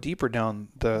going to go deeper down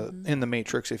in the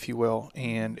matrix, if you will,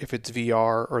 and if it's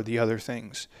VR or the other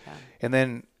things. Yeah. And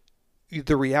then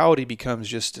the reality becomes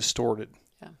just distorted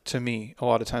to me a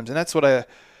lot of times. And that's what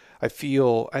I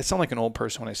feel. I sound like an old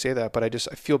person when I say that, but I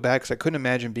feel bad because I couldn't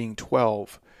imagine being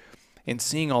 12 and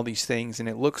seeing all these things, and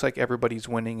it looks like everybody's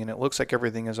winning, and it looks like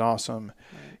everything is awesome.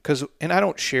 And I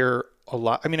don't share a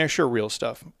lot. I mean, I share real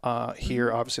stuff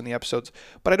here, obviously, in the episodes,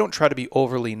 but I don't try to be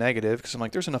overly negative because I'm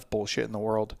like, there's enough bullshit in the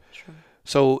world. Sure.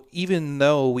 So even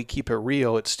though we keep it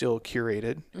real, it's still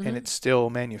curated and it's still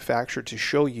manufactured to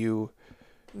show you,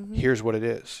 here's what it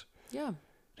is. Yeah.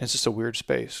 It's just a weird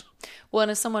space. Well, and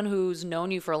as someone who's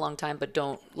known you for a long time, but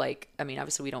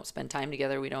obviously we don't spend time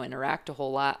together. We don't interact a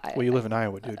whole lot. You live in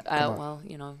Iowa, dude.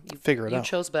 You figure it out. You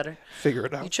chose better. Figure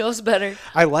it out. You chose better.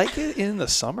 I like it in the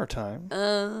summertime.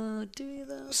 Do you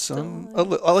though?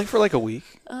 I like for like a week.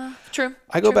 True.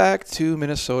 I go back to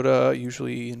Minnesota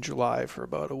usually in July for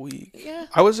about a week. Yeah.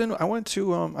 I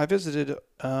visited,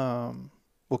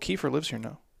 Kiefer lives here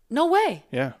now. No way.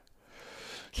 Yeah.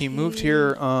 He moved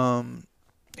here,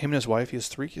 him and his wife, does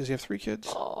he have 3 kids?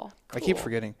 Oh, cool. I keep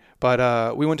forgetting.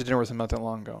 But we went to dinner with him not that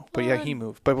long ago. But yeah, he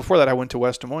moved. But before that, I went to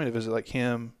West Des Moines to visit like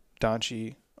him,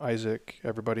 Donchi, Isaac,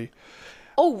 everybody.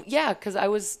 Oh, yeah, because I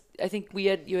think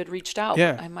you had reached out.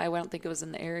 Yeah. I don't think it was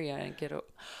in the area.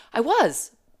 I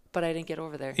was, but I didn't get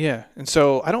over there. Yeah. And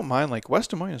so I don't mind, like,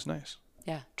 West Des Moines is nice.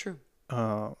 Yeah, true.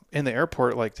 In the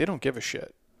airport, like, they don't give a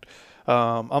shit.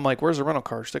 I'm like, where's the rental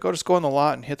car? She's like, oh, just go in the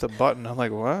lot and hit the button. I'm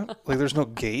like, what? Like, there's no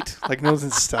gate? Like, no one's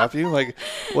going to stop you? Like,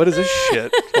 what is this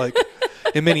shit? Like,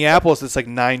 in Minneapolis, it's like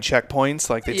 9 checkpoints.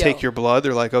 Like, they take your blood.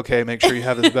 They're like, okay, make sure you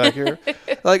have this back here.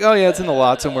 Like, oh, yeah, it's in the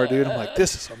lot somewhere, dude. I'm like,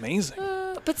 this is amazing.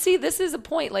 But see, this is a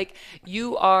point. Like,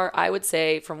 you are, I would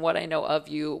say, from what I know of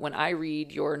you, when I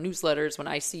read your newsletters, when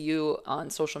I see you on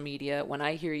social media, when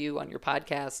I hear you on your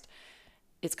podcast,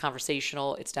 it's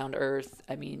conversational, it's down to earth.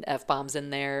 I mean, F-bombs in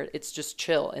there. It's just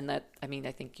chill. And that, I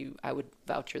think I would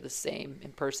vouch you're the same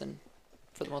in person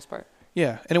for the most part.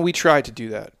 Yeah. And we try to do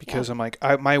that because I'm like,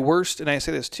 my worst, and I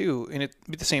say this too, and it'd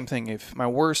be the same thing. If my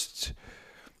worst,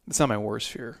 it's not my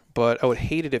worst fear, but I would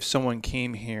hate it if someone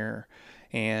came here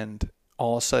and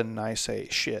all of a sudden I say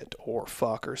shit or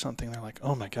fuck or something, they're like,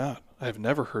 oh my God, I've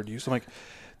never heard you. So I'm like,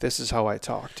 this is how I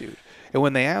talk, dude. And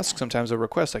when they ask sometimes a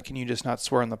request, like, can you just not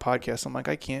swear on the podcast? I'm like,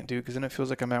 I can't do, because then it feels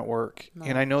like I'm at work. No.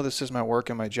 And I know this is my work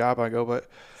and my job. I go, but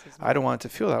I don't want it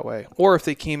to feel that way. Or if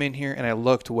they came in here and I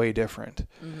looked way different,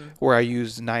 where I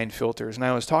used 9 filters. And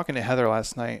I was talking to Heather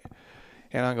last night,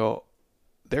 and I go,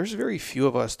 there's very few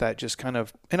of us that just kind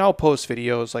of, and I'll post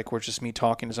videos like where it's just me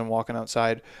talking as I'm walking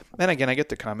outside. And again, I get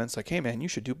the comments like, hey man, you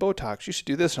should do Botox. You should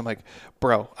do this. And I'm like,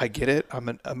 bro, I get it. I'm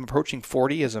approaching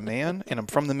 40 as a man, and I'm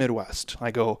from the Midwest.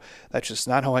 I go, that's just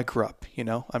not how I grew up. You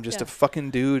know, I'm just a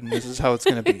fucking dude, and this is how it's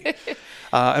going to be.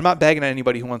 I'm not bagging at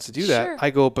anybody who wants to do that. Sure.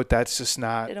 I go, but that's just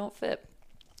not. They don't fit.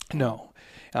 No.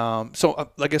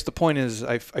 So I guess the point is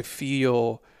I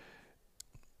feel,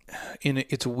 and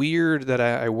it's weird that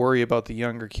I worry about the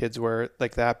younger kids where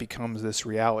like that becomes this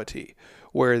reality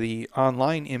where the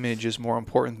online image is more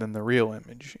important than the real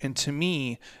image. And to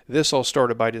me, this all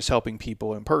started by just helping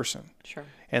people in person. Sure.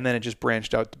 And then it just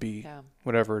branched out to be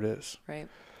whatever it is. Right.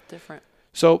 Different.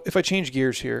 So if I change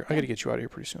gears here, I got to get you out of here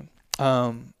pretty soon.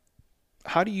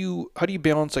 How do you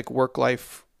balance like work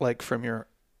life, like from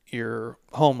your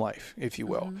home life, if you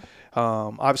will?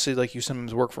 Obviously, like you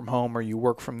sometimes work from home or you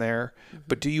work from there,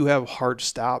 but do you have hard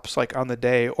stops like on the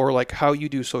day, or like how you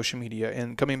do social media?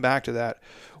 And coming back to that,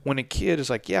 when a kid is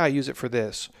like, yeah, I use it for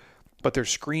this, but their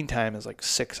screen time is like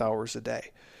 6 hours a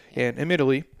day. And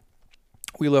admittedly,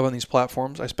 we live on these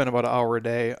platforms. I spend about an hour a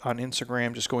day on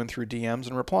Instagram just going through DMs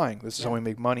and replying. This is how we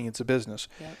make money. It's a business.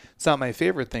 It's not my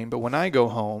favorite thing, but when I go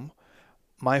home,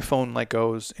 my phone like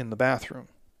goes in the bathroom,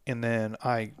 and then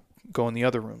I go in the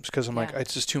other rooms because I'm like,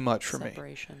 it's just too much for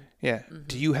Separation. me. Yeah.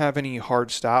 Do you have any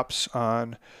hard stops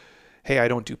on, hey, I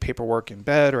don't do paperwork in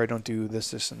bed, or I don't do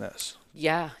this, and this?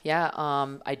 Yeah.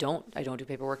 I don't do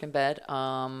paperwork in bed.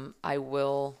 I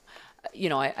will,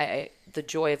 the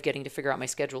joy of getting to figure out my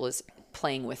schedule is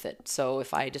playing with it. So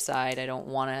if I decide I don't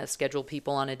want to schedule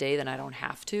people on a day, then I don't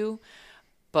have to.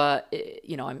 But,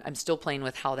 I'm still playing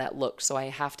with how that looks. So I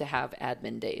have to have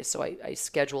admin days. So I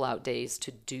schedule out days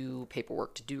to do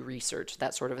paperwork, to do research,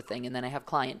 that sort of a thing. And then I have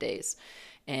client days.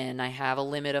 And I have a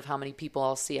limit of how many people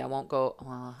I'll see. I won't go,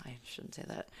 well, I shouldn't say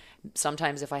that.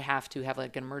 Sometimes if I have to have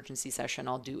like an emergency session,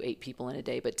 I'll do 8 people in a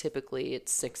day. But typically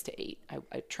it's 6 to 8.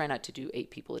 I try not to do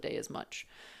 8 people a day as much.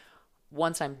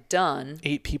 Once I'm done.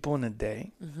 8 people in a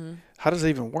day? How does that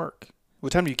even work?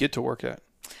 What time do you get to work at?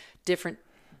 Different.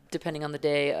 Depending on the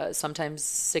day, sometimes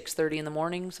 6:30 in the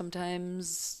morning,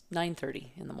 sometimes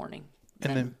 9:30 in the morning.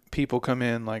 And then people come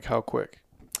in like how quick?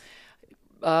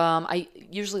 I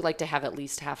usually like to have at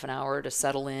least half an hour to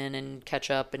settle in and catch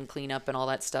up and clean up and all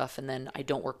that stuff. And then I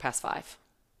don't work past 5.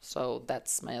 So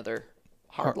that's my other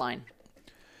hard line.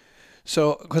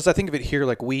 So, because I think of it here,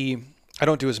 like I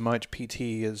don't do as much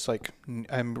PT as like,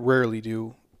 I rarely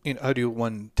do, I do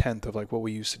 1/10 of like what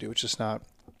we used to do. It's just not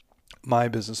my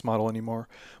business model anymore.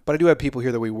 But I do have people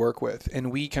here that we work with,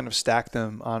 and we kind of stack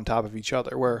them on top of each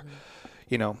other where,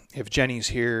 if Jenny's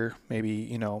here,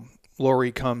 maybe,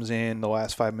 Lori comes in the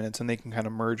last 5 minutes and they can kind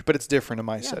of merge, but it's different in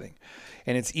my setting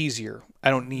and it's easier.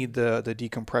 I don't need the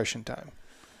decompression time.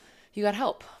 You got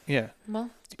help. Yeah.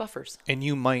 Well, it's buffers. And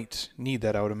you might need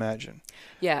that, I would imagine.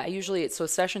 Yeah, so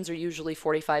sessions are usually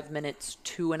 45 minutes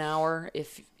to an hour.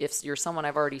 If you're someone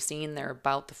I've already seen, they're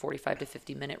about the 45 to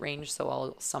 50 minute range. So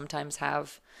I'll sometimes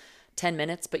have 10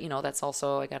 minutes, but that's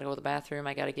also, I got to go to the bathroom.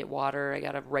 I got to get water. I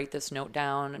got to write this note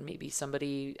down, and maybe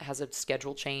somebody has a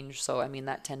schedule change. So,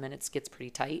 that 10 minutes gets pretty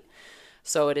tight.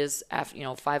 So it is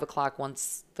after, 5 o'clock,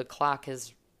 once the clock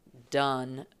is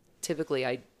done, typically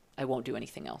I won't do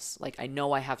anything else. Like I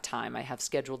know I have time. I have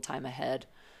scheduled time ahead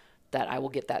that I will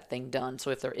get that thing done.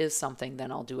 So if there is something,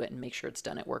 then I'll do it and make sure it's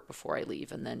done at work before I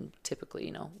leave. And then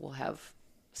typically, we'll have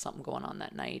something going on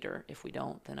that night, or if we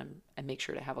don't, then I make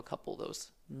sure to have a couple of those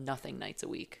nothing nights a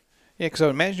week. Yeah, because I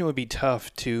would imagine it would be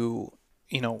tough to,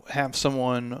 have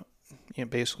someone,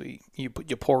 basically you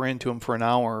pour into them for an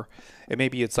hour, and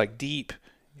maybe it's like deep,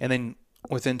 and then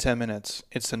within 10 minutes,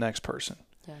 it's the next person.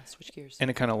 Yeah, switch gears. And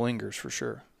it kind of lingers for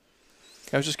sure.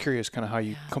 I was just curious kind of how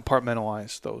you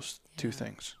compartmentalize those two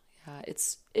things.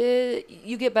 Yeah,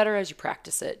 you get better as you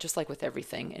practice it, just like with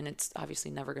everything. And it's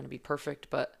obviously never going to be perfect,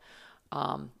 but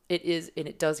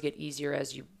it does get easier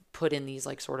as you put in these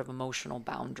like sort of emotional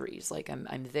boundaries. Like I'm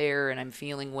there and I'm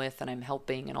feeling with and I'm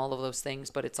helping and all of those things,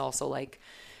 but it's also like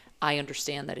I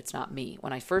understand that it's not me.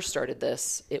 When I first started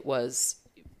this, it was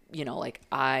like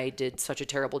I did such a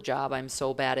terrible job. I'm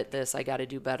so bad at this. I got to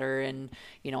do better. And,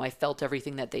 I felt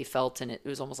everything that they felt, and it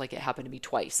was almost like it happened to me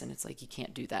twice. And it's like, you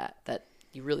can't do that.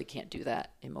 You really can't do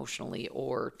that emotionally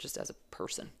or just as a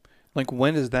person. Like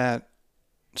when does that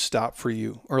stop for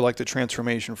you, or like the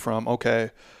transformation from,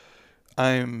 okay,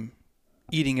 I'm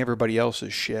eating everybody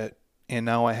else's shit and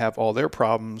now I have all their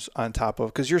problems on top of,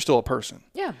 because you're still a person.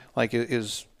 Yeah. Like, it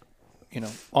is,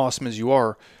 awesome as you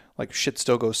are, like shit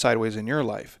still goes sideways in your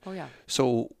life. Oh, yeah.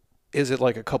 So is it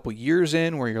like a couple years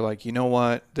in where you're like, you know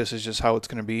what, this is just how it's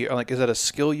going to be? Or like, is that a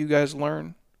skill you guys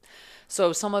learn?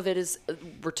 So some of it is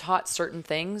we're taught certain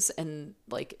things, and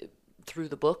like through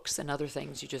the books, and other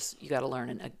things you got to learn.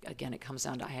 And again, it comes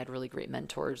down to I had really great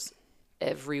mentors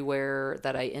everywhere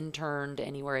that I interned,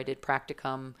 anywhere I did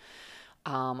practicum.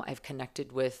 I've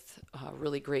connected with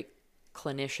really great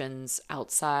clinicians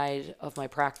outside of my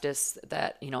practice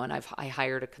that, and I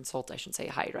hired a consultant. I shouldn't say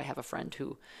hired. I have a friend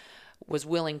who was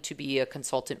willing to be a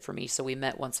consultant for me. So we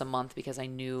met once a month because I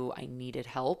knew I needed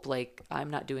help. Like, I'm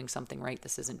not doing something right.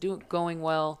 This isn't going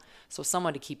well. So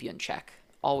someone to keep you in check.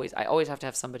 I always have to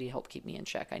have somebody help keep me in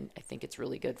check. I think it's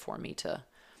really good for me to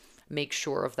make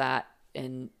sure of that.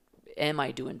 And am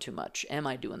I doing too much? Am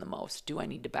I doing the most? Do I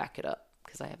need to back it up?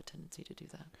 Because I have a tendency to do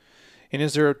that. And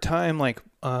is there a time like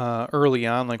early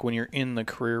on, like when you're in the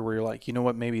career, where you're like, you know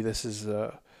what, maybe this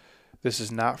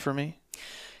is not for me?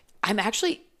 I'm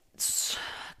actually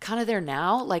kind of there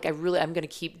now. Like, I'm going to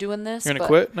keep doing this. You're going to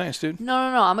quit? Nice, dude. No.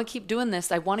 I'm going to keep doing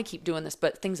this. I want to keep doing this,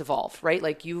 but things evolve, right?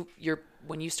 Like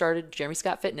when you started Jeremy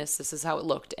Scott Fitness, this is how it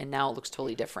looked, and now it looks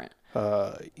totally different.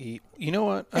 You know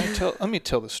what? Let me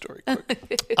tell this story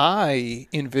quick. I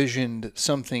envisioned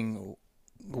something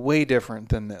way different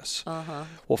than this.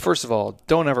 Well, first of all,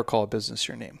 don't ever call a business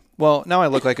your name. Well, now I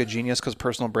look like a genius because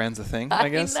personal brand's a thing, I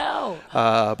guess. I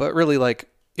know. But really, like,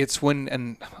 it's when,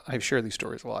 and I've shared these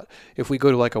stories a lot, if we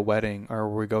go to like a wedding or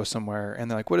we go somewhere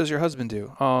and they're like, what does your husband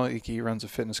do? Oh, he runs a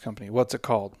fitness company. What's it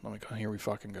called? I'm like, oh, here we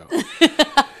fucking go.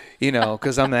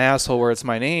 Because I'm the asshole where it's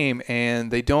my name, and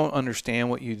they don't understand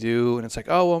what you do. And it's like,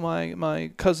 oh, well,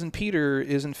 my cousin Peter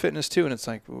is in fitness too. And it's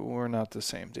like, we're not the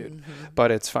same, dude. Mm-hmm.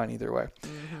 But it's fine either way.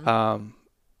 Mm-hmm.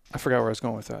 I forgot where I was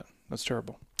going with that. That's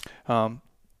terrible.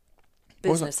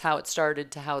 Business, how it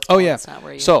started to how it's going. Yeah. It's not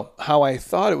where you... So how I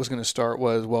thought it was going to start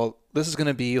was, well, this is going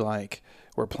to be like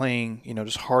we're playing,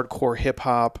 just hardcore hip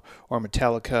hop or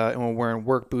Metallica, and we're wearing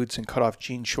work boots and cut off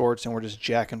jean shorts, and we're just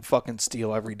jacking fucking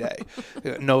steel every day.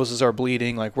 Noses are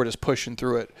bleeding, like we're just pushing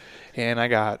through it. And I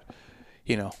got,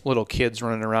 little kids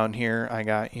running around here. I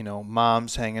got,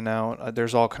 moms hanging out.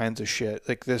 There's all kinds of shit.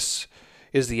 Like, this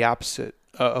is the opposite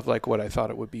of like what I thought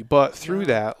it would be. But through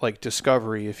that, like,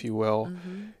 discovery, if you will,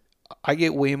 I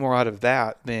get way more out of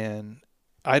that than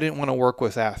I didn't want to work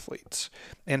with athletes.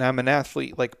 And I'm an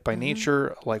athlete, like, by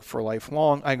nature, like, for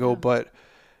lifelong. I go, but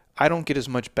I don't get as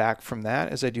much back from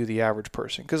that as I do the average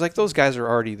person. Because, like, those guys are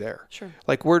already there. Sure.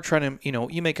 Like, we're trying to,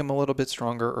 you make them a little bit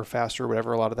stronger or faster or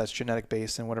whatever. A lot of that's genetic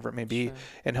based and whatever it may be,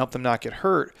 and help them not get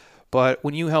hurt. But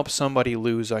when you help somebody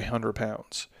lose 100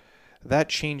 pounds, that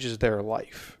changes their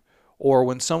life. Or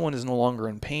when someone is no longer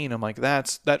in pain, I'm like,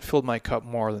 that filled my cup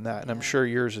more than that. And I'm sure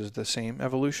yours is the same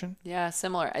evolution. Yeah,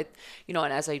 similar. And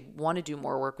as I want to do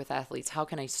more work with athletes, how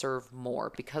can I serve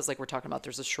more? Because like we're talking about,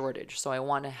 there's a shortage. So I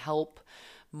want to help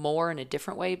more in a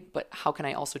different way, but how can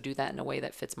I also do that in a way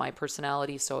that fits my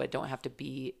personality so I don't have to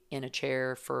be in a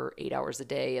chair for 8 hours a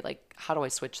day? Like, how do I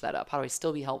switch that up? How do I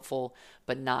still be helpful,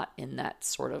 but not in that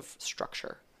sort of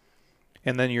structure?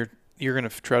 And then you're going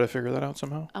to try to figure that out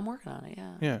somehow? I'm working on it,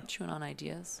 yeah. Yeah. Chewing on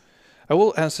ideas. I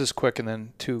will ask this quick, and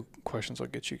then 2 questions will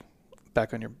get you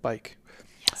back on your bike.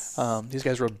 Yes. These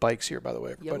guys rode bikes here, by the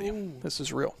way, everybody. Yo. This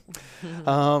is real.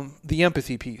 The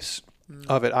empathy piece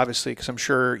of it, obviously, because I'm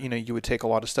sure, you would take a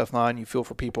lot of stuff on. You feel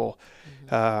for people.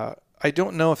 I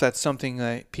don't know if that's something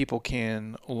that people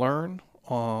can learn.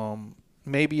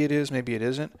 Maybe it is, maybe it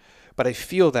isn't. But I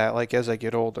feel that, like, as I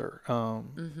get older.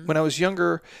 When I was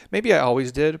younger, maybe I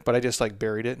always did, but I just, like,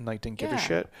 buried it and, like, didn't give a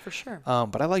shit. For sure.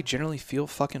 But I, like, generally feel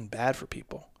fucking bad for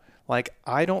people. Like,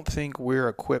 I don't think we're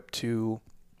equipped to,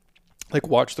 like,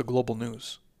 watch the global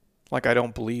news. Like, I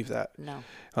don't believe that. No.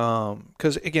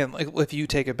 Because, again, like, if you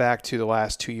take it back to the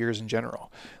last 2 years in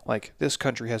general, like, this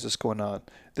country has this going on.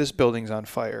 This building's on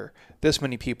fire. This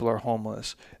many people are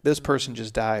homeless. This person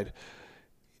just died.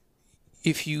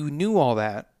 If you knew all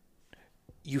that,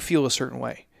 you feel a certain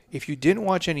way. If you didn't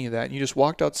watch any of that and you just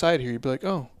walked outside here, you'd be like,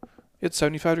 oh, it's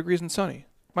 75 degrees and sunny.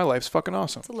 My life's fucking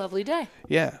awesome. It's a lovely day.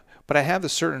 Yeah. But I have a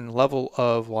certain level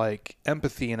of, like,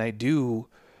 empathy, and I do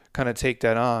kind of take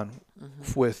that on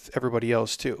with everybody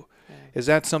else too. Yeah. Is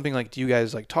that something, like, do you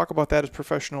guys, like, talk about that as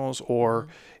professionals, or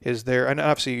is there, and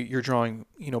obviously you're drawing,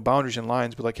 boundaries and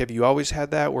lines, but, like, have you always had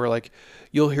that where, like,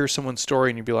 you'll hear someone's story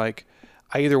and you'd be like,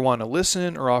 I either want to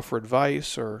listen or offer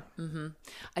advice or...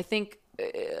 I think...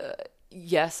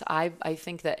 yes, I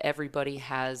think that everybody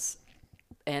has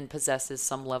and possesses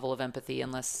some level of empathy,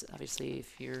 unless obviously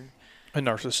if you're A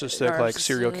narcissistic, like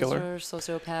serial killer. or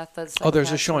sociopath. That's Oh,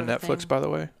 there's a show sort on of Netflix, thing. by the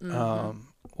way.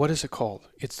 What is it called?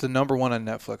 It's the number one on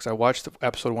Netflix. I watched the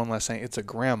episode 1 last night. It's a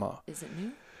grandma. Is it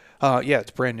new? Yeah,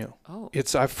 it's brand new. Oh.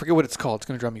 I forget what it's called. It's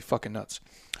gonna drive me fucking nuts.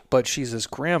 But she's this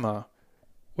grandma.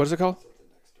 What is it called?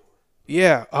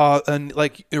 Yeah, and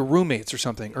like roommates or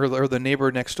something, or the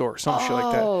neighbor next door, some shit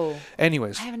like that. Oh,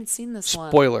 Anyways, I haven't seen this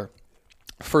one. spoiler.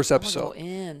 First I'm gonna episode. go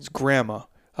in. It's grandma.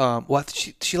 Well,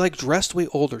 she like dressed way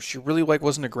older. She really like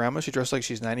wasn't a grandma. She dressed like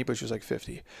she's 90, but she was like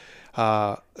 50.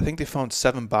 I think they found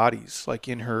 7 bodies like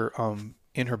in her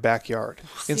backyard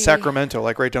in See? Sacramento,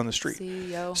 like right down the street.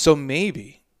 See, yo. So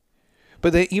maybe,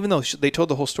 but even though they told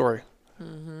the whole story.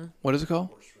 What is it called?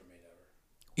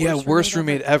 Yeah, worst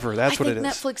roommate ever. That's what it is. I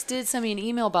think Netflix did send me an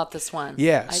email about this one.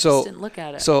 Yeah, I so just didn't look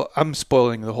at it. So I'm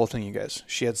spoiling the whole thing, you guys.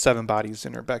 She had 7 bodies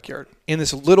in her backyard in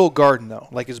this little garden, though,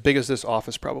 like as big as this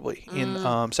office probably in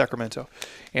Sacramento.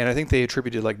 And I think they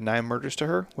attributed like 9 murders to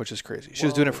her, which is crazy. She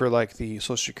was doing it for like the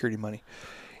Social Security money.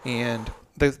 And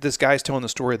this guy's telling the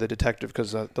story of the detective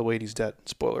because the lady's dead.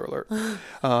 Spoiler alert.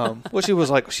 Well, she was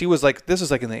like, this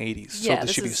is like in the 80s, so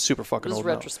this should be super fucking old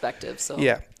now. Retrospective, so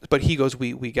Yeah, but he goes,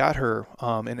 we got her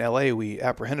in L.A. We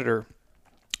apprehended her,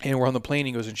 and we're on the plane.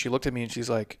 He goes, and she looked at me and she's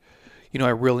like, I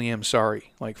really am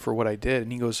sorry, like for what I did.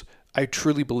 And he goes, I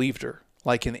truly believed her,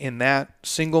 like in that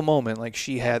single moment, like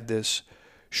she had this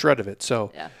shred of it.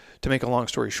 So to make a long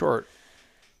story short,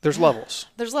 there's levels.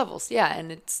 There's levels, yeah,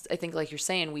 and it's. I think, like you're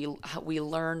saying, we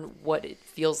learn what it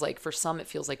feels like. For some, it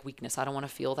feels like weakness. I don't want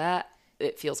to feel that.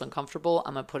 It feels uncomfortable.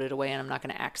 I'm gonna put it away, and I'm not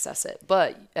gonna access it.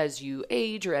 But as you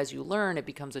age or as you learn, it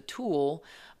becomes a tool.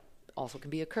 Also,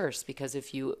 can be a curse because if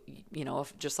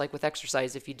if just like with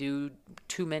exercise, if you do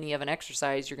too many of an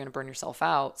exercise, you're gonna burn yourself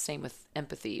out. Same with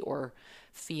empathy or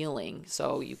feeling.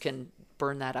 So you can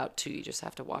burn that out too. You just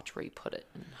have to watch where you put it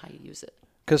and how you use it.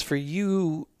 Because for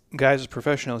you guys as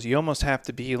professionals, you almost have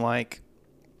to be like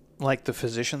the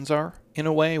physicians are in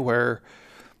a way where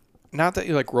not that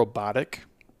you're like robotic,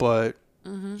 but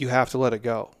you have to let it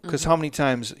go. Because how many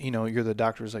times, you're the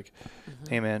doctor's like,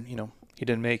 hey man, he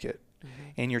didn't make it.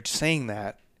 And you're saying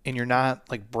that and you're not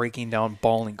like breaking down,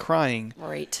 bawling, crying,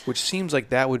 Right. which seems like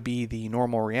that would be the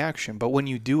normal reaction. But when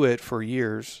you do it for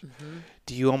years,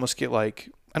 do you almost get like,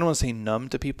 I don't want to say numb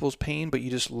to people's pain, but you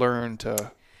just learn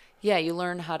to... Yeah, you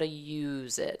learn how to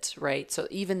use it, right? So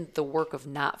even the work of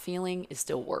not feeling is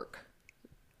still work,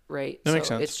 right? That makes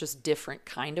sense. It's just different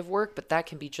kind of work, but that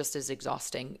can be just as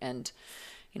exhausting. And,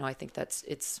 I think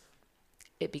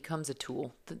it becomes a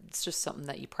tool. It's just something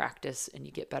that you practice and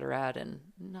you get better at. And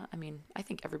I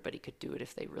think everybody could do it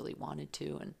if they really wanted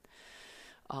to.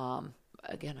 And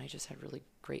again, I just had really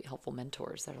great, helpful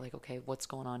mentors that are like, okay, what's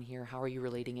going on here? How are you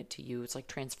relating it to you? It's like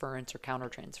transference or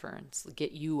countertransference.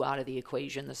 Get you out of the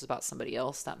equation. This is about somebody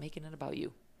else. Stop making it about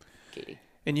you, Katie.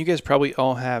 And you guys probably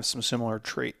all have some similar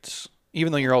traits,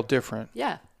 even though you're all different.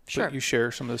 Yeah, sure. But you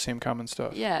share some of the same common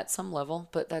stuff. Yeah, at some level,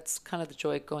 but that's kind of the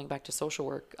joy going back to social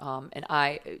work. And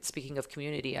speaking of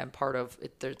community, I'm part of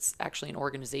it. There's actually an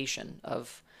organization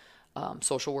of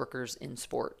social workers in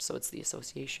sport. So it's the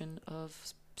Association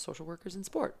of Social Workers in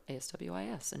Sport,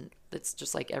 ASWIS. And it's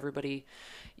just like everybody,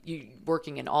 you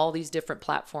working in all these different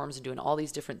platforms and doing all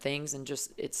these different things. And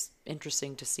just, it's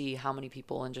interesting to see how many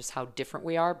people and just how different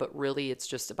we are. But really, it's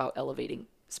just about elevating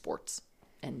sports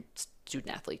and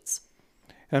student athletes.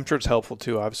 And I'm sure it's helpful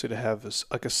too, obviously, to have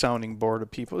like a sounding board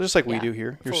of people, just like we do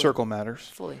here. Your circle matters.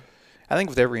 Fully. I think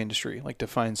with every industry, like to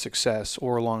find success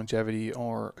or longevity,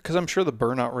 or because I'm sure the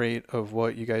burnout rate of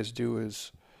what you guys do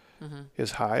is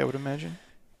high, I would imagine.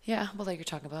 Yeah, well, like you're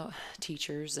talking about,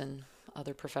 teachers and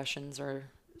other professions are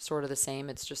sort of the same.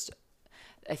 It's just,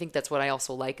 I think that's what I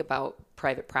also like about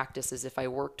private practice is if I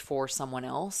worked for someone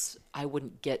else, I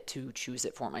wouldn't get to choose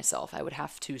it for myself. I would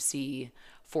have to see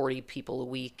 40 people a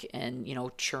week and,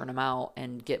 churn them out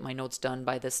and get my notes done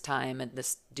by this time and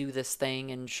do this thing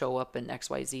and show up in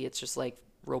XYZ. It's just like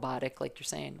robotic, like you're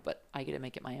saying, but I get to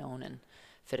make it my own and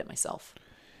fit it myself.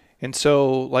 And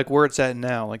so, like where it's at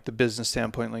now, like the business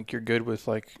standpoint, like you're good with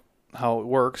like how it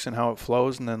works and how it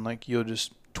flows, and then like you'll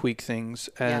just tweak things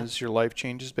as your life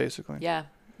changes, basically. Yeah,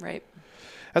 right.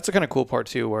 That's the kind of cool part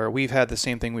too, where we've had the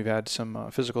same thing. We've had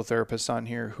some physical therapists on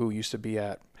here who used to be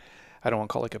at, I don't want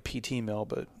to call it like a PT mill,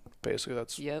 but basically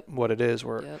that's what it is,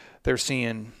 where they're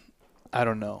seeing, I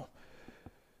don't know,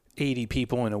 80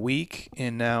 people in a week,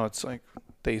 and now it's like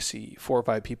they see 4 or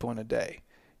 5 people in a day.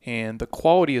 And the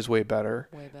quality is way better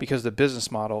because the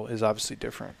business model is obviously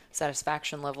different.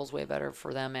 Satisfaction levels way better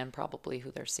for them and probably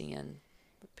who they're seeing,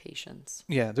 the patients.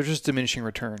 Yeah, there's just diminishing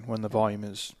return when the volume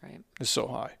is so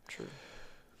high. True.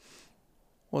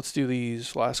 let's do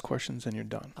these last questions and you're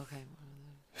done. Okay.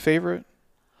 Favorite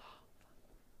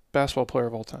basketball player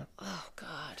of all time? Oh,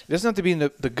 God. It doesn't have to be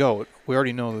the GOAT. We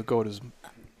already know the GOAT is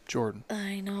Jordan.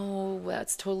 I know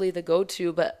that's totally the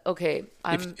go-to, but okay.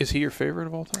 Is he your favorite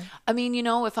of all time? I mean, you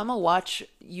know, if I'm going to watch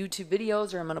YouTube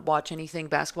videos or I'm going to watch anything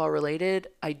basketball related,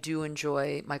 I do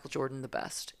enjoy Michael Jordan the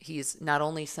best. He's not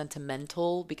only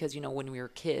sentimental because, you know, when we were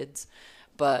kids,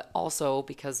 but also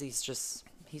because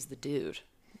he's the dude.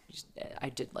 I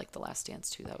did like The Last Dance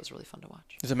too. That was really fun to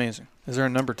watch. It's amazing. Is there a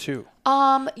number 2?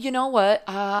 You know what?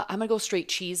 I'm going to go straight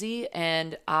cheesy,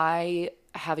 and I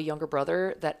have a younger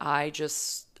brother that I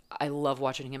love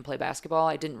watching him play basketball.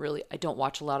 I don't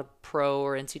watch a lot of pro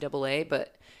or NCAA,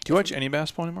 but Do you watch any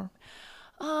basketball anymore?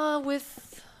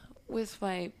 with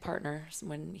my partner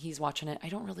when he's watching it. I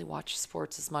don't really watch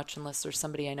sports as much unless there's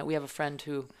somebody I know. We have a friend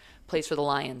who plays for the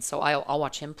Lions, so I'll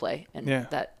watch him play, and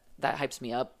that hypes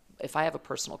me up. If I have a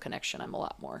personal connection, I'm a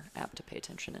lot more apt to pay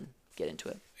attention and get into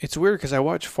it. It's weird because I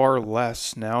watch far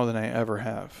less now than I ever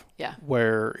have. Yeah.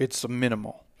 Where it's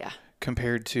minimal. Yeah.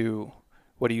 Compared to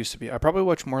what it used to be. I probably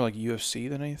watch more like UFC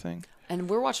than anything. And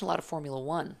we're watching a lot of Formula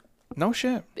One. No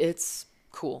shit. It's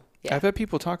cool. Yeah. I've had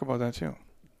people talk about that too.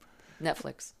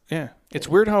 Netflix. Yeah. It's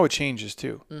weird how it changes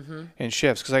too. Mm-hmm. And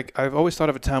shifts. Because I've always thought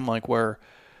of a time like where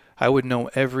I would know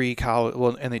every college,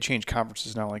 well, and they change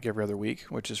conferences now like every other week,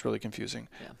 which is really confusing.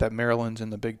 Yeah. That Maryland's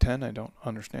in the Big Ten, I don't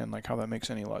understand like how that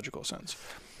makes any logical sense.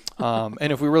 And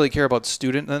if we really care about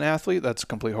student and athlete, that's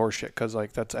complete horseshit because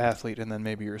like that's athlete and then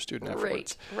maybe you're a student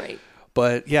afterwards. Right.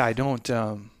 But yeah, I don't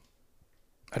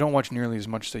watch nearly as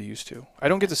much as I used to. I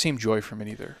don't get the same joy from it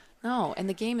either. No, and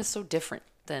the game is so different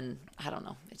than, I don't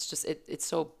know. It's just it's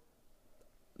so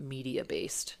media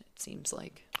based. It seems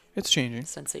like. It's changing.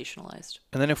 Sensationalized.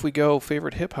 And then if we go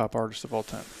favorite hip hop artist of all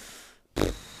time.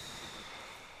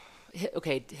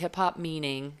 Okay, hip hop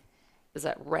meaning, is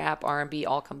that rap, R&B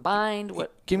all combined?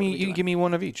 What? Give me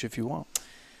one of each if you want.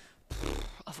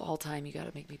 Of all time, you got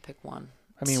to make me pick one.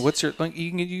 I mean, what's your like?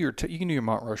 You can do your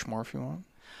Mount Rushmore if you want,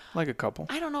 like a couple.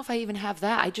 I don't know if I even have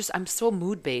that. I'm so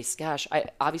mood based. Gosh, I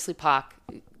obviously Pac,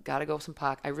 gotta go with some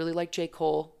Pac. I really like J.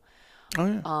 Cole. Oh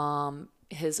yeah.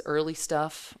 His early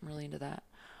stuff, I'm really into that.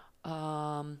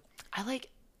 I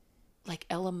like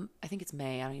Ella. I think it's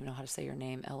May. I don't even know how to say her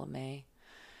name. Ella May.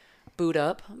 Boot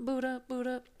up.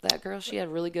 That girl, she had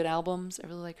really good albums. I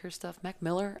really like her stuff. Mac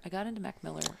Miller. I got into Mac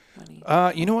Miller when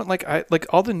he. You know what? Like I like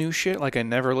all the new shit. Like I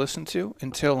never listened to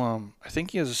until I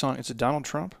think he has a song. It's a Donald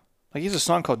Trump. Like he has a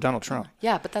song called Donald Trump.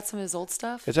 Yeah, but that's some of his old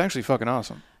stuff. It's actually fucking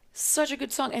awesome. Such a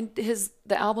good song, and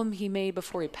the album he made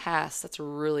before he passed. That's a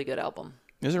really good album.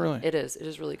 Is it really? It is. It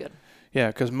is really good. Yeah,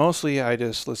 because mostly I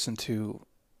just listen to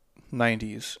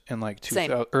 90s and like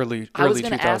early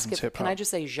 2000s hip hop. Can I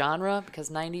just say genre? Because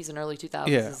 90s and early 2000s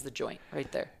is the joint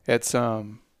right there. It's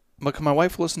look, my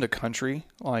wife listened to country,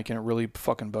 like, and it really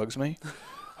fucking bugs me.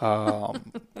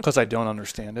 Because I don't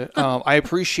understand it. I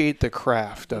appreciate the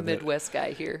craft of Midwest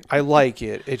guy here. I like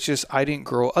it. It's just I didn't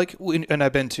grow like, and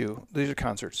I've been to these are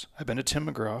concerts. I've been to Tim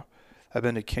McGraw. I've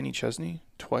been to Kenny Chesney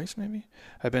twice, maybe.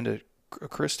 I've been to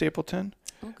Chris Stapleton,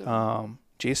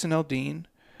 Jason Aldean.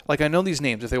 Like I know these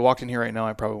names. If they walked in here right now,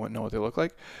 I probably wouldn't know what they look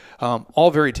like.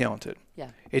 All very talented.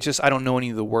 Yeah. It's just I don't know any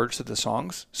of the words to the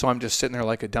songs, so I'm just sitting there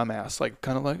like a dumbass, like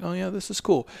kind of like, oh yeah, this is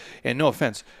cool. And no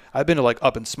offense, I've been to like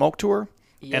Up in Smoke tour.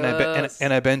 Yes.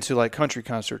 And I've been to like country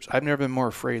concerts. I've never been more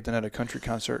afraid than at a country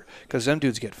concert because them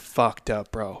dudes get fucked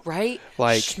up, bro. Right?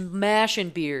 Like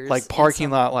smashing beers. Like parking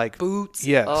lot, like boots.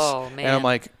 Yes. Oh man. And I'm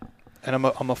like, and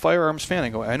I'm a firearms fan. I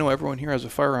go, I know everyone here has a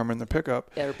firearm in their pickup.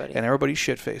 Everybody. And everybody's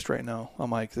shit faced right now. I'm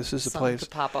like, this is the place. To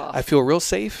pop off. I feel real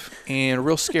safe and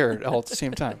real scared all at the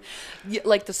same time. Yeah,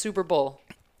 like the Super Bowl.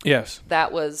 Yes.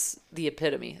 That was the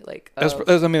epitome. Like that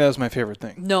was my favorite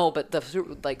thing. No, but that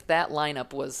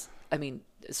lineup was,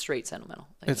 straight sentimental.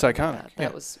 Like, it's iconic.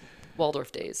 That was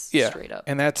Waldorf days, yeah. Straight up.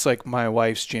 And that's like my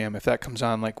wife's jam. If that comes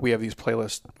on, like we have these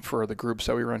playlists for the groups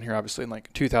that we run here, obviously in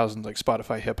like 2000s, like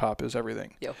Spotify hip hop is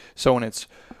everything. Yo. So when it's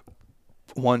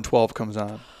 112 comes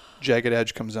on, Jagged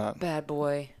Edge comes on. Bad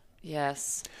Boy.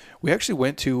 Yes. We actually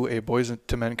went to a Boys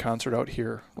to Men concert out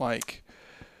here, like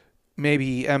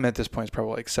maybe at this point it's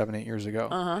probably like 7-8 years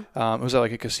ago. It was at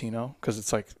like a casino because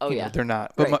it's like they're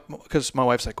not, but because my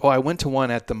wife's like, I went to one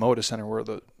at the Moda Center where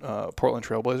the Portland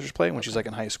Trailblazers play when she's like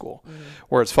in high school,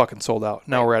 where it's fucking sold out.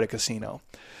 Now we're at a casino,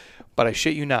 but I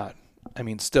shit you not.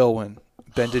 Still when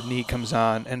Bended Knee comes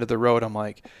on, End of the Road, I'm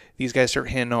like, these guys start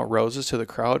handing out roses to the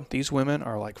crowd. These women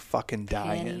are like fucking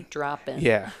dying. Penny dropping.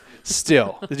 Yeah.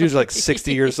 Still, the dude's like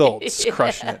 60 years old, just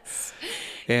crushing it.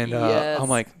 And Yes. I'm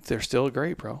like, they're still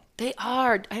great, bro. They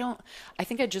are. I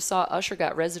think I just saw Usher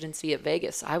got residency at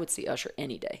Vegas. I would see Usher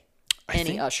any day. I Any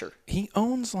think Usher. He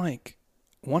owns like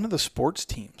one of the sports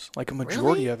teams, like a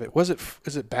majority Really? of it.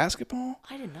 Is it basketball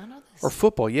I did not know this. or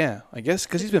football? Yeah, I guess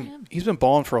because Good for him. he's been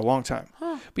balling for a long time.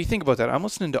 Huh. But you think about that. I'm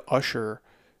listening to Usher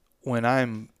when I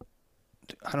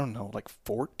don't know, like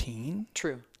 14.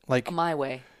 True. Like My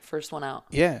Way. First one out.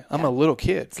 yeah, I'm Yeah. a little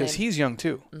kid because Same. he's young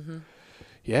too. Mm-hmm.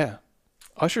 Yeah,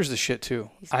 Usher's the shit too.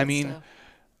 He's I good mean, stuff.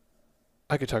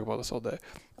 I could talk about this all day.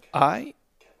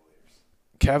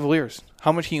 Cavaliers.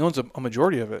 How much he owns a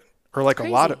majority of it, or like a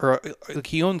Crazy. lot, or like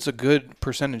he owns a good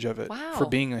percentage of it for Wow.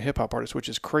 being a hip hop artist, which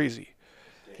is crazy.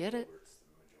 Get it?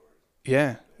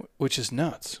 Yeah, which is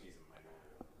nuts.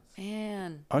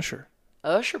 Man. Usher.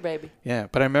 Usher, baby. Yeah,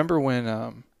 but I remember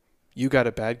when "You Got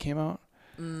It Bad" came out.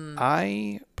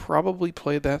 I probably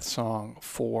played that song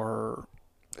for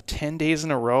 10 days in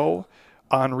a row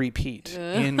on repeat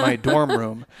in my dorm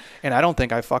room, and I don't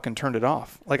think I fucking turned it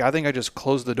off. Like I think I just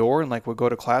closed the door and like would go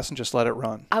to class and just let it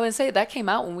run. I would say that came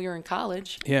out when we were in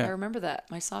college. Yeah. I remember that.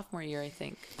 My sophomore year, I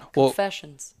think. Well-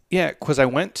 Confessions. Yeah, because I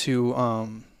went to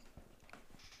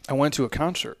a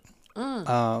concert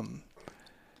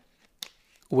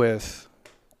with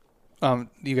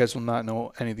you guys will not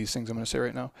know any of these things I'm going to say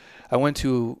right now.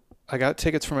 I got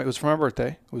tickets it was for my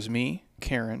birthday. It was me,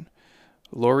 Karen,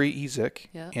 Lori Ezek,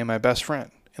 Yeah. and my best friend.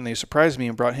 And they surprised me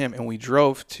and brought him, and we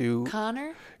drove to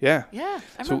Connor? yeah. Yeah,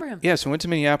 I remember him. Yeah, so we went to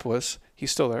Minneapolis.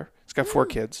 He's still there. He's got 4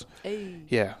 kids. Hey.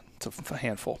 Yeah, it's a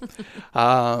handful.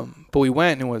 But we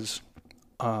went and it was,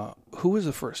 who was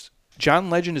the first? John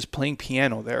Legend is playing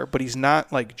piano there, but he's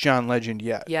not like John Legend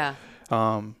yet. Yeah.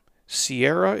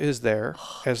 Sierra is there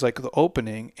as like the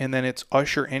opening, and then it's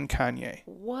Usher and Kanye.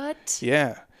 What?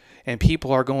 Yeah. And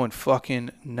people are going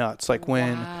fucking nuts. Like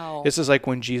when, Wow. this is like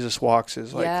when Jesus Walks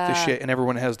is like the Yeah. shit, and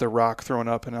everyone has their rock thrown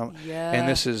up. And Yeah.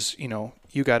 this is,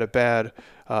 You Got It Bad,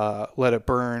 Let It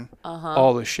Burn,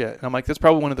 all this shit. And I'm like, that's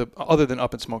probably one of the, other than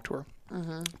Up in Smoke Tour,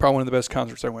 probably one of the best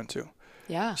concerts I went to.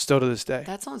 Yeah. Still to this day.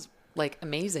 That sounds like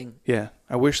amazing. Yeah.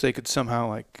 I wish they could somehow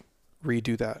like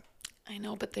redo that. I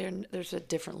know, but there's a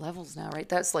different levels now, right?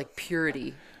 That's like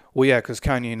purity. Well, yeah, because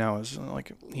Kanye now is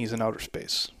like, he's in outer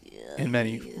space in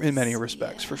many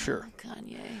respects, for sure.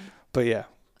 Kanye. But yeah.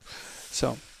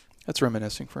 So that's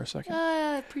reminiscing for a second.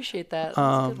 I appreciate that. That's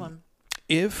a good one.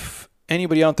 If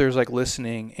anybody out there is like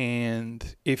listening,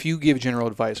 and if you give general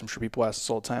advice, I'm sure people ask this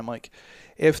all the time, like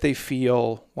if they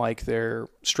feel like they're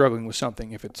struggling with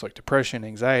something, if it's like depression,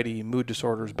 anxiety, mood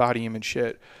disorders, body image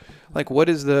shit, like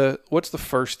what's the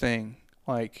first thing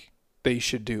like they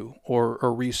should do, or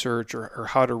research, or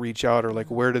how to reach out, or like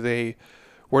where do they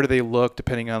look,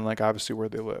 depending on like obviously where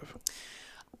they live?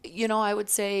 I would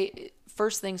say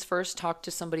first things first, talk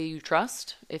to somebody you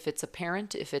trust. If it's a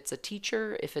parent, if it's a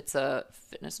teacher, if it's a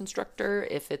fitness instructor,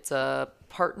 if it's a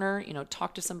partner,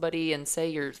 talk to somebody and say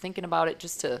you're thinking about it,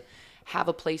 just to have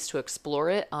a place to explore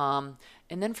it.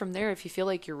 And then from there, if you feel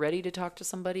like you're ready to talk to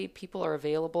somebody, people are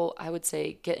available. I would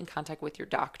say get in contact with your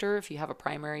doctor if you have a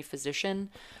primary physician,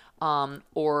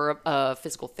 or a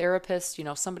physical therapist,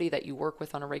 somebody that you work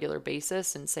with on a regular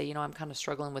basis, and say, I'm kind of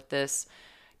struggling with this.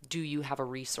 Do you have a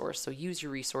resource? So use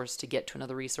your resource to get to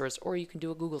another resource, or you can do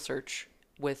a Google search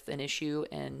with an issue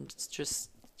and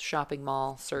just shopping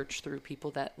mall search through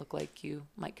people that look like you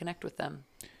might connect with them.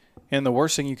 And the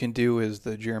worst thing you can do is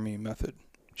the Jeremy method.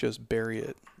 Just bury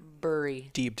it Bury.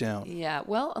 deep down. Yeah.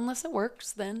 Well, unless it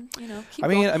works, then, keep I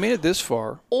mean, going. I made it this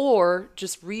far, Or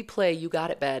just replay You Got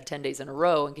It Bad 10 days in a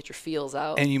row and get your feels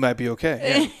out. and you might be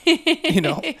okay.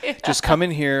 Yeah. Just come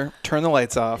in here, turn the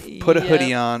lights off, put a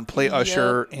hoodie on, play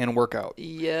Usher, and work out.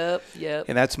 Yep.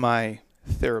 And that's my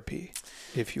therapy,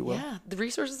 if you will. Yeah, the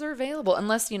resources are available.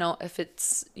 Unless, if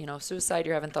it's, suicide,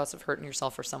 you're having thoughts of hurting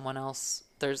yourself or someone else.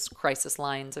 There's crisis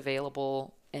lines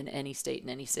available in any state, in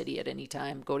any city, at any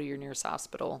time. Go to your nearest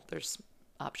hospital. There's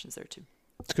options there too.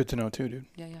 It's good to know too, dude.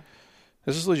 Yeah.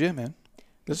 This is legit, man.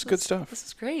 This is good stuff. This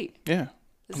is great. Yeah.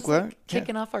 This I'm is glad. like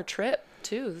kicking off our trip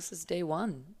too. This is day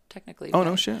 1, technically. Oh,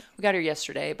 no shit. We got here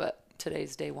yesterday, but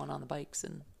today's day 1 on the bikes.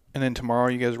 And then tomorrow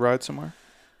you guys ride somewhere?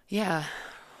 yeah,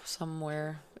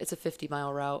 somewhere. It's a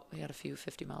 50-mile route. We got a few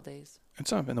 50-mile days.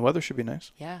 It's up, and the weather should be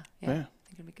nice. Yeah. Yeah. I think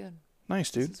it'll be good. Nice,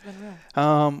 dude. This has been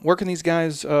real. Where can these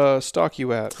guys stalk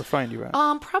you at or find you at?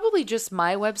 Probably just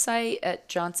my website at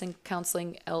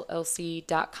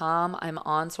johnsoncounselingllc.com. I'm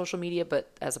on social media, but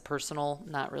as a personal,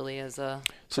 not really as a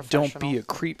So professional. don't be a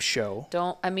creep show.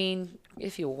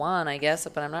 If you want, I guess,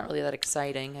 but I'm not really that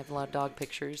exciting. I have a lot of dog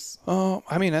pictures.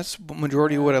 I mean, that's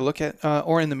majority of what I look at.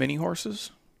 Or in the mini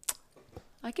horses.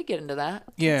 I could get into that.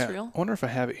 Yeah. That's real. I wonder if I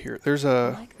have it here. There's I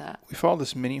a, like that. we follow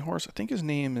this mini horse. I think his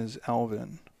name is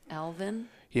Alvin. Alvin?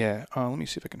 Yeah. Let me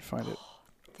see if I can find it.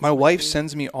 This My might wife be-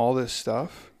 sends me all this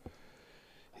stuff.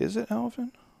 Is it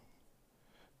Alvin?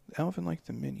 Alvin, like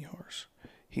the mini horse.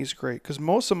 He's great. Because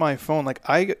most of my phone, like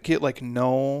I get like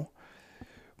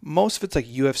most of it's like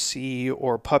UFC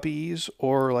or puppies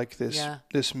or like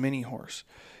this mini horse.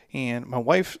 And my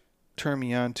wife turned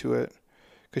me on to it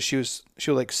because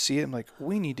she'll like see it. I'm like,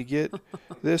 we need to get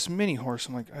this mini horse.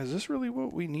 I'm like, is this really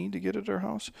what we need to get at our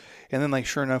house? And then like,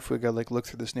 sure enough, we got like look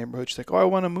through this neighborhood. She's like, oh, I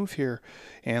want to move here.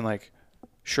 And like,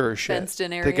 sure as shit,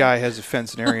 Fenced-in area. the guy has a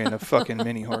fenced in area and a fucking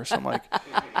mini horse. I'm like,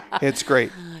 it's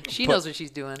great. She knows what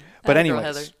she's doing. But Atta girl,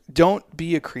 anyways, Heather. don't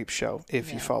be a creep show if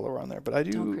you Yeah. follow her on there. But I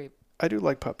Don't do. creep. I do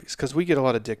like puppies because we get a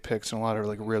lot of dick pics and a lot of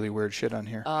like really weird shit on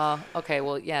here. Okay,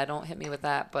 well, yeah, don't hit me with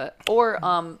that. Or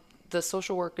the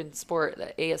social work and sport,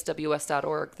 the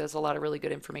ASWS.org, there's a lot of really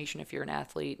good information if you're an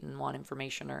athlete and want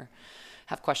information or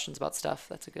have questions about stuff.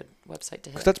 That's a good website to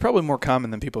hit. 'Cause that's probably more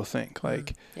common than people think.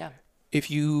 Like, Yeah. if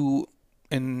you,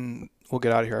 and we'll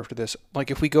get out of here after this, like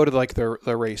if we go to like the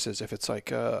races, if it's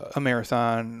like a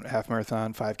marathon, half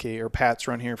marathon, 5K, or Pat's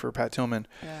run here for Pat Tillman,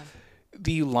 Yeah.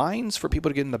 the lines for people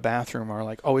to get in the bathroom are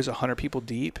like always 100 people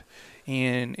deep.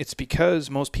 And it's because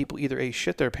most people either A,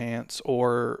 shit their pants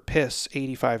or piss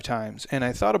 85 times. And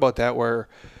I thought about that where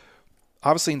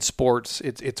obviously in sports,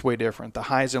 it's way different. The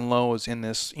highs and lows in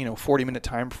this, 40-minute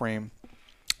time frame,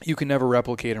 you can never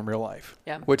replicate in real life,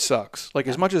 Yeah. which sucks. Like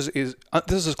as much as this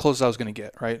is as close as I was going to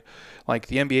get, right? Like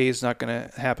the NBA is not going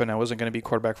to happen. I wasn't going to be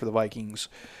quarterback for the Vikings.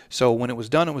 So when it was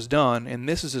done, and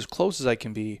this is as close as I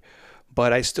can be.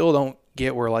 But I still don't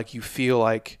get where like you feel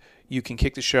like you can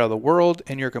kick the shit out of the world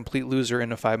and you're a complete loser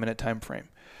in a 5-minute time frame.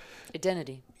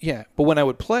 Identity. Yeah, but when I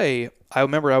would play, I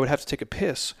remember I would have to take a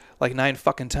piss like 9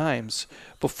 fucking times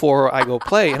before I go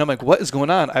play. And I'm like, what is going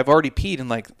on? I've already peed and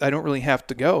like, I don't really have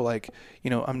to go. Like,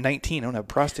 I'm 19. I don't have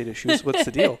prostate issues. What's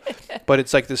the deal? But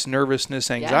it's like this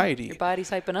nervousness, anxiety. Yeah, your body's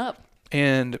hyping up.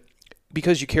 And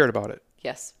because you cared about it.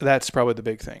 Yes. That's probably the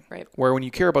big thing. Right. Where when you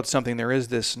care about something, there is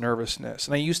this nervousness.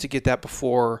 And I used to get that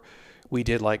before we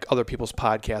did like other people's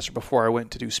podcasts or before I went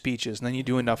to do speeches. And then you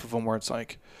do enough of them where it's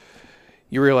like,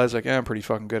 you realize like, I'm pretty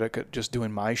fucking good at just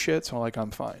doing my shit. So like, I'm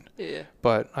fine. Yeah.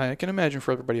 But I can imagine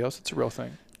for everybody else, it's a real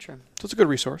thing. True. So it's a good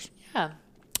resource. Yeah.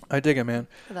 I dig it, man.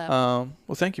 For that.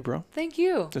 Well, thank you, bro. Thank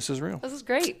you. This is real. This is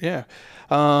great. Yeah.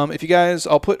 If you guys,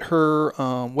 I'll put her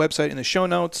website in the show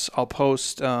notes. I'll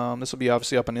post, this will be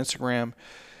obviously up on Instagram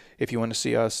if you want to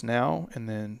see us now, and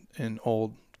then an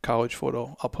old college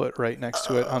photo I'll put right next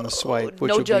to it on the swipe. Which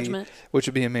no would judgment. Which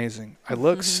would be amazing. I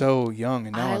look so young,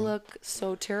 and now I I'm, look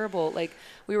so terrible. Like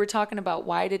we were talking about,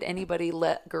 why did anybody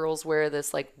let girls wear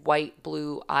this like white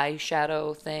blue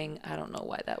eyeshadow thing? I don't know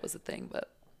why that was a thing, but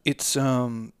it's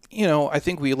I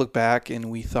think we look back and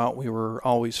we thought we were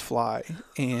always fly,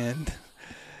 and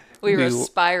we were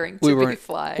aspiring to be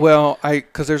fly. Well,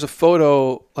 because there's a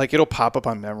photo, like it'll pop up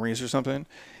on Memories or something,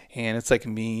 and it's like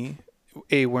me,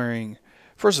 wearing,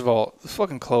 first of all, the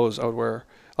fucking clothes I would wear,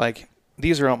 like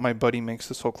these are out, my buddy makes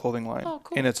this whole clothing line, Oh,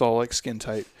 cool. and it's all like skin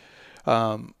tight.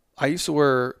 I used to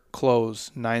wear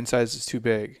clothes 9 sizes too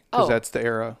big because that's the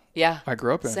era yeah. I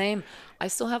grew up in. Same. I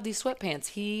still have these sweatpants.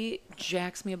 He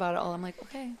jacks me about it all. I'm like,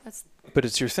 okay, But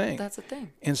it's your thing. that's a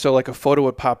thing. And so like a photo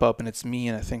would pop up and it's me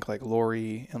and I think like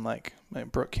Lori and like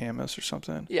Brooke Camus or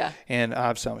something. Yeah. And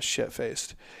obviously I'm shit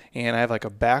faced. And I have like a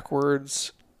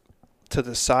backwards to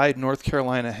the side North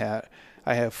Carolina hat.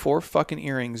 I have 4 fucking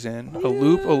earrings in, a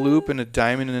loop, and a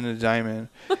diamond and a diamond.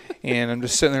 And I'm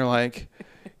just sitting there like,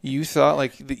 you thought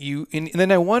like that you, and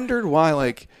then I wondered why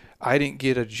like I didn't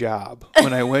get a job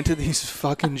when I went to these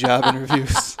fucking job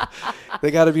interviews. They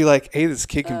got to be like, hey, this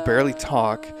kid can barely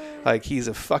talk. Like he's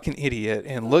a fucking idiot.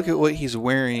 And look at what he's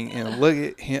wearing. And look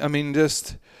at him. I mean,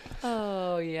 just.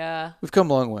 Oh yeah. We've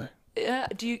come a long way. Yeah.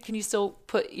 Can you still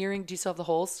put earring? Do you still have the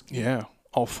holes? Yeah.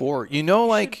 All 4.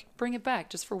 Like. Bring it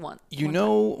back just for one. One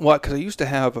what? Because I used to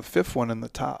have a 5th one in the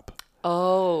top.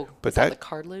 Oh. But that the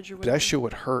cartilage or whatever? That shit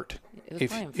would hurt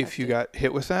if you infected. got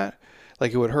hit with that.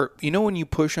 Like it would hurt. When you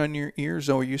push on your ears,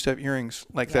 though, we used to have earrings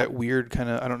like that weird kind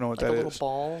of, I don't know what like that a is. little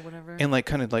ball, whatever. And like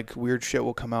kind of like weird shit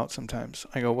will come out sometimes.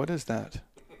 I go, what is that?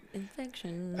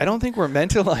 Infection. I don't think we're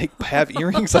meant to like have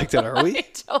earrings like that, are we? I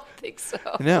don't think so.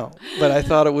 No, but I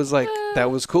thought it was like, that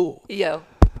was cool. Yo.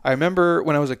 I remember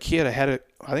when I was a kid, I think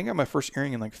I got my first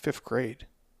earring in like 5th grade.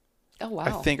 Oh wow.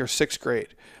 I think, or 6th grade.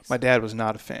 My dad was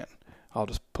not a fan. I'll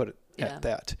just put it at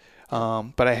that.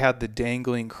 But I had the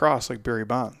dangling cross like Barry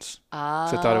Bonds. So I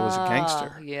thought it was a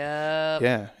gangster. Yeah.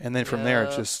 Yeah. And then from there,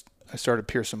 I started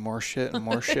piercing more shit and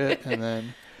more shit. And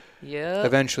then Yeah.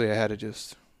 Eventually, I had to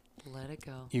just Let it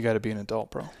go. You got to be an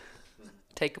adult, bro.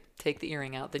 Take the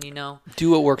earring out, then you know.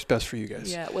 Do what works best for you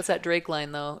guys. Yeah. What's that Drake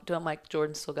line though? Don't Mike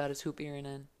Jordan still got his hoop earring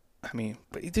in? I mean,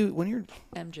 but you do when you're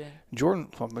MJ.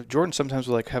 Jordan sometimes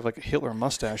would like have like a Hitler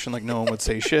mustache and like no one would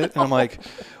say shit. And I'm like,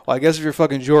 well, I guess if you're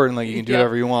fucking Jordan, like you can do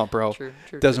whatever you want, bro. True.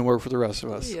 Doesn't work for the rest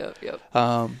of us. Yep.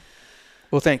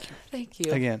 Well, thank you. Thank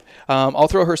you. Again, I'll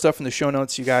throw her stuff in the show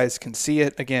notes. You guys can see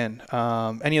it. Again,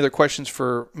 any other questions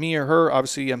for me or her?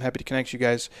 Obviously, I'm happy to connect you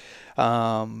guys.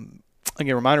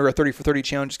 Again, reminder, our 30 for 30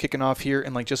 challenge is kicking off here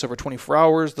in like just over 24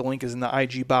 hours. The link is in the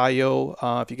IG bio.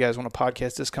 If you guys want a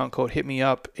podcast discount code, hit me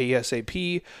up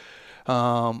ASAP.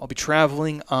 I'll be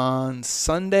traveling on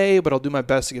Sunday, but I'll do my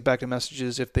best to get back to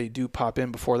messages if they do pop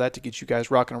in before that to get you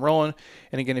guys rocking and rolling.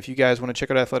 And again, if you guys want to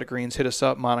check out Athletic Greens, hit us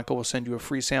up. Monica will send you a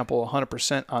free sample,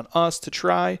 100% on us to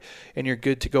try, and you're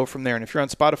good to go from there. And if you're on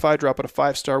Spotify, drop it a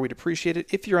 5-star. We'd appreciate it.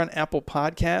 If you're on Apple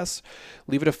Podcasts,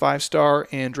 leave it a 5-star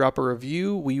and drop a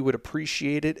review. We would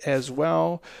appreciate it as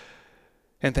well.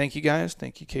 And thank you guys.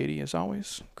 Thank you, Katie, as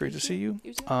always. Great to see you.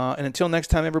 And until next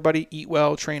time, everybody, eat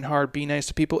well, train hard, be nice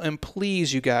to people, and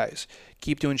please, you guys,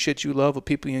 keep doing shit you love with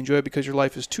people you enjoy because your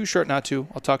life is too short not to.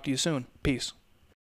 I'll talk to you soon. Peace.